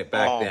doing it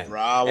back then.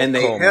 Bravo,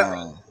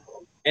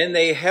 and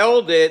they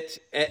held it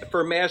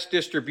for mass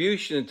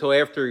distribution until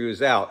after he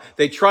was out.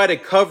 They try to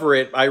cover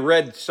it. I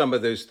read some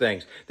of those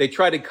things. They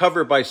try to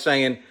cover it by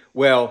saying,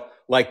 well,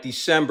 like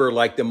December,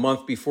 like the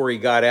month before he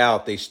got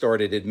out, they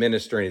started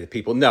administering it to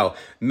people. No,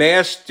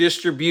 mass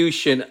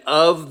distribution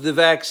of the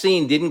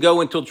vaccine didn't go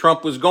until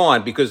Trump was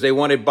gone because they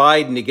wanted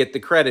Biden to get the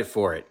credit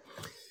for it.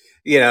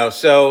 You know,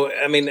 so,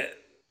 I mean,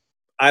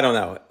 I don't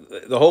know.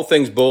 The whole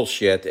thing's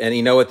bullshit. And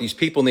you know what? These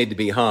people need to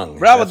be hung.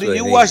 Bravo, did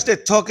you watch the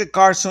Tucker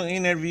Carlson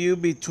interview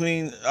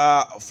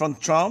from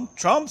Trump?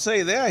 Trump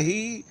say there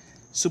he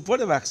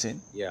supported the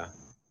vaccine. Yeah.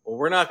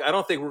 Well, I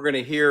don't think we're going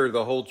to hear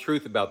the whole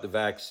truth about the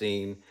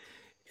vaccine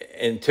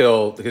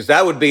because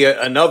that would be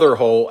another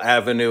whole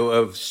avenue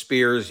of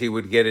spears he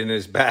would get in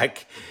his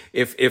back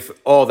if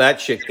all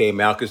that shit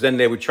came out, because then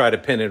they would try to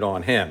pin it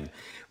on him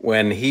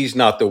when he's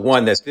not the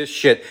one.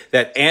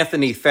 That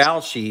Anthony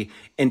Fauci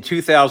in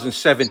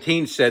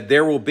 2017 said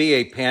there will be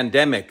a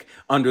pandemic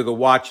under the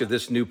watch of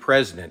this new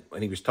president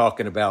when he was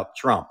talking about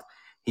Trump.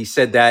 He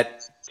said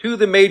that to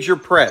the major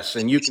press,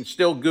 and you can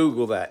still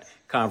Google that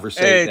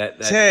conversation.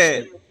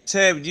 Hey,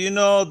 Ted, you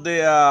know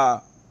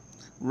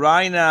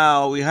right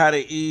now we had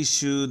an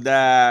issue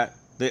that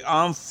the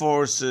armed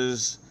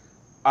forces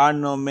are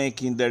not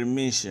making their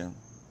mission.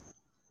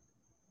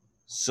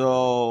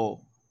 So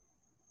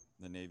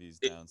the Navy's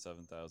down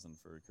 7,000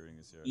 for recruiting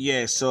this year.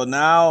 Yeah, so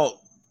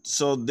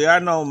they are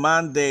no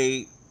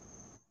mandating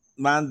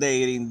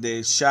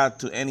the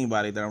shot to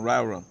anybody that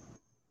railroad.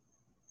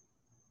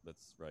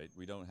 That's right.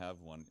 We don't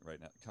have one right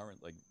now.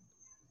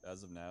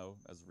 As of now,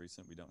 as of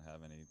recent, we don't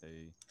have any.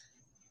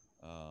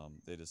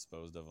 They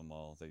disposed of them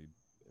all.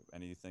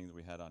 Anything that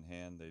we had on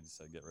hand, they just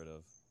said get rid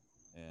of,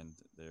 and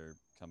they're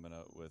coming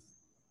out with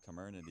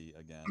Comirnaty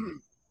again,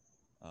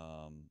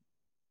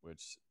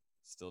 which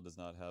still does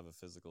not have a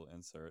physical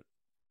insert.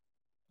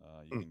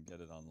 You can get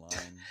it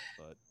online,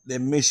 but the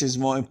mission is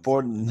more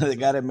important. They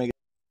gotta make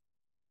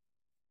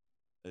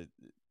it.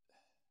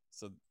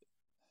 So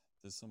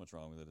there's so much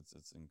wrong with it.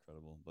 It's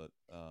incredible. But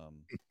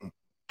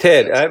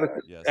Ted,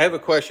 I have a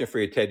question for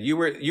you, Ted. You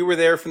were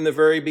there from the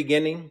very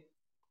beginning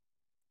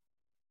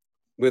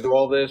with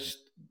all this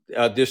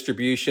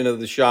distribution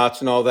of the shots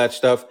and all that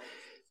stuff.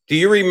 Do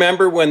you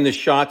remember when the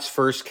shots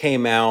first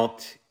came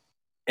out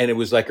and it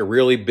was like a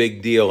really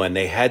big deal and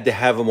they had to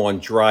have them on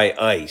dry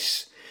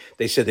ice?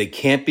 They said they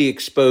can't be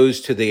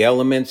exposed to the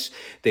elements.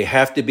 They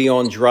have to be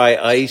on dry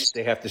ice.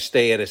 They have to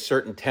stay at a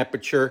certain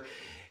temperature.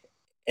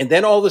 And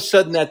then all of a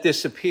sudden that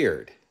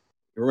disappeared.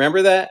 You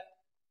remember that?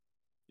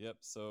 Yep.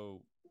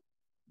 So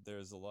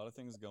there's a lot of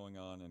things going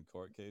on in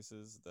court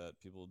cases that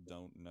people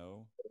don't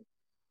know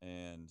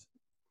and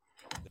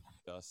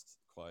discussed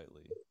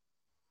quietly.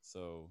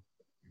 So,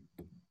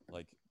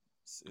 like,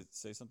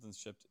 say something's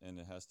shipped and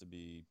it has to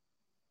be,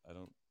 I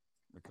don't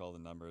recall the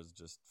numbers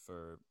just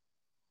for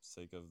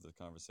sake of the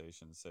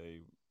conversation,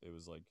 say it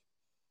was like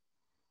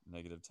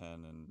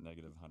 -10 and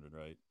 -100,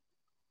 right?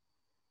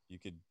 You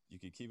could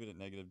keep it at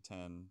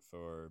 -10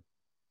 for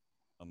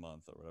a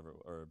month or whatever,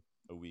 or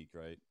a week,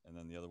 right? And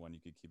then the other one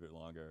you could keep it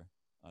longer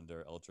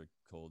under ultra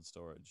cold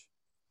storage.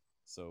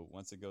 So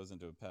once it goes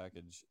into a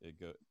package,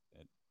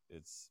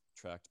 it's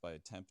tracked by a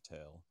temp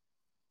tail,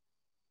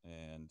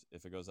 and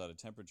if it goes out of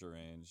temperature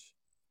range,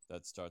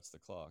 that starts the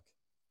clock.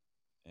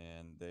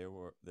 And there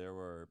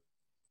were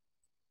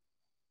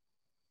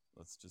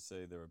let's just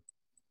say there were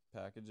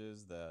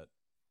packages that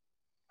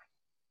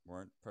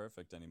weren't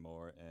perfect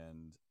anymore,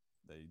 and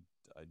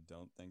I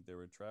don't think they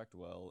were tracked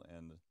well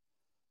and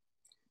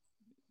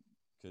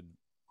could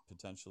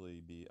potentially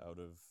be out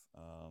of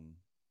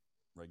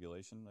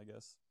regulation, I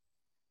guess.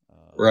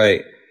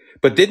 Right.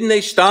 But didn't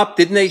they start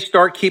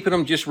keeping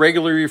them just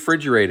regularly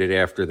refrigerated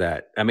after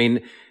that? I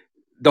mean,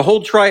 the whole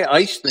dry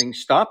ice thing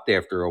stopped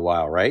after a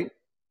while, right?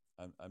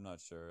 I'm not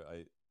sure.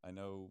 I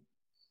know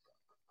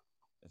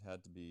it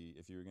had to be,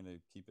 if you were going to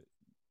keep it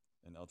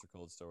in ultra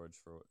cold storage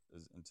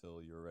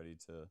until you're ready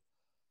to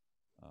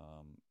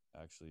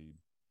actually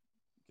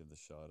give the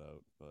shot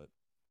out. But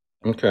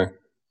okay,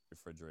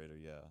 refrigerator,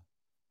 yeah.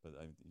 But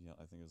I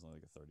think it was only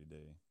like a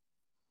 30-day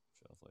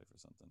shelf life or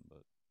something.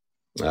 But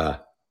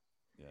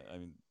Yeah, I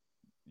mean,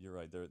 you're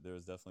right.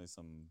 There's definitely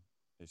some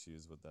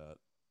issues with that.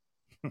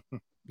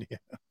 Yeah.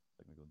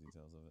 Technical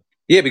details of it.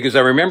 Yeah, because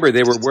I remember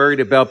they were worried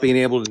about being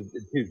able to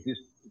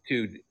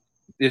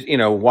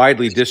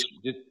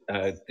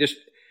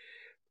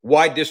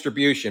wide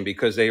distribution,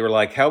 because they were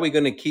like, how are we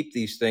going to keep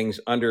these things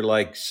under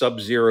like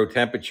sub-zero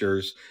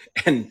temperatures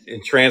and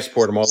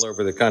transport them all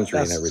over the country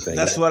and everything?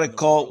 That's what I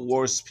call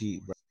war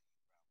speed, bro.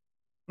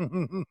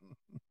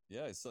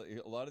 Yeah, so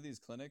a lot of these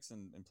clinics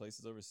and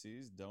places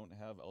overseas don't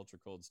have ultra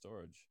cold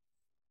storage.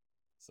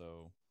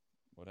 So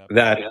what happened?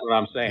 That's what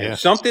I'm saying. Yeah.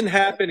 Something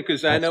happened,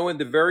 because I know in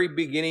the very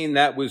beginning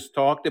that was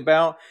talked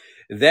about.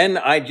 Then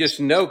I just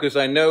know, because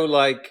I know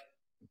like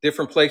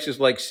different places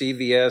like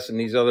CVS and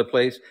these other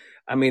places.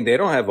 I mean, they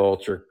don't have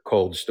ultra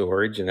cold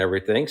storage and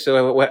everything.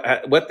 So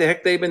what the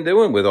heck they've been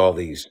doing with all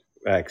these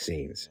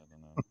vaccines? I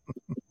don't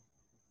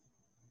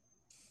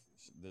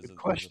know. Good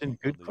question.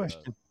 Good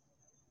question.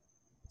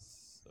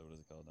 So what is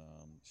it called?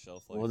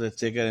 Shelf life. Well, they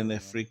take it in the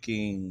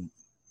freaking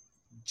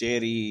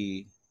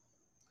jetty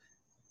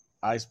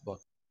ice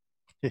bucket.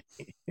 Ice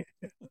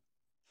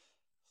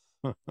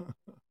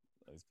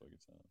bucket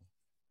channel.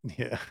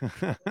 Yeah.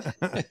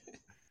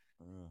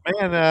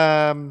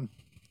 Man,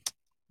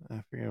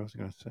 I forget what I was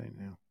going to say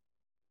now.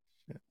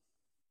 Shit.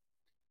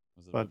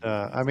 But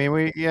I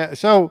mean,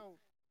 So,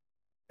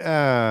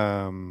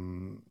 I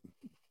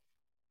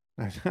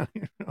don't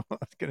even know what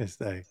I was going to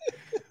say.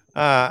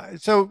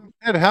 So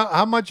Ed,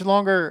 how much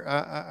longer?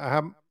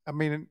 I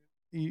mean,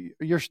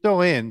 you're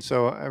still in.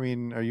 So I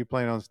mean, are you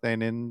planning on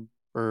staying in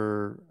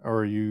or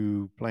are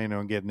you planning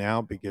on getting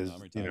out because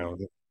you're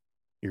going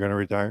to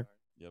retire?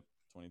 Yep,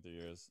 23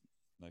 years.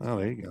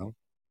 There you go.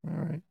 All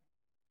right.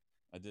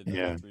 I did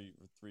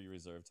three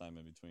reserve time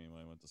in between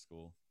when I went to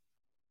school,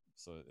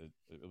 so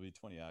it'll be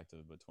 20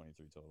 active, but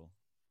 23 total.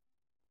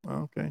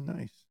 Okay,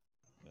 nice.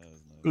 Yeah,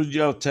 nice. Good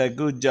job, Ted.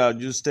 Good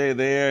job. You stay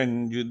there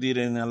and you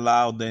didn't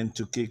allow them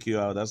to kick you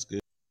out. That's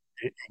good.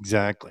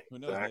 Exactly. Who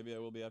knows? Maybe I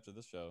will be after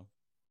this show.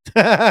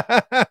 Well,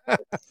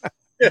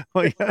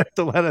 you have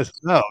to let us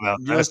know about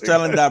that. Just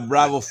telling that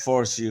Bravo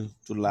forced you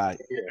to lie.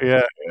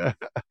 Yeah.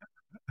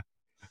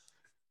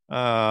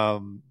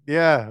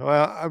 Yeah.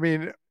 Well, I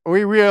mean,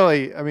 we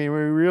really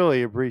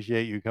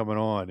appreciate you coming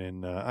on,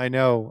 and I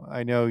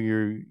know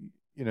you're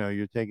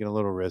taking a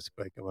little risk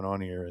by coming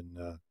on here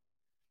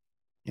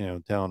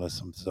and telling us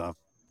some stuff,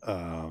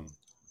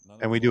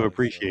 and we do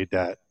appreciate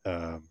that.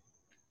 But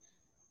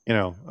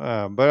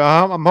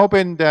I'm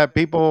hoping that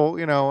people,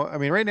 I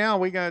mean, right now I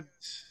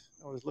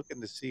was looking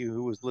to see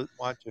who was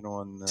watching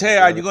on. Tay,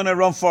 are you gonna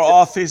run for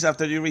office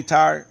after you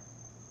retire?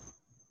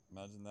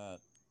 Imagine that.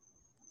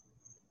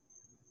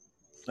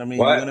 I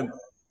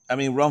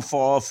mean, run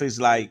for office,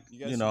 like you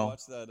guys should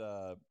watch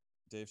that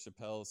Dave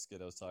Chappelle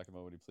skit I was talking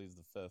about when he pleads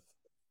the fifth.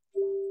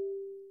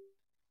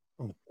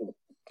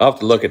 I'll have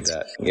to look at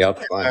that. Yeah, I'll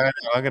find it.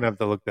 I'm gonna have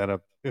to look that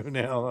up too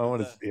now. I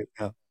want to see it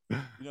now.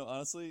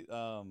 Honestly,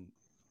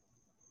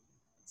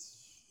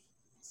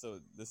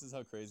 so this is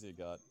how crazy it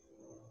got.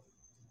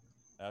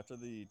 After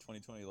the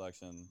 2020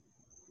 election,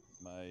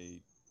 my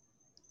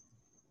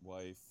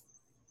wife,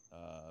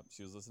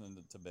 she was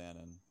listening to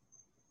Bannon,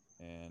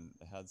 and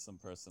had some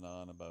person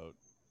on about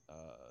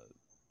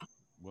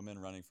women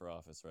running for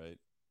office, right?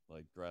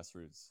 Like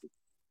grassroots.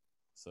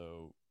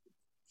 So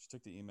she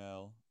took the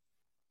email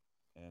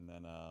and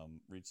then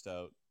reached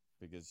out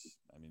because,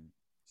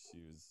 she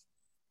was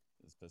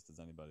as pissed as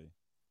anybody.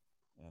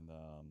 And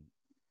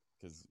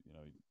because,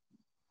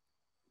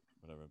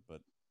 whatever.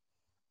 But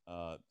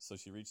so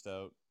she reached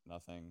out,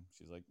 nothing.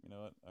 She's like, you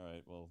know what? All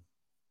right, well,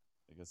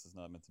 I guess it's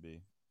not meant to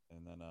be.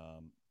 And then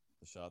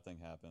the shot thing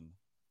happened.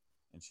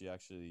 And she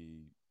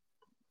actually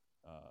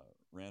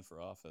ran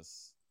for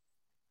office,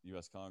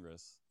 U.S.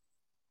 Congress,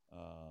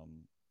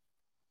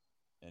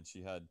 and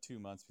she had 2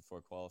 months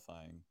before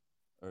qualifying,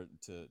 or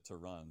to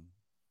run,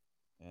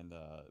 and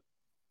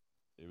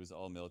it was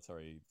all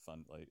military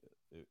fund, like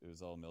it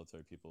was all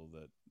military people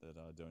that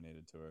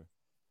donated to her.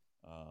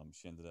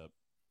 She ended up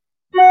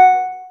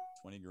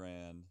 20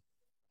 grand.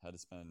 Had to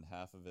spend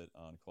half of it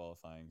on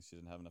qualifying. She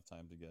didn't have enough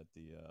time to get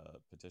the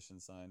petition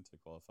signed to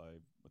qualify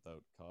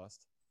without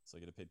cost. So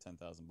you got to pay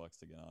 $10,000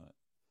 to get on it,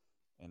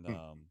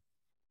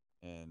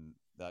 and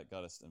that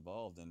got us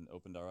involved and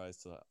opened our eyes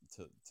to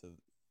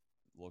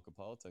local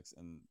politics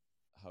and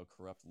how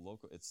corrupt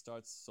it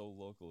starts so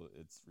local.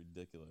 It's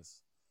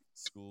ridiculous.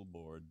 School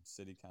board,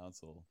 city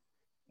council,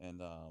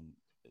 and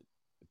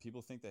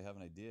people think they have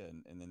an idea,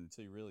 and then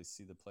until you really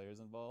see the players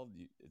involved,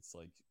 it's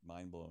like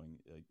mind blowing.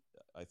 Like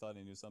I thought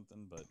I knew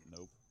something, but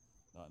nope.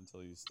 Not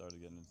until you started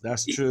getting into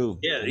That's true.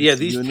 Yeah.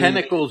 These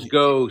tentacles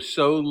go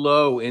so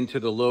low into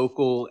the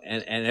local,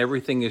 and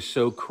everything is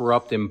so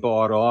corrupt and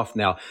bought off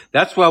now.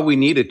 That's why we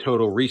need a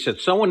total reset.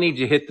 Someone needs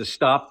to hit the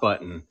stop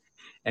button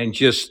and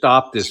just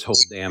stop this whole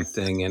damn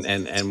thing,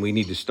 and we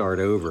need to start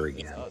over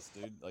again. It's us,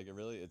 dude. Like it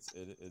really, it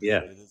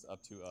is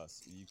up to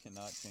us. You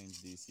cannot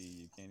change DC.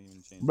 You can't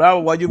even change.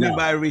 Bro, what do you mean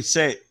by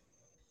reset?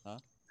 Huh?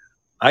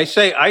 I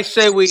say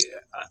we.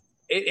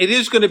 It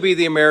is going to be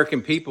the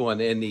American people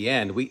in the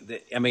end.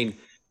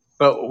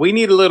 but we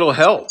need a little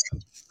help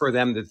for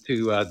them to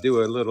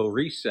do a little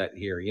reset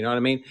here. You know what I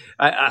mean?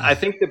 I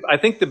think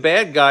the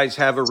bad guys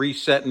have a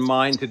reset in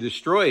mind to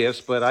destroy us,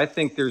 but I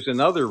think there's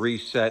another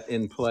reset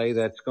in play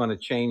that's going to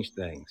change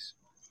things.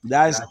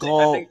 That's I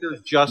called think there's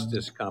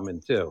justice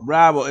coming too.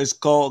 Bravo. It's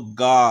called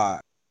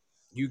God.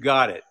 You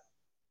got it,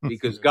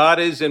 because God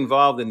is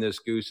involved in this,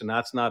 Goose, and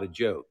that's not a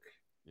joke.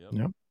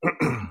 Yep.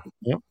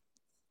 Yep.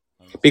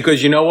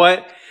 Because you know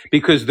what?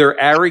 Because their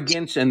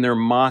arrogance and their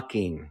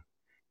mocking,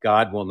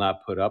 God will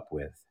not put up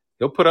with.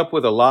 He'll put up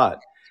with a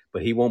lot,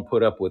 but he won't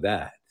put up with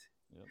that.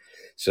 Yep.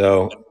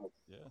 So,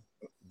 yeah,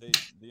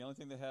 the only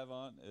thing they have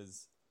on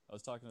is, I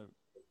was talking to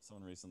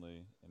someone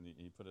recently, and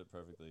he put it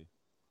perfectly.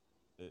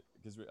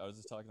 Because I was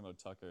just talking about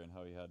Tucker and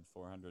how he had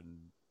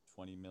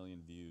 420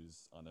 million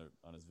views on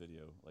his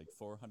video, like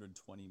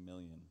 420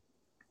 million,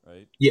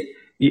 right? yeah,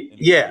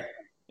 yeah.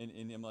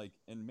 And I'm like,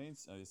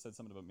 I said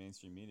something about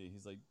mainstream media.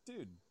 He's like,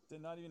 dude, they're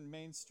not even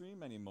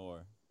mainstream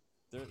anymore.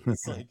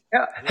 It's like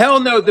hell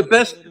no. The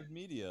best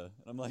media.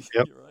 And I'm like,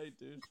 Yep. You're right,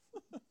 dude.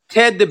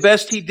 Ted, the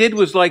best he did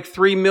was like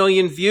 3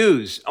 million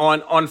views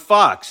on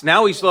Fox.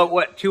 Now he's like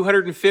what,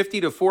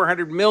 250 to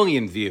 400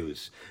 million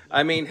views.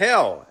 I mean,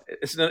 hell,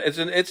 it's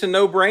a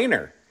no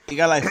brainer. He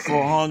got like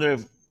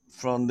 400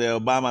 from the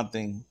Obama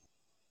thing.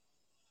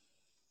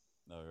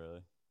 No,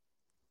 really.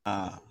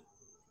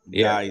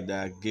 Guy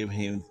that gave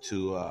him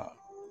to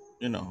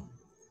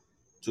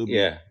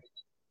yeah.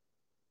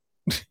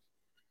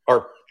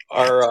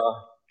 Our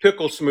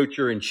pickle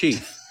smoocher in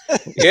chief.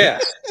 Yeah.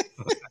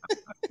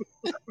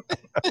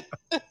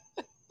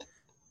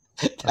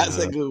 That's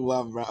a good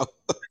one, bro.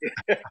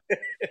 I'm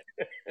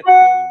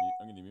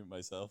gonna mute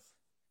myself.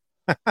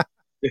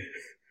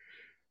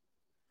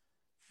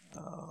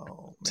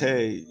 Oh,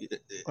 Tay,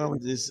 well,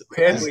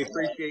 Ted, we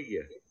appreciate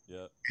you.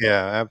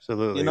 Yeah,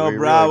 absolutely. You know,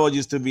 Bravo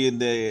used to be in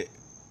the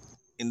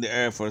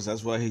Air Force.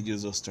 That's why he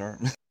used those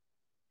terms.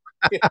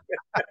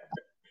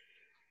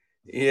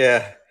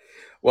 Yeah.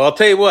 Well, I'll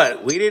tell you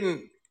what,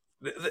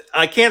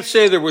 I can't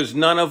say there was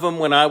none of them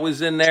when I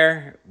was in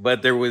there,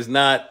 but there was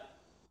not.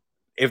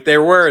 If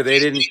there were, they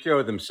didn't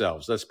show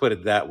themselves. Let's put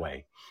it that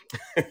way.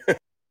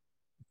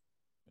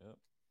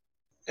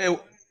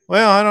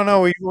 Well, I don't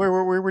know. We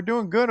were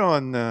doing good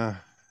on. I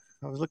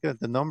was looking at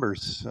the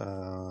numbers.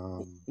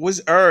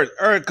 Where's Erd?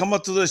 Erd, come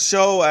up to the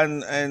show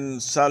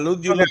and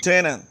salute you,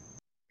 Lieutenant.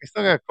 We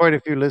still got quite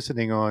a few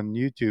listening on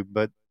YouTube,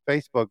 but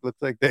Facebook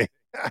looks like they.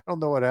 I don't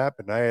know what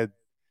happened. I had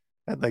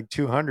like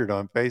 200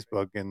 on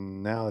Facebook,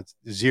 and now it's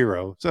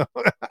 0. So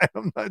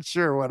I'm not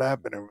sure what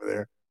happened over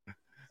there.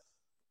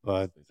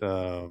 But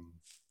I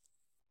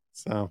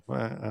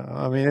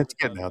mean, it's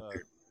getting out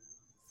there.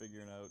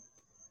 Figuring out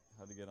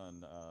how to get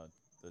on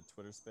the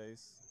Twitter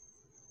space.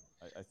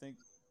 I think,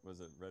 was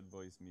it Red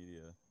Voice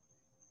Media?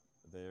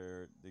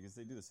 Because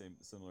they do the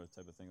similar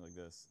type of thing like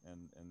this,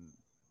 and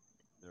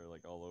they're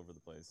like all over the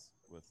place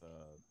with.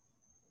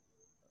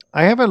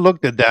 I haven't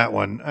looked at that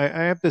one.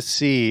 I have to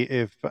see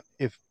if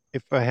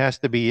it has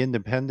to be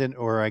independent,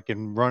 or I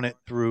can run it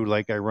through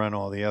like I run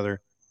all the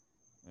other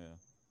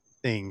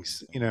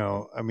things. You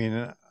know, I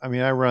mean,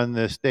 I run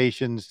the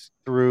stations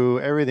through,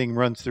 everything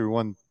runs through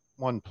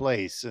one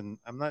place, and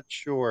I'm not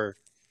sure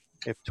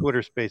if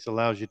Twitter Space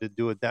allows you to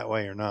do it that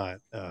way or not.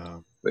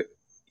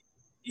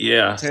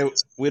 Yeah,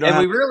 it's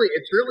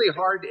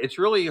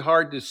really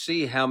hard to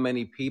see how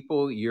many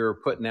people you're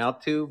putting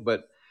out to,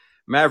 but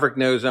Maverick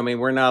knows. I mean,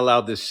 we're not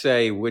allowed to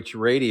say which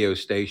radio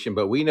station,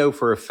 but we know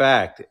for a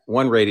fact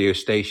one radio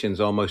station's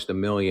almost 1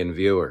 million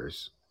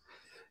viewers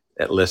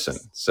that listen.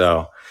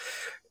 So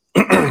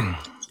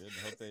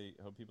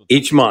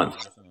each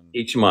month.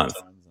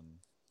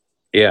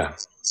 Yeah.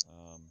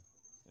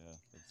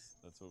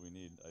 That's what we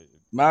need.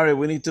 Mary,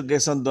 we need to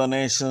get some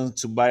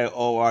donations to buy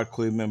all our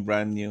equipment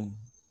brand new.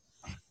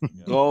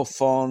 Go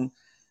phone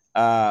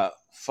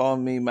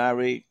me,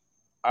 Mary,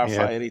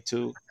 Alpha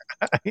 82.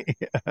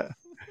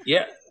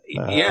 Yeah.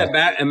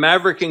 And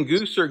Maverick and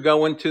Goose are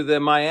going to the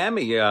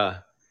Miami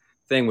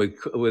thing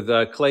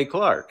with Clay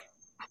Clark.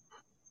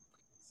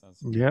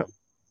 Yep.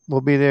 We'll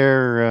be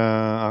there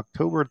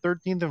October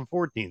 13th and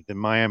 14th in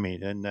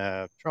Miami. And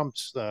Trump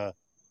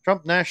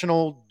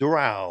National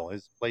Doral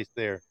is placed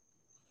there.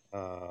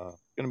 Going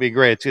to be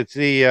great. It's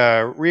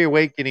the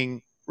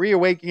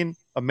Reawakening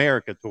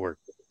America tour.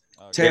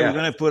 Tay, we're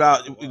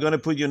gonna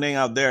put your name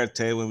out there,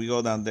 Tay, when we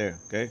go down there.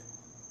 Okay.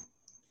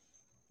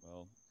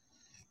 Well,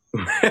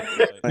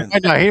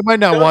 he might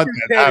not want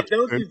that.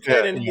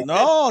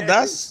 No,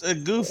 that's a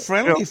good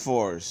friendly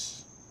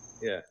force.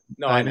 Yeah.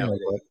 No, I know.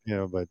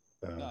 But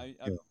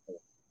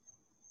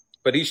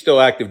but he's still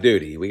active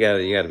duty. You got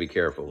to be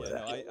careful with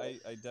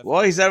that.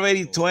 Well, he's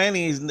already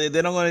 20.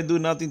 They're not going to do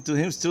nothing to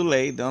him. It's too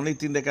late. The only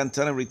thing they can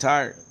tell him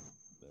retire.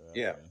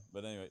 Yeah.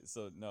 But anyway,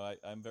 so no,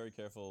 I'm very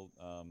careful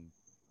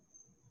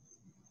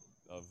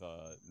of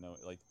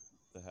like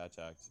the Hatch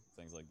Act,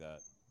 things like that.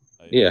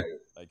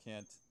 I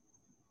can't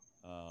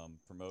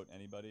promote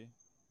anybody,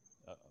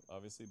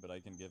 obviously, but I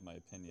can give my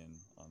opinion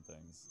on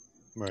things.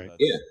 Right.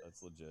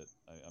 That's legit.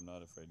 I'm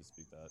not afraid to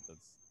speak that.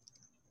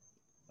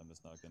 I'm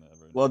just not gonna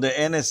ever. Well, the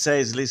NSA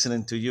is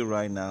listening to you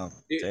right now.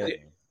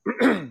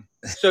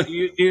 So do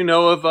you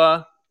know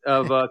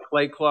of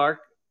Clay Clark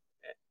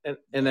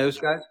and those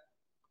guys?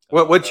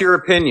 What's your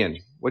opinion?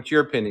 What's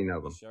your opinion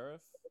of them?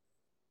 Sheriff?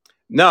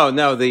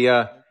 No,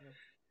 the.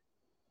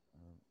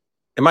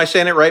 Am I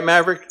saying it right,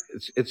 Maverick?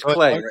 It's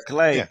Clay.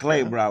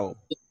 Clay, Bravo.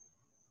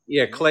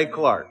 Yeah, Clay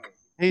Clark.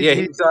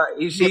 He's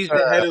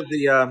the head of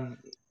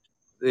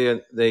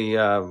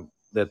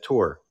the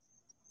tour.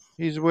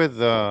 He's with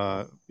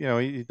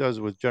he does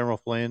with General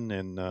Flynn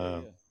and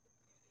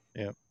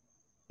yeah.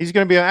 He's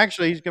going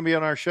to be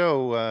on our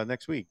show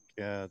next week.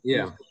 Yeah,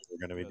 we're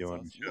going to be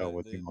doing a show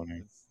with him on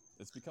here.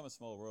 It's become a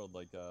small world.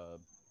 Like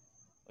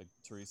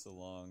Teresa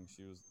Long,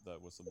 she was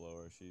that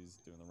whistleblower. She's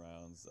doing the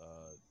rounds.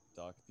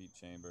 Doc Pete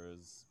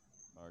Chambers,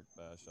 Mark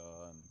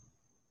Bashaw, and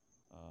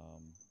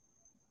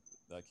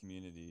that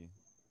community,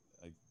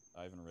 like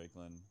Ivan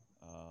Raiklen,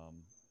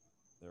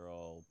 they're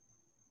all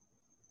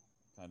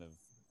kind of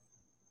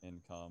in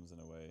comms in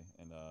a way,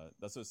 and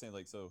that's what I was saying.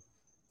 Like, so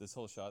this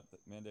whole shot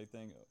mandate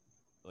thing,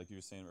 like you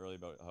were saying earlier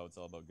about how it's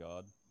all about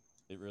God,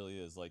 it really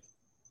is. Like,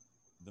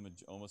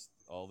 almost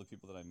all the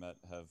people that I met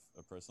have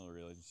a personal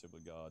relationship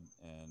with God,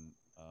 and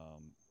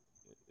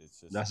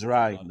it's just that's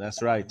right,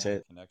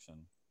 Ted.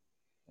 Connection.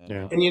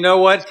 And you know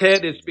what,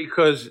 Ted? It's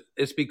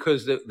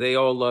because they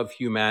all love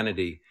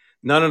humanity.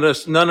 None of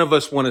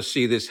us want to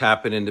see this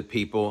happen to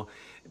people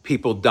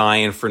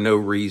dying for no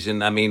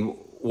reason. I mean,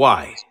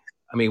 why?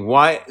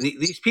 Why?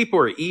 These people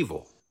are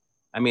evil.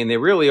 I mean, they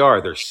really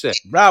are. They're sick.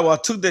 Bravo, I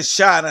took the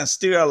shot and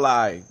still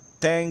alive.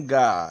 Thank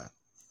God.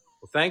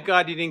 Well, thank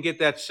God you didn't get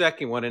that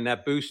second one in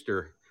that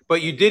booster.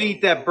 But you did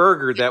eat that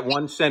burger, that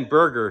 1 cent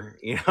burger.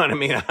 You know what I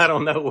mean? I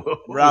don't know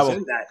what was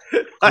in that.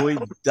 Quit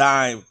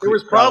dying. There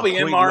was probably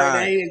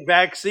mRNA and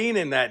vaccine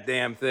in that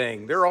damn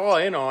thing. They're all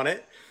in on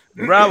it.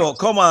 Bravo,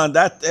 come on.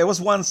 It was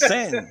 1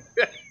 cent.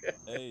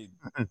 Hey,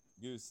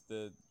 Goose,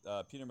 the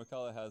Peter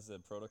McCullough has a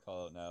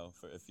protocol out now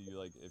for if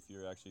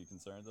you're actually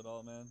concerned at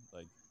all, man.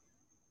 Like,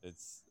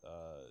 it's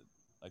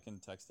I can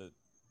text it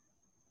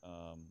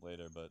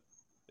later, but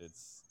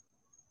it's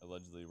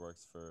allegedly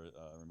works for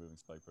removing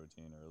spike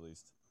protein, or at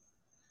least.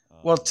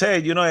 Well,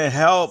 Ted, it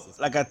helped.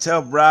 Like I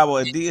tell Bravo,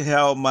 it did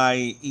help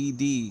my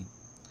ED.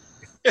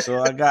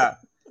 So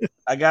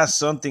I got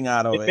something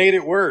out of it. It made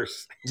it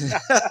worse.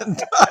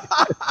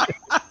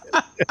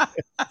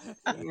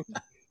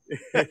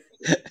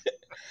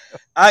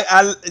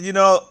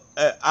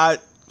 I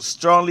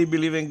strongly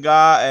believe in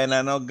God, and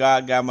I know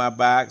God got my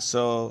back.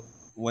 So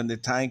when the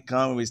time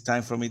comes, it's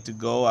time for me to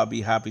go, I'll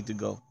be happy to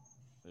go.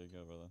 There you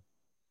go, brother.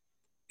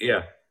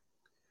 Yeah.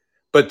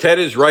 But Ted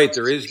is right.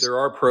 There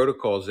are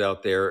protocols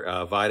out there,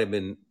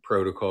 vitamin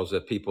protocols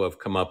that people have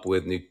come up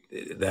with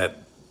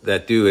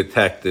that do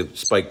attack the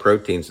spike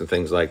proteins and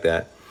things like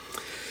that.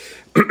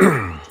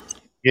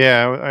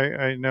 Yeah,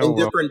 I know. And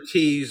different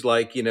teas,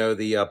 like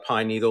the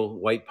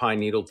white pine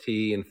needle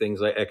tea, and things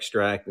like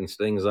extract and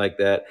things like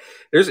that.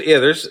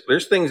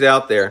 There's things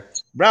out there.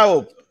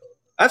 Bravo.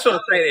 That's what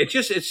I'm saying.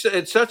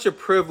 It's such a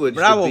privilege.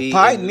 Bravo, to be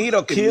pine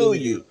needle kill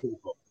you.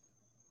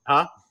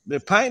 Huh? The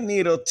pine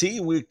needle tea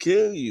will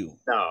kill you.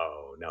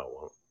 No, it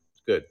won't.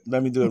 It's good.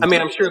 Let me do it. I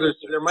mean, I'm sure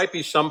there might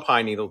be some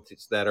pine needle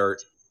teas that are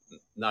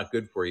not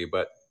good for you,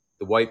 but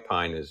the white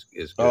pine is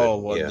good. Oh,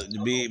 well, yeah.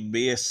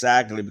 Be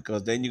exactly,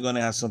 because then you're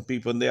gonna have some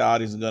people in the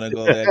audience gonna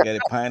go there and get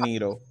a pine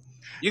needle.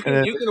 You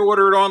can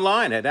order it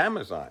online at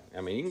Amazon.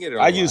 I mean, you can get it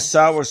online. I use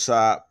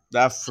soursop,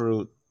 that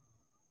fruit.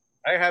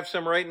 I have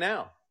some right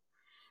now.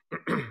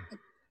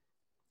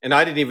 And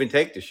I didn't even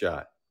take the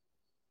shot.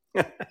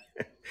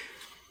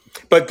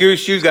 But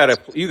Goose, you got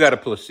a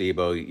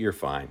placebo. You're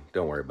fine.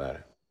 Don't worry about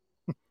it.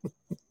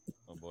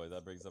 Oh boy,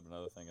 that brings up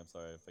another thing. I'm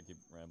sorry if I keep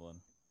rambling.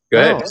 Go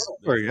ahead. There's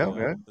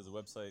a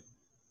website.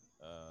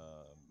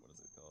 What is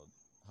it called?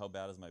 How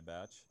Bad Is My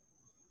Batch?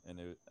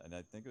 And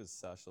I think it was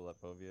Sasha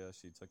Lepovia.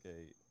 She took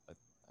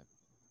I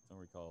don't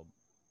recall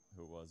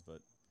who it was,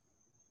 but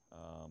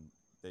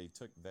they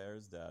took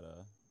VAERS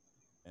data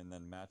and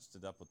then matched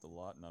it up with the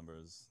lot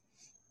numbers.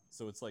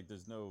 So it's like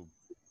there's no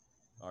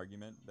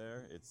argument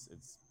there. It's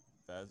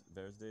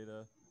VAERS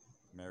data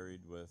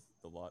married with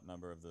the lot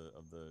number of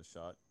the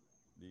shot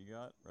that you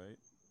got, right?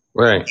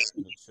 Right.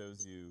 And it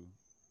shows you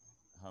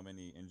how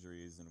many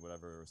injuries and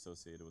whatever are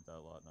associated with that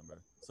lot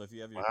number. So if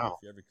you have your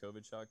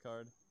COVID shot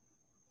card,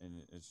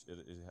 and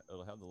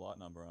it'll have the lot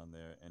number on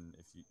there, and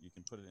if you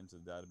can put it into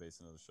the database,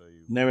 and it'll show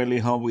you. Never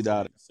leave home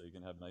without it. So you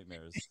can have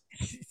nightmares.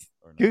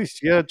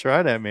 Goose, you gotta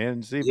try that,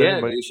 man. See if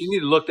anybody... Goose, you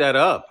need to look that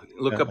up.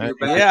 Look up your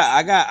badge. Yeah,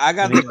 I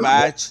got the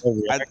badge.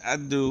 I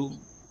do.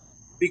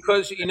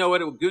 Because you know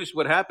what, Goose,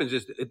 what happens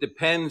is it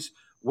depends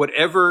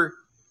whatever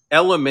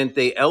element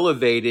they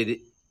elevated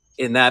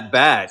in that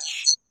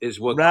batch is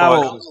what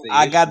causes the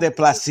issue. got the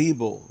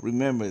placebo.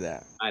 Remember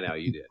that. I know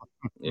you did.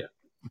 Yeah.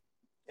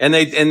 And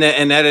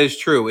that is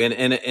true.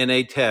 In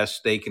a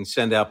test, they can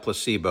send out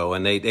placebo,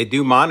 and they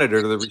do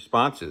monitor the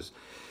responses.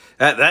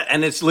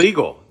 And it's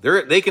legal.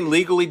 They can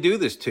legally do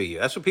this to you.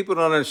 That's what people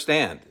don't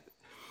understand.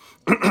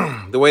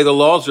 The way the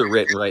laws are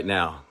written right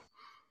now.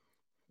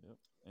 Yep.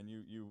 And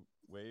you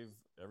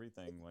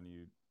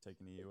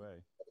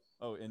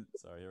Oh,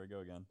 sorry, here we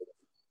go again.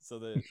 So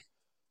the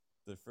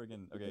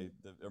friggin' the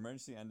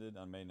emergency ended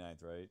on May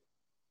 9th, right?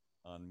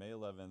 On May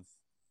 11th,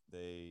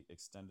 they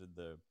extended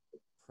the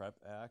PrEP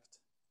Act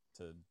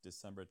to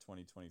December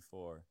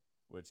 2024,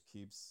 which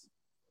keeps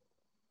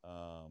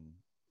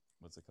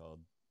what's it called?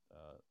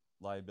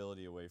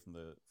 Liability away from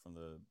the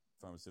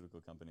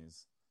pharmaceutical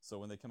companies. So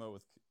when they come out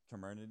with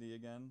Comirnaty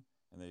again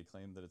and they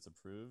claim that it's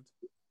approved,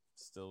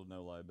 still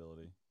no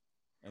liability.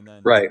 And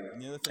then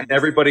and the other thing,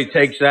 everybody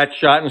takes that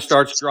shot and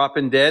starts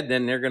dropping dead,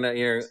 then they're gonna.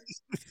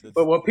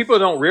 But what people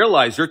don't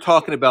realize, they're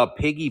talking about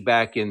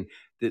piggybacking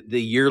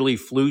the yearly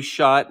flu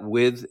shot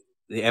with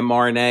the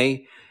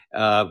mRNA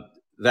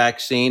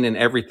vaccine and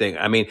everything.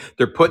 I mean,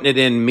 they're putting it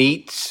in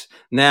meats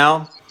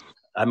now.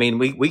 I mean,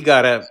 we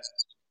gotta.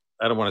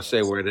 I don't want to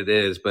say where it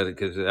is, but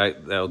because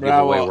that'll give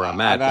away where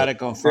I'm at. I gotta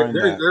confirm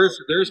that.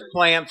 There's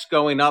plants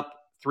going up,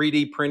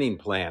 3D printing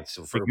plants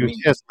for meat.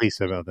 Yes,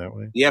 Lisa, about that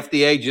way. The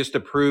FDA just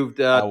approved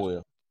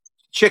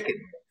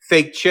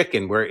fake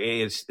chicken, where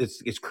it's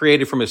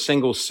created from a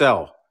single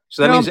cell.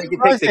 So that means they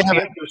can take the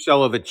cancer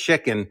cell of a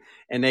chicken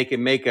and they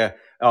can make a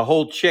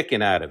whole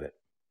chicken out of it.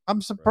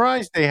 I'm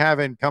surprised they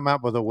haven't come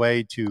up with a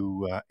way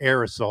to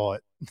aerosol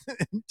it.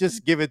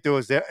 Just give it to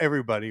us,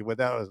 everybody,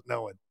 without us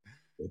knowing.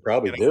 They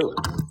probably do.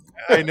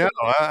 I know.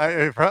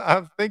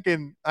 I'm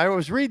thinking. I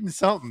was reading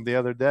something the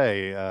other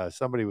day.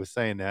 Somebody was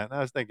saying that, and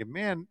I was thinking,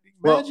 man,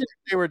 imagine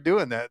if they were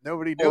doing that.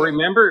 Nobody knew.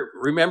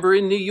 Remember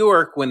in New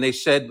York when they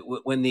said,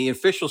 when the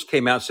officials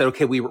came out and said,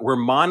 okay, we're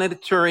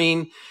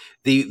monitoring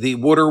the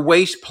water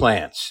waste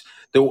plants,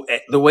 the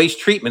waste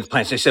treatment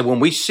plants. They said when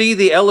we see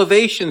the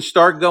elevation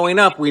start going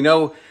up, we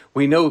know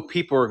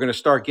people are going to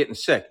start getting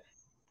sick.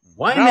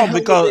 Why?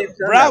 Because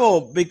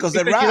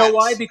the rats. You know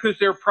why? Because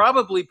they're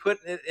probably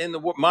putting it in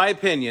my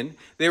opinion,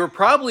 they were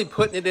probably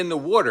putting it in the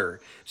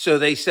water. So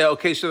they say,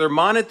 okay, so they're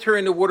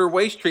monitoring the water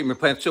waste treatment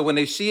plants. So when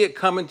they see it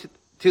coming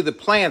to the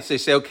plants, they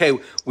say, okay,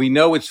 we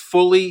know it's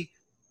fully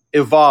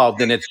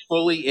evolved and it's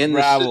fully in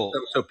the system.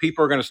 So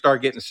people are going to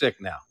start getting sick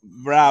now.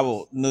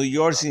 Bravo. New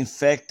York's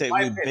infected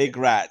with big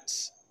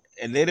rats.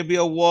 A little bit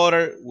of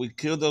water will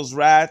kill those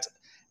rats,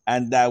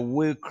 and that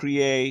will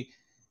create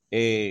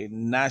a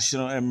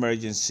national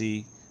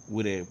emergency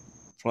with a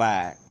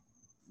flag.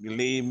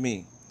 Believe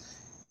me.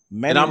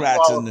 Many and I'm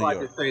rats in New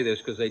qualified York. to say this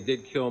because they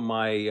did kill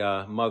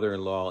my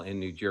mother-in-law in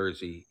New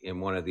Jersey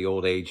in one of the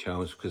old age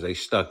homes because they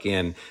stuck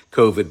in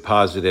COVID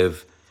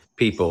positive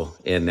people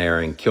in there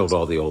and killed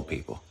all the old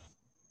people.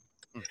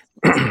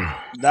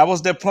 That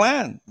was their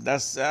plan.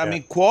 I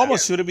mean,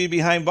 Cuomo should be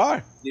behind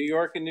bar. New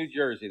York and New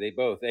Jersey,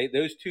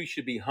 those two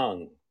should be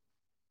hung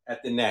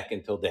at the neck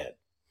until dead.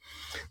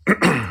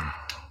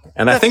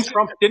 And I think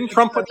Trump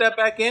put that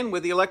back in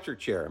with the electric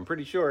chair? I'm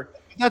pretty sure.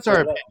 That's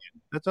our opinion.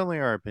 That's only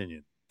our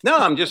opinion. No,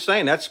 I'm just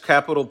saying that's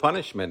capital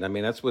punishment. I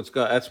mean, that's what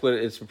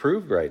it's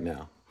approved right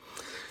now.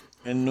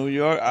 In New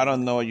York, I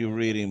don't know what you're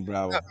reading,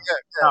 Bravo.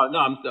 No,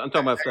 I'm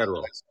talking about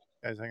federal.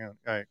 Guys, hang on.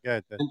 All right, go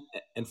ahead.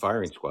 And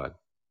firing squad.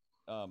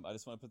 I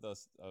just want to put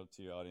this out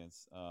to your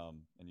audience,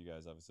 and you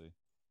guys obviously,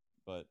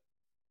 but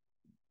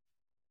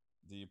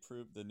the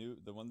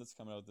one that's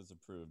coming out that's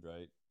approved,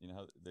 right? You know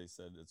how they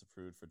said it's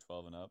approved for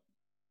 12 and up,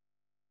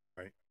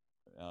 right?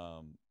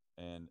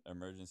 And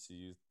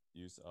emergency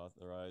use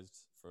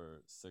authorized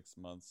for 6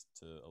 months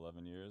to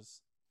 11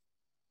 years.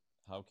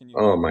 How can you?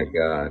 Oh my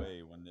God!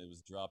 When it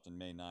was dropped on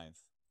May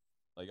 9th,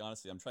 like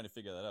honestly, I'm trying to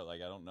figure that out.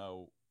 Like I don't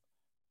know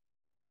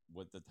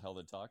what the hell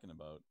they're talking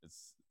about.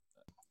 It's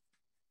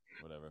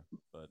whatever.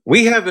 But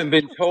we haven't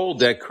been told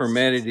that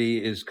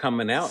Comirnaty is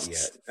coming out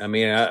yet. I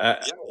mean, I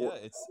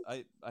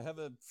have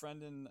a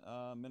friend in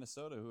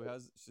Minnesota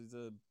she's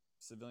a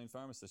civilian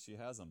pharmacist. She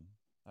has them.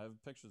 I have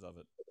pictures of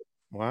it.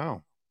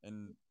 Wow.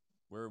 And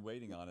we're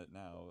waiting on it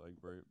now. Like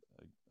we're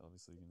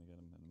obviously going to get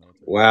them in the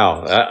military.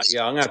 Wow.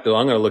 Yeah, I'm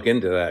gonna look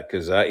into that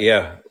because Crazy.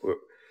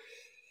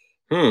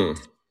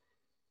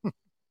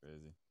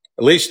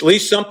 At least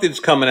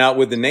something's coming out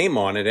with the name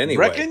on it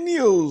anyway. Breaking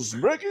news.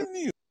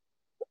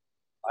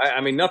 I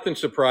mean, nothing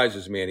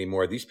surprises me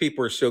anymore. These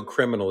people are so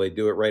criminal; they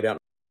do it right out.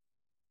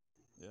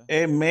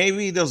 And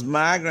maybe those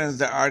migrants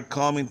that are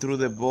coming through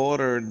the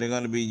border, they're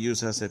going to be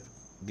used as a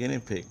guinea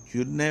pig.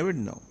 You'd never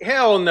know.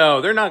 Hell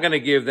no, they're not going to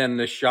give them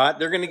the shot.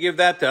 They're going to give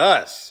that to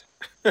us.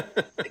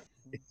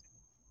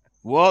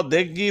 Well,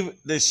 they give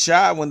the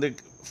shot when they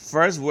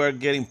first were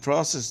getting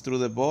processed through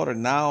the border.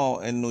 Now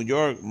in New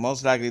York,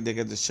 most likely they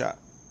get the shot.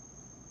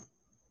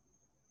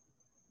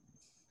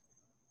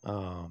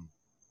 I'm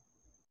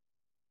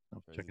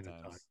checking the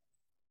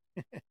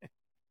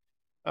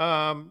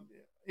time.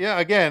 Yeah,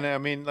 again, I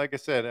mean, like I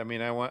said, I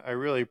mean, I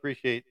really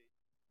appreciate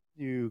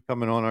you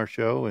coming on our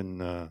show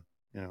and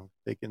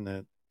taking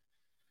the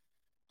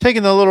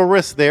little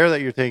risk there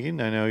that you're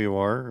taking. I know you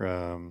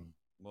are.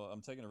 Well,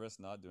 I'm taking a risk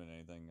not doing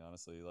anything,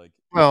 honestly. Like,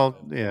 well,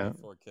 I yeah. have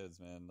 4 kids,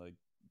 man. Like,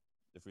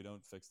 if we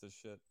don't fix this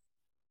shit,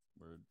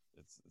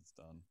 it's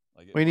done.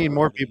 Like, we need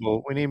more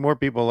people. We need more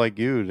people like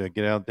you to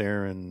get out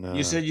there and.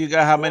 You said you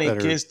got how many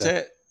kids,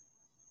 Ted?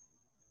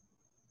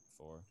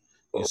 4.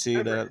 You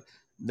see that?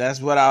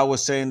 That's what I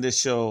was saying. This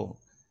show,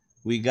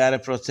 We gotta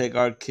protect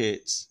our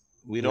kids.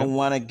 We Yep. don't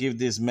want to give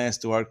this mess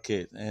to our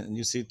kids. And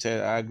you see,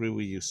 Ted, I agree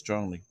with you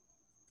strongly.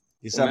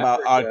 It's Well,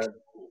 about Maverick, our.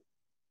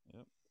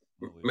 Yep.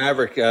 I'll leave.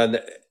 Maverick,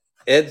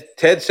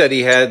 Ted said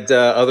he had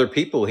other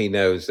people he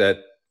knows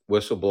that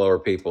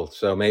whistleblower people.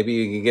 So maybe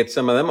you can get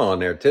some of them on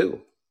there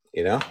too.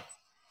 You know?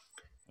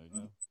 There you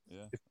go.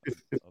 Yeah.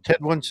 If I'll Ted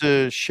definitely wants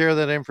to share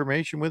that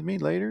information with me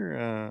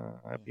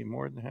later, I'd be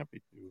more than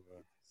happy to.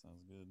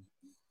 sounds good.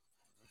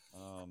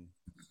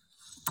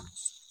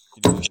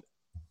 You know what?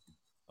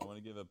 I want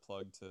to give a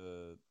plug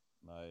to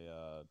my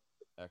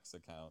X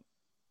account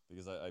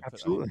because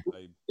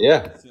Absolutely.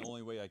 Yeah. it's the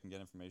only way I can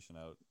get information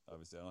out.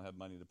 Obviously, I don't have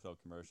money to put out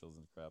commercials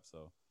and crap,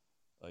 so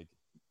like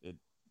it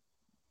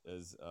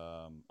as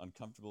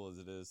uncomfortable as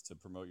it is to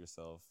promote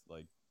yourself.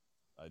 Like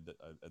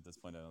at this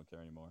point, I don't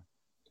care anymore.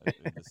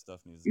 This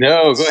stuff needs to get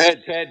No, out. go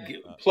ahead,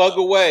 Ted. Plug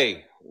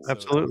away. So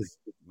Absolutely. it's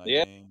my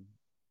Yeah. name,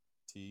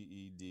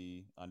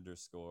 TED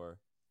underscore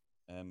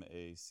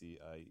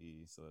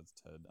MACIE. So that's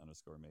Ted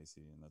underscore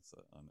Macie, and that's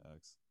on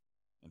X.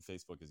 And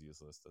Facebook is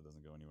useless; that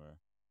doesn't go anywhere.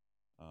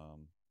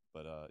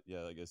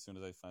 Yeah, like as soon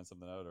as I find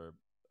something out or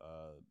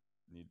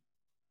need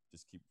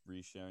just keep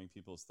resharing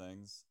people's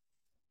things.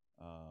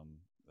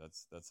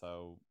 That's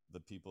how the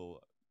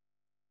people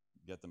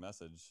get the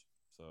message.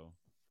 So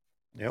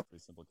it's a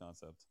pretty simple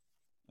concept,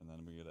 and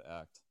then we got to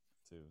act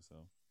too. So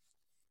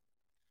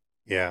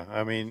Yeah,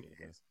 I mean,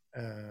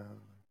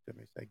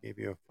 I gave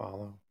you a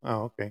follow.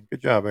 Oh, okay.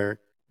 Good job, Eric.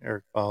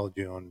 Eric followed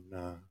you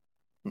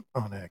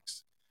on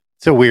X.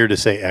 It's so weird to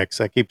say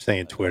X. I keep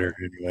saying Twitter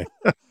anyway.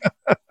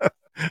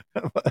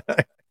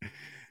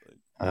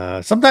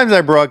 Sometimes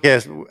I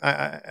broadcast.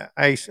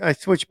 I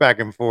switch back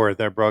and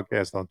forth. I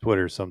broadcast on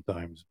Twitter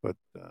sometimes, but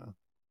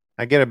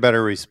I get a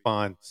better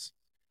response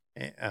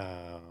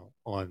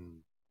on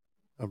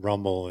a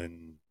Rumble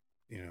and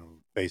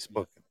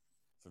Facebook.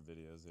 For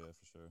videos, yeah,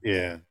 for sure.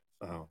 Yeah.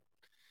 So.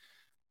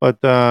 But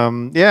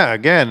yeah,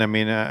 again, I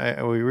mean,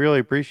 we really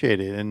appreciate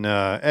it. And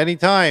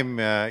anytime,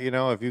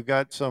 if you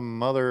got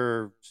some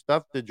other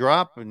stuff to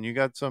drop and you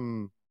got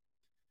some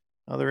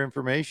other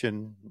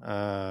information,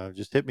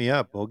 just hit me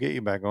up. We'll get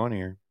you back on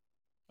here.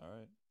 All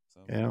right.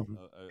 Sounds Yeah, good.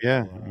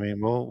 yeah. I mean,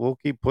 we'll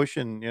keep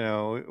pushing. You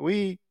know,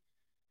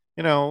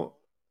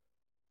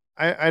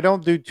 I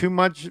don't do too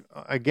much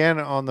again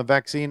on the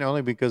vaccine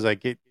only because I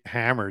get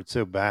hammered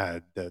so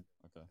bad that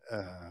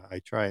I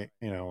try.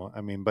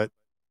 I mean, but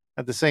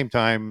at the same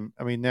time,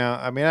 I mean, now,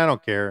 I mean, I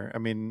don't care. I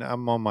mean,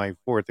 I'm on my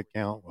fourth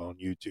account on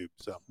YouTube,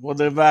 so Well,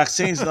 the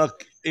vaccine's not.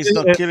 It's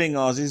not killing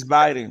us. It's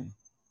biting.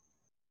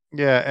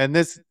 yeah. And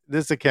this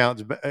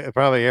account's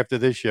probably after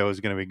this show is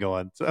going to be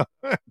gone. So,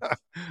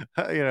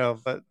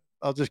 but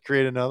I'll just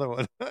create another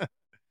one.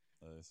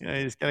 You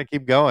just gotta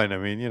keep going. I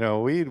mean,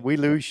 we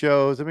lose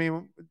shows. I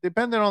mean,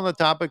 depending on the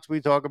topics we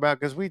talk about,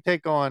 because we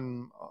take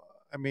on.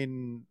 I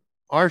mean,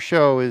 our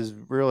show is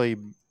really,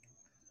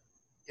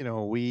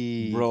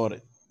 we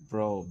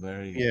Bro,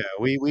 very. yeah,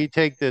 we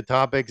take the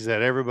topics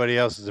that everybody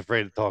else is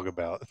afraid to talk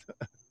about.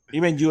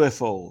 Even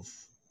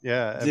UFOs.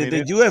 Yeah, I Did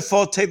mean, the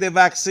UFO take the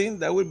vaccine?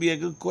 That would be a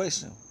good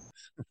question.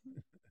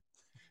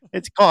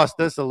 it's cost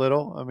us a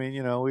little. I mean,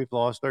 we've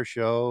lost our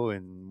show,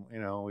 and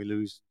we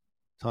lose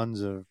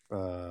tons of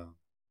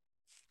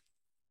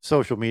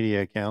social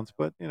media accounts,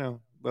 but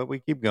we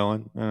keep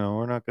going.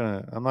 I'm not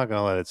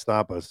gonna let it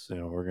stop us.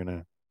 We're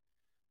gonna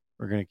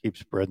keep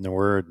spreading the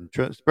word and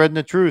spreading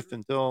the truth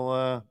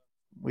until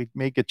we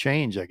make a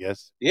change, I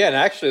guess. Yeah, and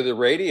actually, the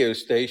radio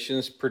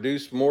stations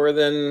produce more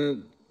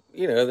than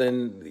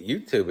than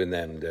YouTube and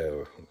them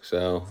do.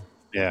 So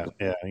Yeah,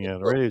 yeah, yeah.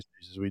 The radio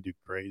stations, we do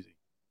crazy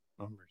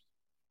numbers.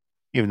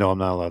 Even though I'm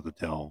not allowed to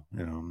tell,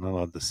 I'm not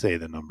allowed to say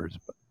the numbers,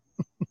 but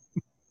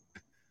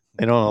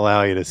they don't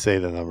allow you to say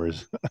the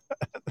numbers.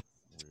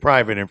 It's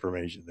private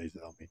information, they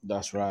tell me.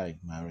 That's right,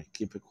 Mary.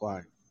 Keep it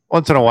quiet.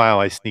 Once in a while,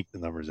 I sneak the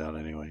numbers out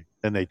anyway.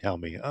 Then they tell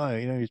me, oh,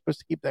 you're supposed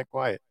to keep that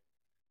quiet.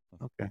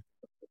 Okay.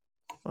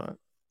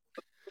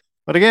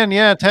 But again,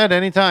 yeah, Ted,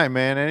 anytime,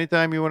 man.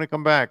 Anytime you want to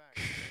come back,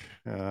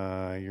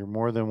 you're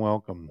more than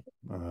welcome.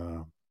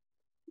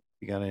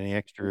 You got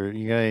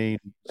any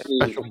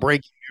special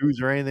breaking news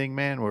or anything,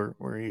 man?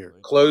 We're here.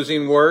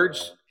 Closing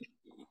words.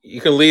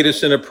 You can lead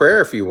us in a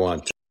prayer if you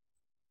want to.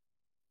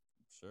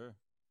 Sure.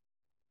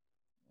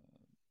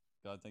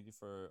 God, thank you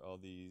for all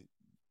these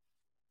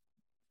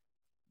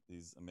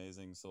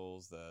amazing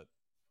souls that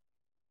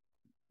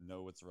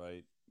know what's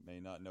right, may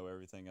not know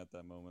everything at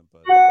that moment,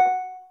 but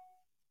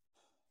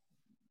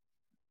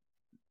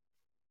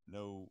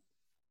know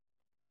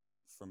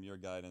from your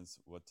guidance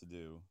what to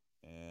do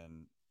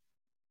and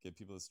give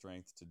people the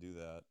strength to do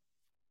that,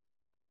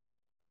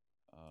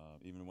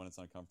 even when it's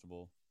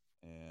uncomfortable.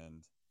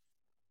 And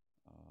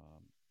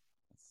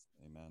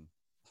amen.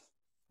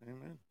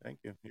 Amen. Thank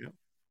you. Yep.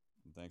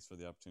 And thanks for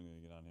the opportunity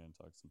to get on here and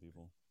talk to some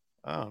people.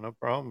 Oh, no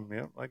problem.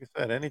 Yeah, like I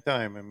said,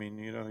 anytime. I mean,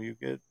 you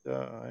get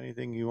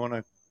anything you want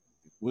to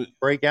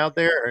break out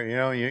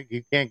there.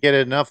 You can't get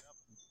enough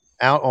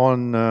out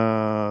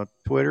on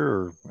Twitter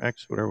or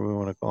X, whatever we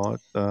want to call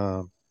it.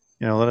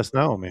 Let us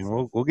know, man.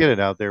 We'll get it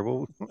out there.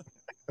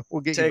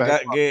 We'll get you Ted,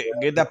 back.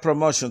 get that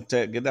promotion,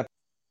 Ted. Get that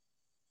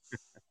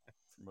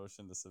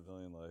promotion to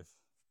civilian life.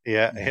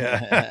 Yeah.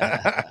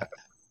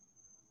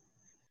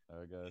 All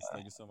right, guys.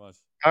 Thank you so much.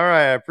 All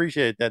right, I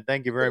appreciate that.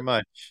 Thank you very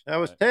much. That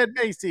was Ted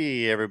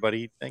Macie,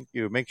 everybody. Thank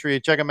you. Make sure you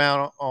check him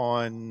out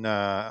on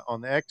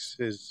the X.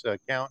 His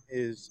account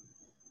is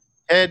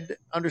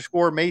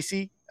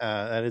Ted_Macie.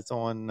 That is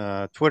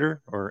on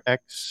Twitter or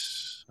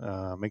X.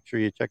 Make sure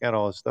you check out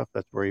all his stuff.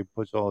 That's where he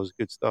puts all his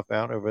good stuff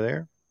out over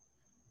there.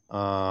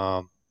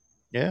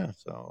 Yeah.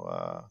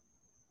 So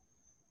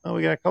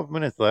we got a couple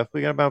minutes left.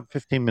 We got about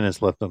 15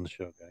 minutes left on the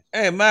show, guys.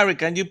 Hey, Maverick,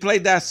 can you play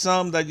that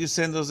song that you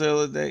sent us the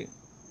other day?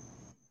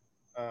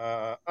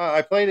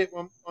 I played it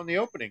on the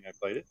opening. I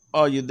played it.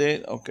 Oh, you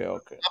did? Okay.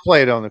 I'll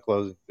play it on the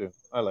closing too.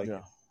 I like it.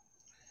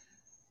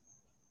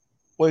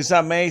 Well, it's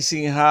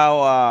amazing how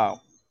our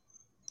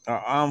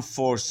armed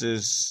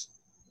forces.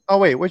 Oh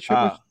wait, what you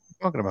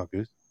talking about,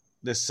 Goose?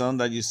 The song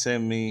that you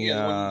sent me the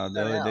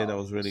other day that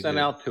was really sent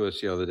good. out to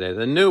us the other day.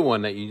 The new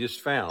one that you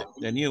just found.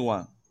 The new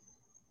one.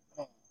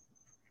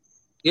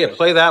 Yeah,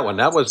 play that one.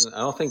 That wasn't. I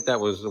don't think that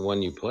was the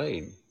one you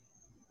played.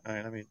 All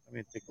right, let me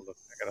take a look.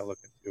 I gotta look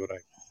and see what I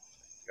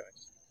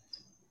guys.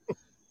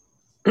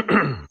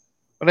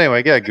 But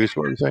anyway, yeah, Goose,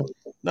 what are you saying?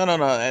 No.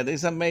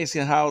 It's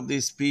amazing how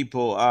these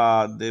people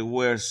they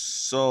were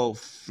so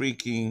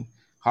freaking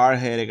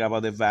hard-headed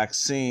about the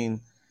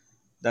vaccine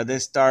that they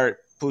start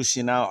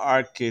pushing out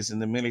our kids in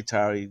the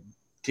military,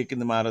 kicking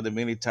them out of the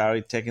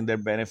military, taking their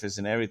benefits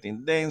and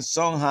everything. Then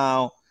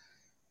somehow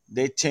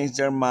they change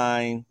their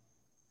mind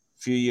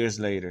a few years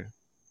later.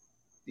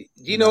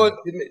 You know what?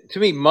 To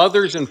me,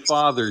 mothers and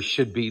fathers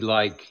should be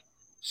like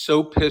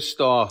so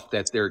pissed off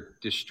that they're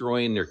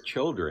destroying their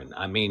children.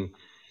 I mean,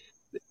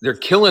 they're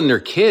killing their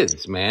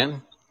kids,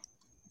 man.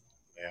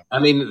 Yeah. I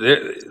mean,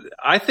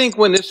 I think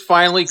when this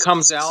finally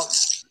comes out,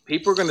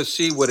 people are going to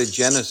see what a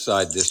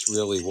genocide this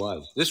really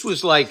was. This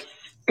was like,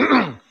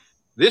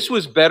 this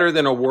was better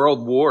than a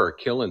world war,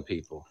 killing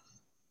people.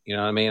 You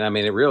know what I mean? I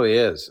mean, it really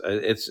is.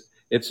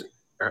 It's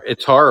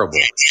horrible.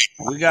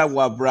 We got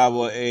what,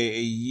 Bravo, a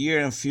year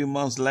and a few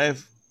months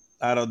left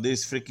out of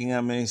this freaking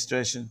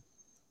administration.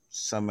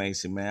 It's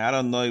amazing, man. I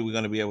don't know if we're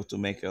going to be able to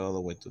make it all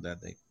the way to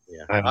that day.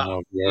 Yeah, I don't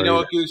know. You know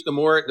what, Goose? The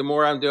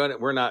more I'm doing it,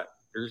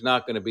 there's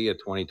not going to be a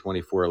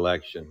 2024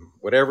 election.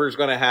 Whatever is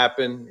going to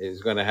happen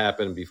is going to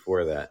happen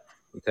before that.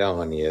 I'm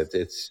telling you,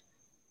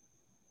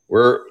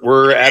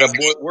 we're at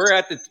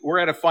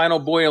a final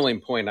boiling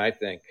point, I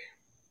think.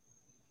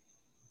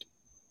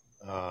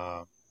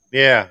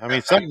 Yeah, I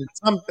mean,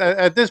 some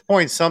at this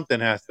point, something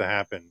has to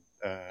happen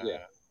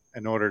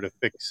in order to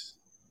fix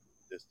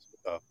this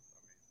stuff.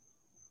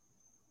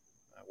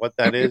 I mean, what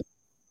that is,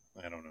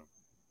 I don't know.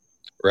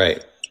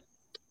 Right.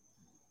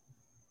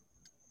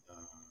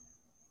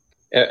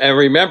 And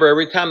remember,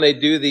 every time they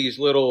do these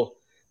little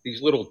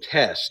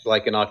tests,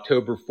 like in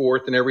October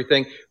 4th and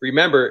everything,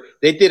 remember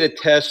they did a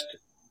test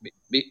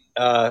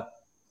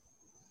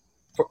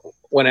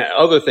when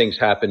other things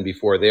happen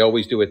before. They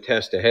always do a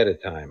test ahead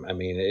of time. I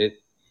mean,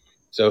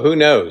 so who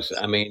knows?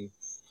 I mean,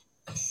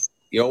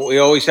 we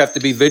always have to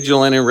be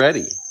vigilant and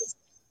ready.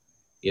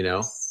 You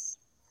know.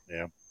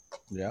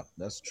 Yeah,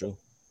 that's true.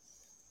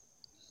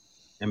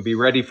 And be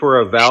ready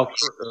for a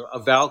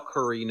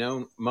Valkyrie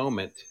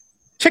moment.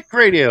 Chick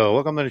Radio,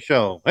 welcome to the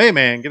show. Hey,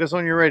 man, get us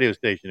on your radio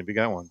station if you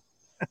got one.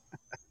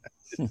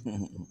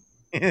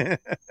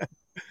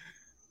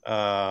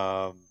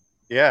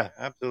 Yeah,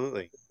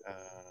 absolutely.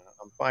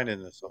 I'm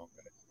finding this song,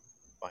 guys.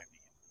 Finding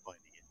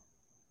it.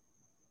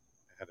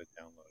 I had to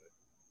download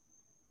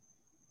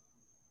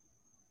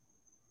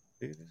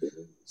it.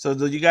 So,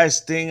 do you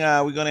guys think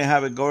we're gonna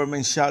have a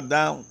government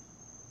shutdown?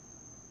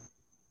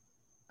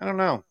 I don't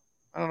know.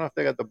 I don't know if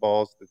they got the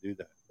balls to do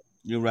that.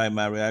 You're right,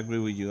 Mary. I agree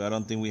with you. I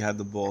don't think we had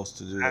the balls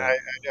to do that.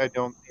 I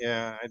don't.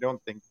 Yeah, I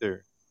don't think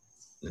they're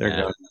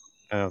going.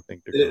 I don't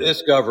think they're.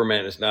 This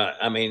government is not.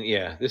 I mean,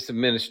 this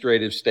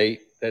administrative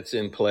state that's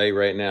in play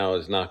right now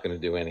is not going to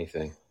do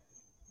anything.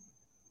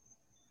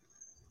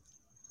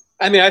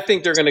 I mean, I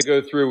think they're going to go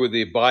through with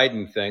the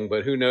Biden thing,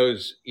 but who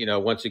knows? You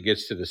know, once it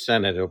gets to the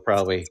Senate, it'll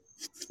probably.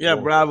 Yeah,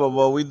 Bravo.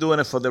 But we're doing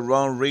it for the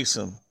wrong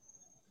reason.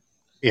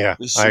 Yeah,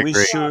 I agree.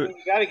 You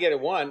got to get it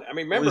one. I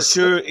mean, remember, we're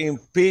sure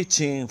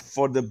impeaching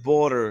for the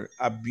border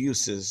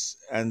abuses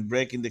and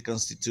breaking the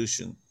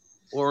Constitution.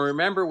 Well,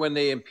 remember when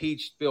they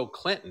impeached Bill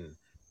Clinton?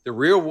 They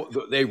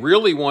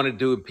really wanted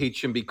to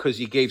impeach him because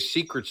he gave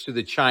secrets to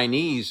the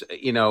Chinese,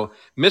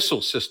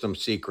 missile system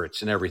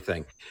secrets and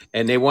everything,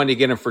 and they wanted to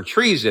get him for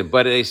treason.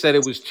 But they said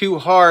it was too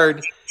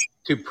hard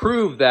to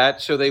prove that,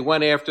 so they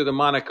went after the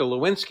Monica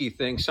Lewinsky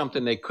thing,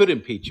 something they could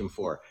impeach him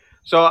for.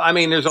 So, I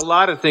mean, there's a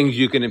lot of things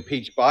you can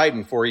impeach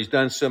Biden for. He's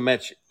done so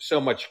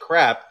much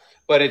crap,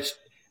 but it's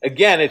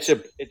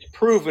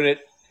proven it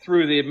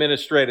through the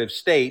administrative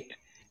state,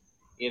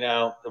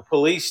 the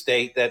police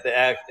state that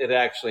it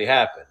actually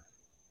happened.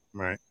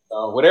 Right.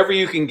 Whatever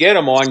you can get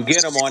him on, and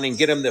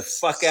get him the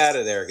fuck out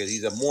of there because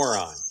he's a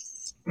moron.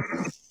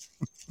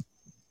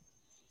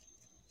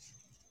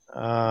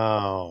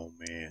 Oh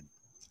man!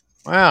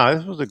 Wow,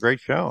 this was a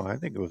great show. I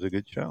think it was a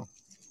good show.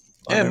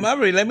 Hey,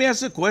 Maverick, let me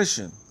ask you a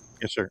question.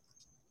 Yes, sir.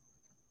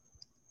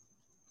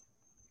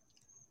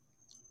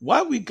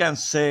 Why we can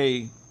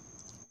say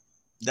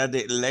that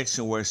the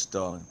election were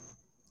stolen?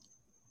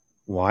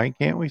 Why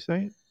can't we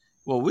say it?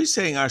 Well, we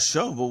say in our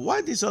show, but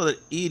why these other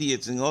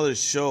idiots in other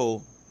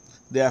show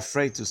they're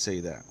afraid to say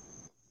that?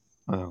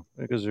 Oh,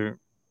 because they're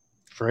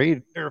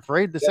afraid. They're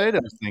afraid to say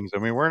those things. I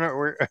mean, we're not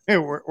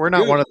we're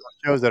not one of those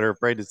shows that are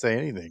afraid to say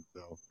anything.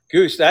 So,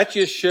 Goose, that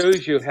just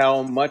shows you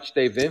how much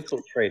they've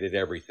infiltrated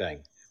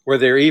everything. Where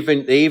they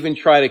even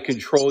try to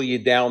control you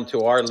down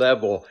to our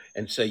level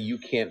and say you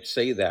can't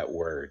say that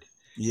word.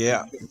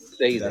 Yeah, you can't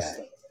say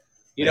that.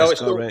 You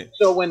that's know, correct.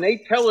 so when they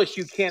tell us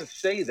you can't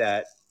say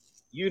that,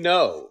 you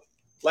know.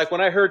 Like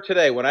when I heard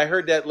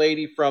that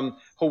lady from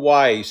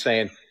Hawaii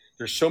saying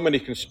there's so many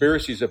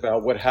conspiracies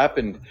about what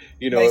happened.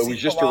 You know, it was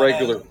just a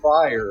regular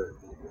fire.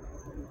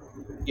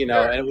 You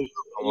know, and it was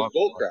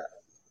bullcrap.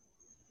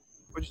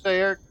 What'd you say,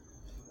 Eric?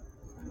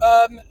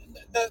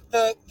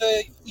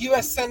 The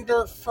U.S.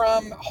 senator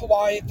from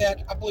Hawaii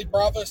that I believe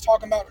Bravo is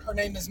talking about, her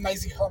name is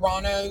Macie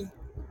Hirano.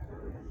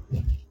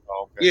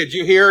 Oh, okay. Yeah, did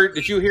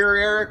you hear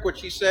Eric what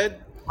she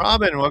said?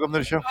 Robin, welcome to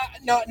the show.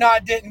 No, I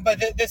didn't.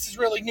 But this is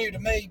really new to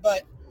me.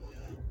 But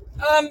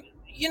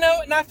you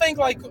know, and I think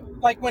like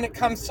when it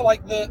comes to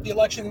like the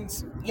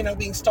elections, you know,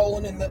 being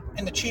stolen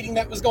and the cheating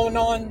that was going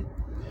on,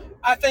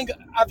 I think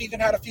I've even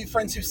had a few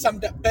friends who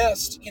summed up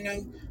best. You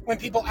know, when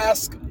people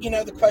ask, you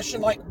know, the question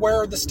like, where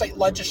are the state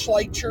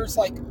legislatures?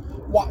 Like,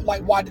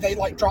 why do they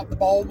like drop the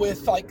ball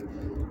with like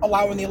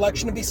allowing the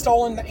election to be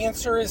stolen? The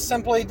answer is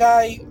simply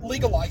they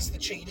legalized the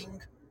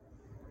cheating.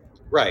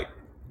 Right.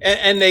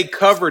 And they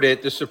covered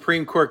it. The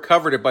Supreme Court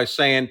covered it by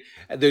saying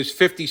there's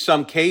 50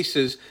 some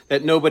cases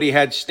that nobody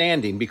had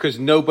standing because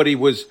nobody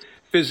was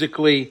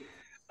physically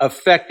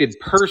affected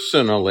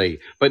personally.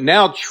 But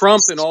now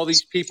Trump and all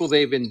these people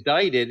they've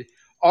indicted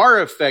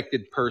are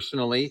affected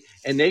personally,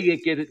 and they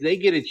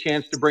get a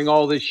chance to bring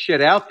all this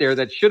shit out there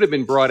that should have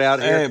been brought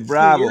out here 2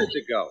 years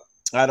ago.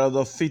 Out of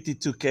the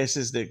 52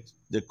 cases,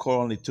 the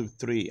court only took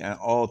 3, and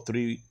all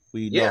 3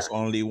 we lost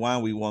only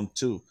 1. We won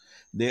 2.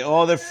 The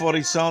other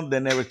 40 some, they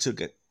never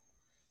took it.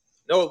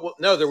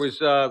 No, there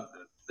was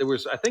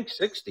I think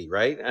 60,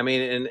 right? I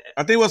mean, and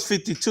I think it was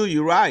 52.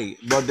 You're right,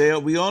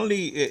 but we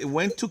only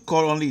went to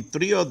court only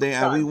 3 of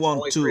them, and we won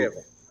 2.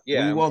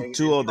 Yeah, we won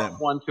 2 of them.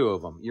 Won 2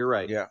 of them. You're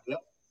right. Yeah. Yep.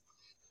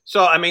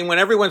 So I mean, when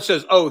everyone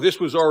says, "Oh, this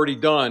was already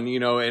done," you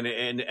know,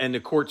 and the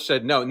court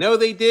said no,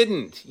 they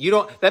didn't. You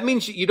don't. That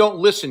means you don't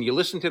listen. You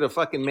listen to the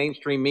fucking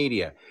mainstream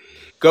media.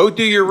 Go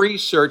do your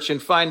research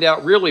and find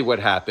out really what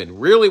happened.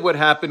 Really, what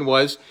happened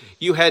was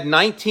you had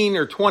 19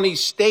 or 20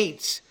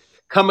 states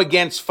come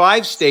against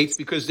 5 states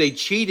because they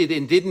cheated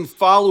and didn't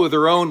follow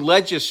their own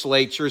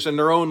legislatures and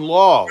their own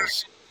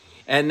laws.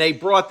 And they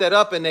brought that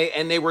up, and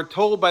they were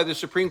told by the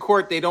Supreme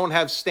Court they don't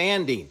have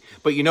standing.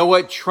 But you know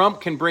what?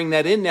 Trump can bring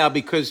that in now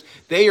because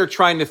they are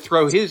trying to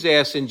throw his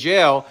ass in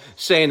jail,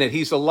 saying that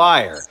he's a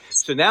liar.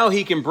 So now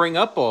he can bring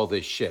up all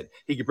this shit.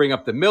 He can bring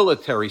up the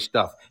military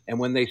stuff. And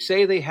when they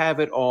say they have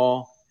it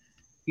all,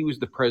 he was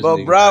the president.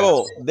 But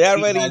Bravo, they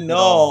already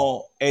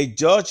know. A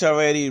judge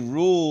already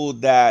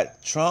ruled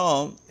that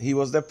Trump, he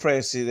was the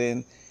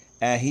president,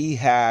 and he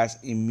has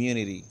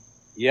immunity.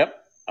 Yep,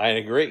 I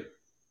agree.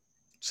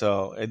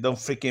 So it don't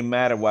freaking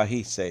matter what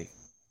he say.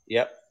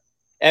 Yep.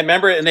 And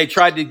remember, and they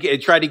tried to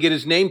get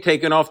his name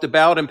taken off the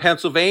ballot in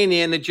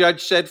Pennsylvania, and the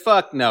judge said,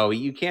 "Fuck no,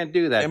 you can't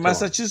do that." In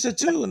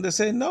Massachusetts too, and they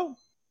say no.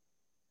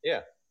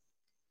 Yeah.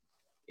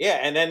 Yeah,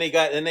 and then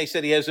they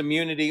said he has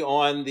immunity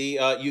on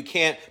the you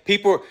can't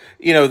people,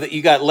 you know, that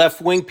you got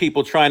left-wing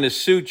people trying to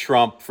sue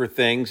Trump for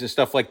things and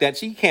stuff like that.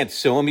 So you can't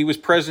sue him. He was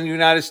president of the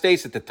United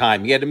States at the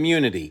time. He had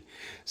immunity.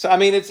 So I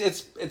mean,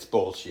 it's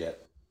bullshit.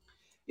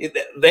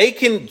 They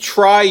can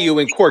try you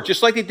in court,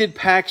 just like they did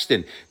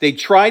Paxton. They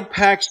tried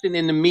Paxton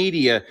in the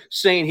media,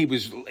 saying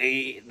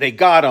they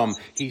got him,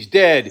 he's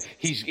dead,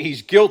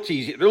 he's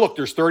guilty. Look,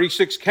 there's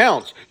 36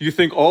 counts. You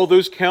think all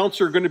those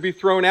counts are going to be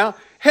thrown out?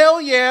 Hell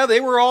yeah,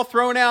 they were all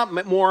thrown out,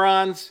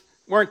 morons,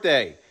 weren't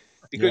they?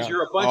 Because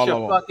you're a bunch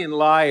of fucking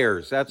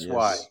liars. That's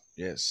why.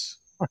 Yes.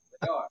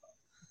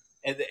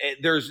 And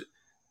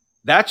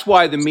that's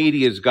why the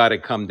media's got to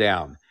come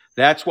down.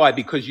 That's why,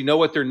 because you know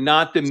what? They're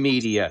not the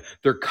media.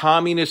 They're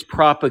communist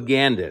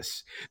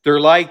propagandists.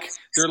 They're like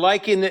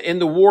in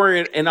the war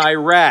in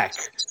Iraq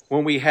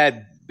when we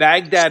had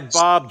Baghdad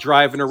Bob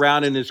driving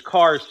around in his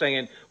car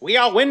saying, "We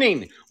are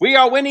winning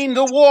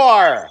the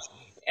war,"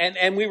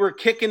 and we were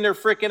kicking their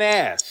freaking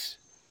ass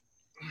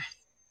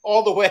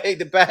all the way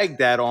to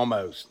Baghdad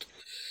almost.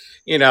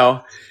 You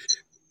know,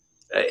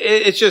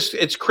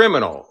 it's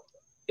criminal,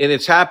 and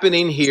it's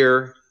happening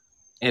here,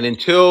 and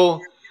until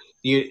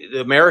the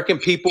American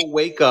people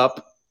wake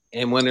up,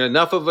 and when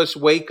enough of us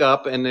wake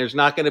up and there's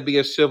not going to be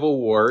a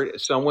civil war,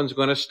 someone's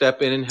going to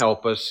step in and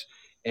help us,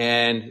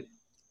 and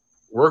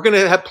we're going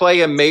to play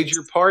a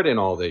major part in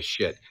all this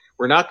shit.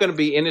 We're not going to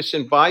be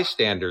innocent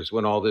bystanders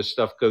when all this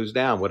stuff goes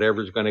down,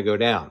 whatever's going to go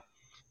down.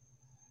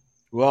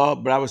 Well,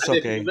 Bravo, it's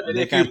okay.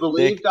 If you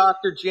believe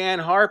Dr. Jan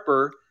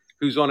Harper,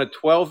 who's on a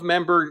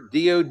 12-member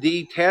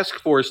DOD task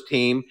force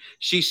team.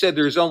 She said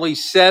there's only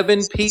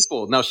 7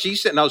 people. Now,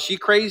 she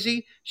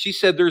crazy? She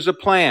said there's a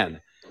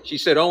plan. She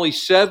said only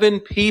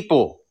 7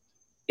 people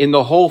in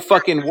the whole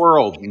fucking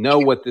world know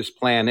what this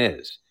plan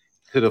is.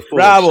 To the full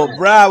extent.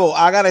 Bravo.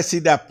 I got to see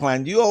that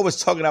plan. You always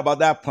talking about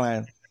that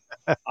plan.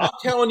 I'm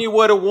telling you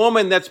what a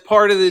woman that's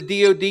part of the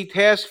DOD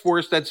task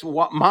force that's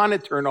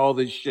monitoring all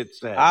this shit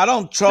said. I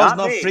don't trust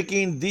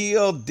freaking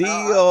DOD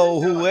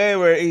or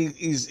whoever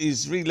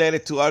is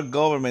related to our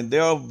government.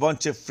 They're a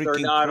bunch of freaking They're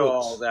not crooks.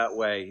 all that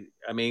way.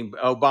 I mean,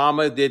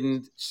 Obama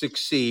didn't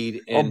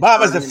succeed in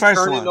Obama's the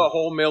first turning one. the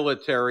whole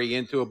military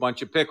into a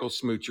bunch of pickle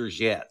smoochers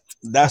yet.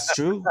 That's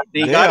true.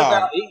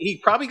 He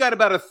probably got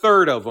about a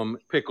third of them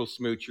pickle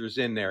smoochers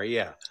in there,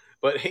 yeah.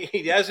 But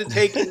he hasn't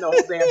taken the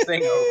whole damn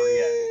thing over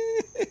yet.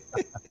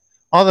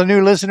 All the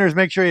new listeners,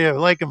 make sure you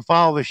like and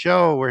follow the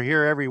show. We're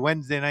here every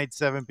Wednesday night,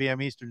 7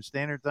 p.m. Eastern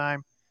Standard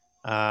Time.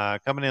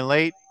 Coming in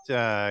late,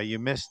 you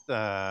missed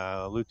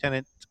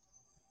Lieutenant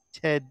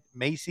Ted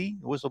Macie,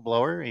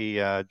 whistleblower. He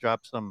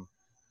dropped a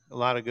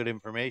lot of good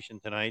information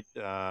tonight.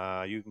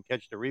 You can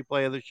catch the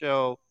replay of the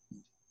show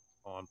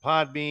on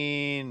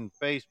Podbean,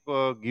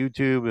 Facebook,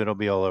 YouTube. It'll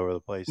be all over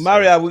the place.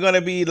 Mario, we're going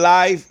to be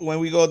live when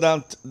we go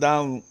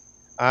down.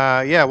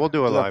 Yeah, we'll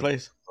do a live.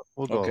 Place.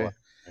 We'll do a live.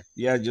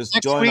 Yeah,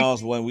 just join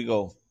us when we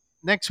go.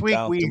 Next week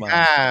we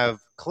have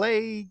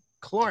Clay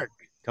Clark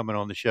coming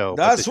on the show.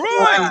 That's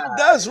right.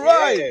 That's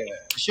right.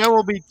 The show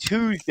will be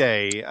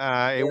Tuesday.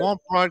 It won't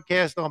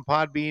broadcast on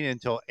Podbean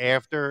until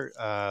after,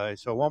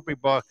 so it won't be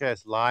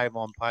broadcast live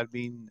on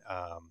Podbean.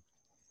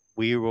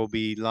 We will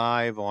be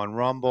live on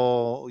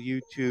Rumble,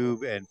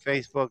 YouTube, and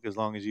Facebook as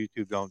long as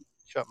YouTube don't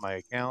shut my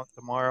account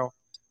tomorrow.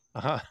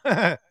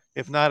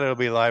 If not, it'll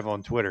be live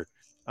on Twitter.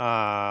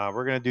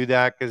 We're going to do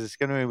that because it's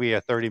going to be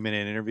a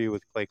 30-minute interview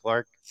with Clay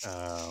Clark.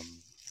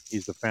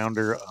 He's the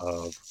founder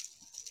of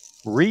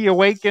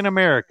Reawaken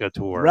America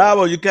Tour.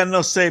 Bravo, you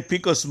cannot say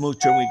Pico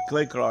Smoocher with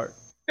Clay Clark.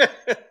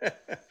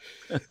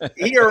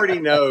 He already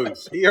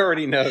knows.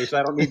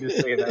 I don't need to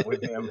say that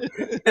with him.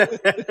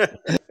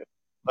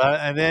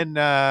 And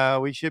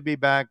then we should be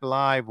back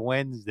live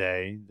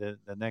Wednesday,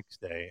 the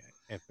next day.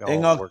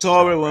 In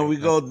October, when we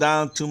go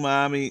down to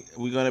Miami,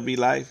 we're going to be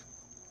live.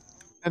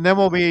 And then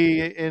we'll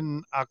be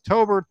in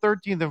October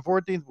 13th and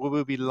 14th.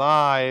 We'll be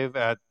live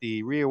at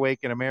the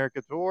Reawaken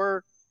America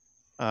Tour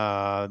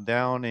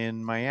down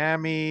in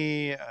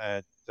Miami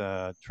at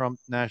Trump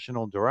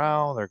National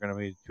Doral. They're going to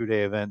be a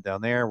 2-day event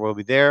down there. We'll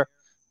be there.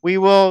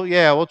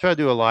 We'll try to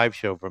do a live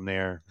show from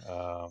there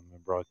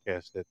and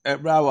broadcast it.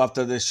 Bravo,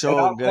 after the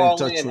show, get in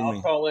touch with me.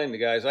 I'll call in,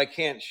 guys. I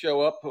can't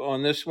show up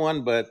on this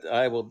one, but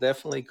I will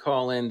definitely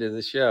call into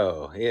the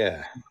show.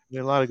 Yeah.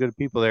 There are a lot of good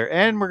people there.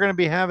 And we're going to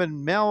be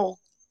having Mel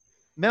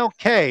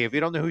K. If you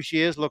don't know who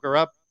she is, look her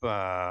up.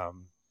 We're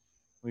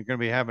going to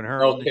be having her.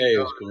 Mel K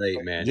is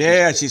great, man.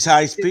 Yeah, she's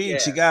high speed. Yeah.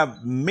 She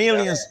got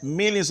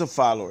millions of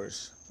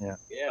followers. Yeah,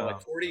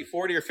 like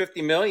 40 or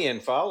 50 million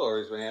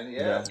followers, man.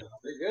 Yeah.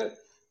 Very good.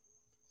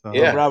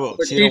 Yeah, bravo.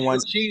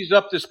 She's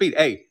up to speed.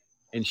 Hey,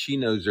 and she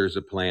knows there's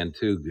a plan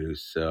too,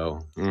 Goose.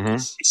 So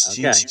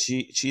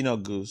she know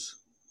Goose.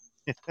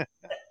 All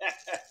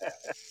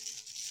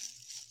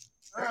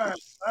right.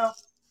 Well,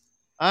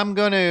 I'm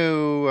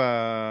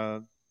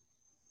gonna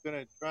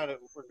try to.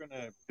 We're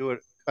gonna do it.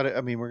 Cut it.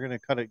 I mean, we're gonna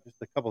cut it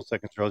just a couple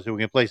seconds early so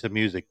we can play some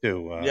music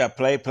too. Yeah,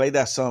 play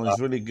that song. It's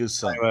really good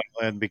song.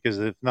 And because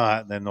if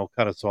not, then they'll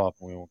cut us off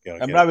and we won't get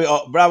it. And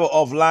Bravo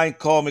offline,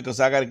 call me because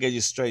I got to get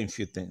you straight in a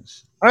few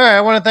things. All right.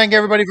 I want to thank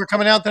everybody for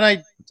coming out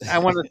tonight. I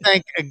want to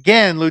thank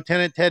again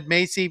Lieutenant Ted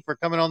Macie for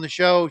coming on the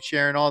show,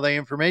 sharing all the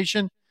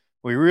information.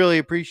 We really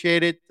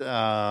appreciate it.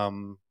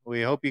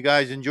 We hope you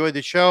guys enjoyed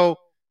the show.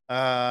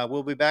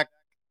 We'll be back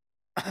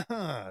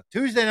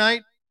Tuesday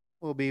night.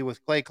 We'll be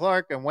with Clay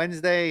Clark, and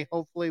Wednesday,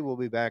 hopefully, we'll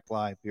be back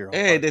live here.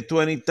 Hey, the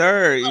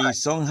 23rd, if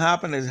something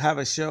happens, let's have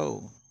a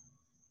show.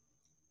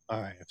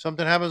 All right. If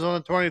something happens on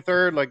the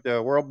 23rd, like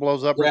the world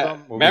blows up or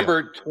something.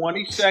 Remember,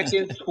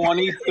 22nd,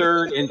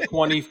 23rd, and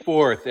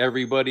 24th.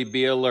 Everybody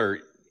be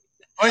alert.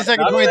 22nd,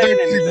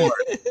 23rd.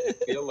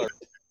 Be alert.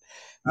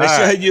 Make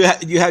sure you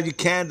have your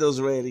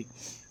candles ready.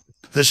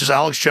 This is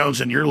Alex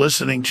Jones, and you're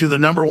listening to the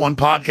 #1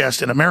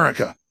 podcast in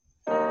America.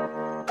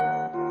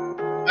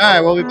 All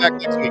right, we'll be back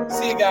next week.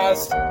 See you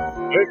guys.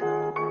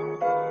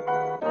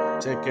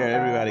 Take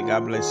care, everybody.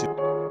 God bless you.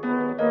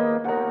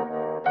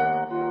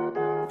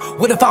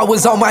 What if I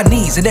was on my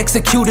knees and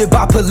executed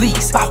by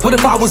police? What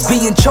if I was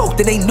being choked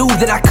and they knew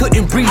that I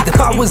couldn't breathe?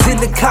 If I was in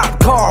the cop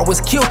car, was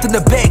killed in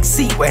the back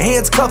seat with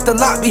hands cuffed and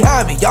locked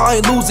behind me, y'all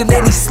ain't losing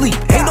any sleep.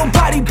 Ain't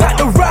nobody about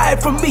to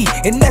ride for me,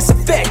 and that's a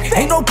fact.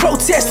 Ain't no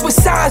protest with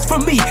signs for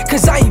me,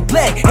 cause I ain't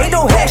black. Ain't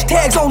no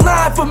hashtags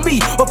online for me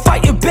or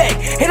fighting back.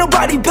 Ain't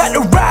nobody about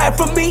to ride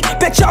for me.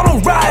 Bet y'all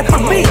don't ride for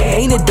me.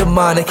 Ain't it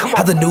demonic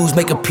how the news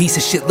make a piece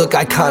of shit look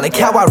iconic?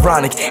 How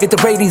ironic, if the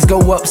ratings go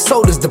up,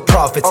 so does the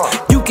profits.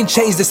 You can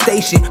change the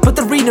station, but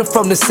they're reading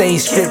from the same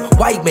script.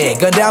 White man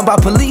gunned down by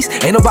police,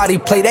 ain't nobody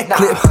play that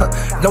clip.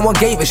 No one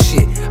gave a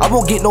shit. I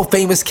won't get no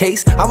famous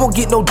case. I won't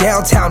get no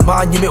downtown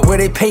monument where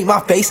they paint my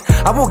face.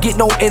 I won't get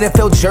no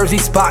NFL jersey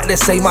spot that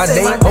say my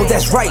name. Oh,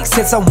 that's right,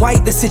 since I'm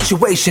white, the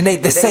situation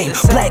ain't the same.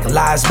 Black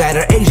lives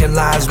matter, Asian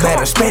lives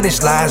matter,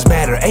 Spanish lives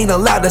matter. Ain't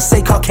allowed to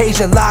say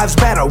Caucasian lives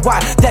matter.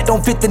 Why? That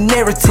don't fit the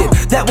narrative.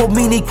 That will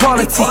mean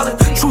equality.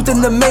 Truth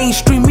in the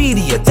mainstream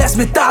media, that's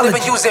mythology.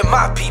 They've been using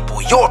my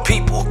people, your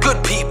people,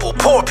 good people,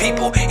 poor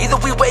people. Either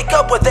we wake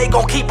up or they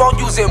gon' keep on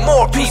using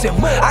more people.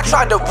 I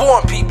tried to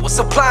warn people,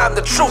 supply them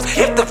the truth.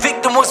 If the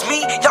victim was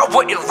me, y'all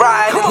wouldn't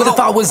ride. What if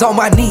I was on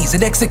my knees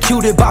and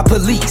executed by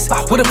police?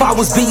 What if I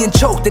was being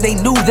choked and they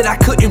knew that I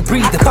couldn't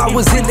breathe? If I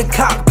was in the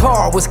cop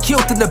car, was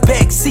killed in the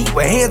back seat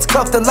with hands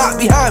cuffed and locked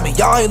behind me,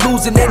 y'all ain't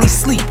losing any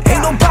sleep.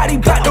 Ain't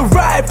nobody about to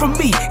ride for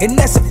me, and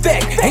that's a fact.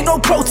 Ain't no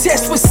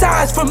protest with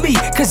signs for me,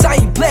 cause I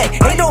ain't black.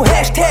 Ain't no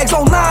hashtags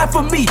online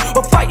for me,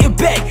 or fighting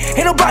back.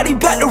 Ain't nobody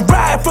about to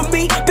ride for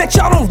me, bet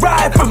y'all don't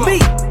ride for me.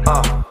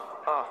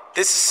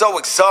 This is so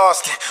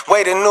exhausting,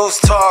 way the news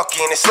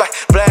talking. It's like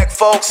black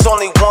folks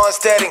only ones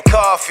dead in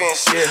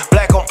coffins.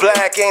 Black on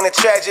black ain't a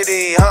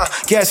tragedy, huh?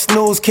 Guess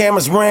news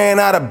cameras ran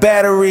out of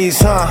batteries,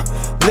 huh?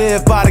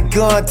 Live by the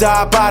gun,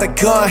 die by the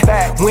gun.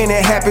 When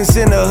it happens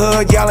in the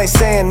hood, y'all ain't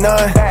saying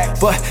none.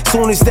 But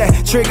soon as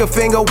that trigger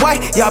finger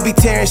white, y'all be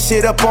tearing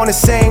shit up on the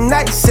same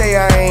night. Say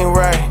I ain't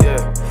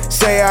right,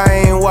 say I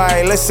ain't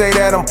white, let's say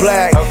that I'm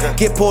black.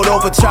 Get pulled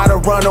over, try to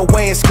run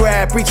away and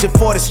scrap, reaching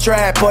for the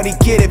strap, but he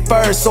get it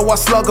first, so I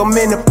slug him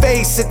in the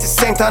face at the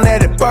same time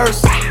that it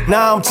burst.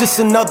 Now I'm just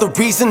another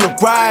reason to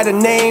ride, a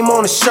name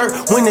on a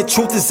shirt, when the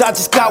truth is I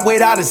just got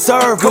what I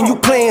deserve. When you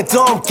playing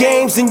dumb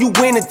games and you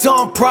win a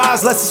dumb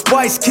prize, less is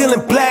whites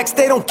killing blacks,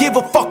 they don't give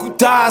a fuck who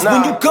dies.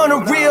 When you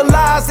gonna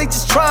realize they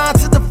just trying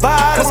to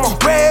divide us?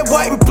 Cause red,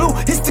 white and blue,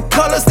 it's the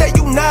colors that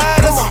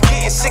unite us. I'm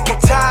getting sick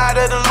and tired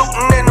of the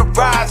looting and the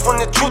riots, when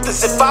the truth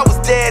is if I was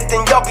dead,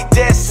 then y'all be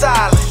dead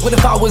silent. What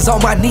if I was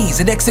on my knees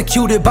and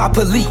executed by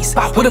police?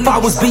 What if I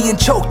was being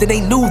choked and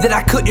they knew that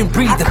I couldn't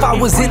breathe? If I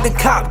was in the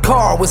cop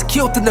car, was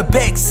killed in the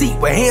back seat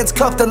with hands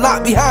cuffed and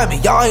locked behind me,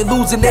 y'all ain't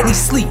losing any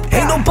sleep.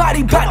 Ain't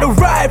nobody about to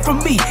ride for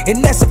me,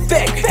 and that's a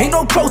fact. Ain't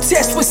no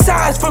protest with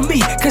signs for me,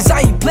 cause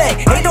I ain't black.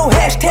 Ain't no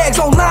hashtags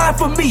online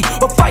for me,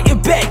 or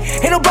fighting back.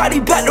 Ain't nobody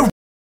about to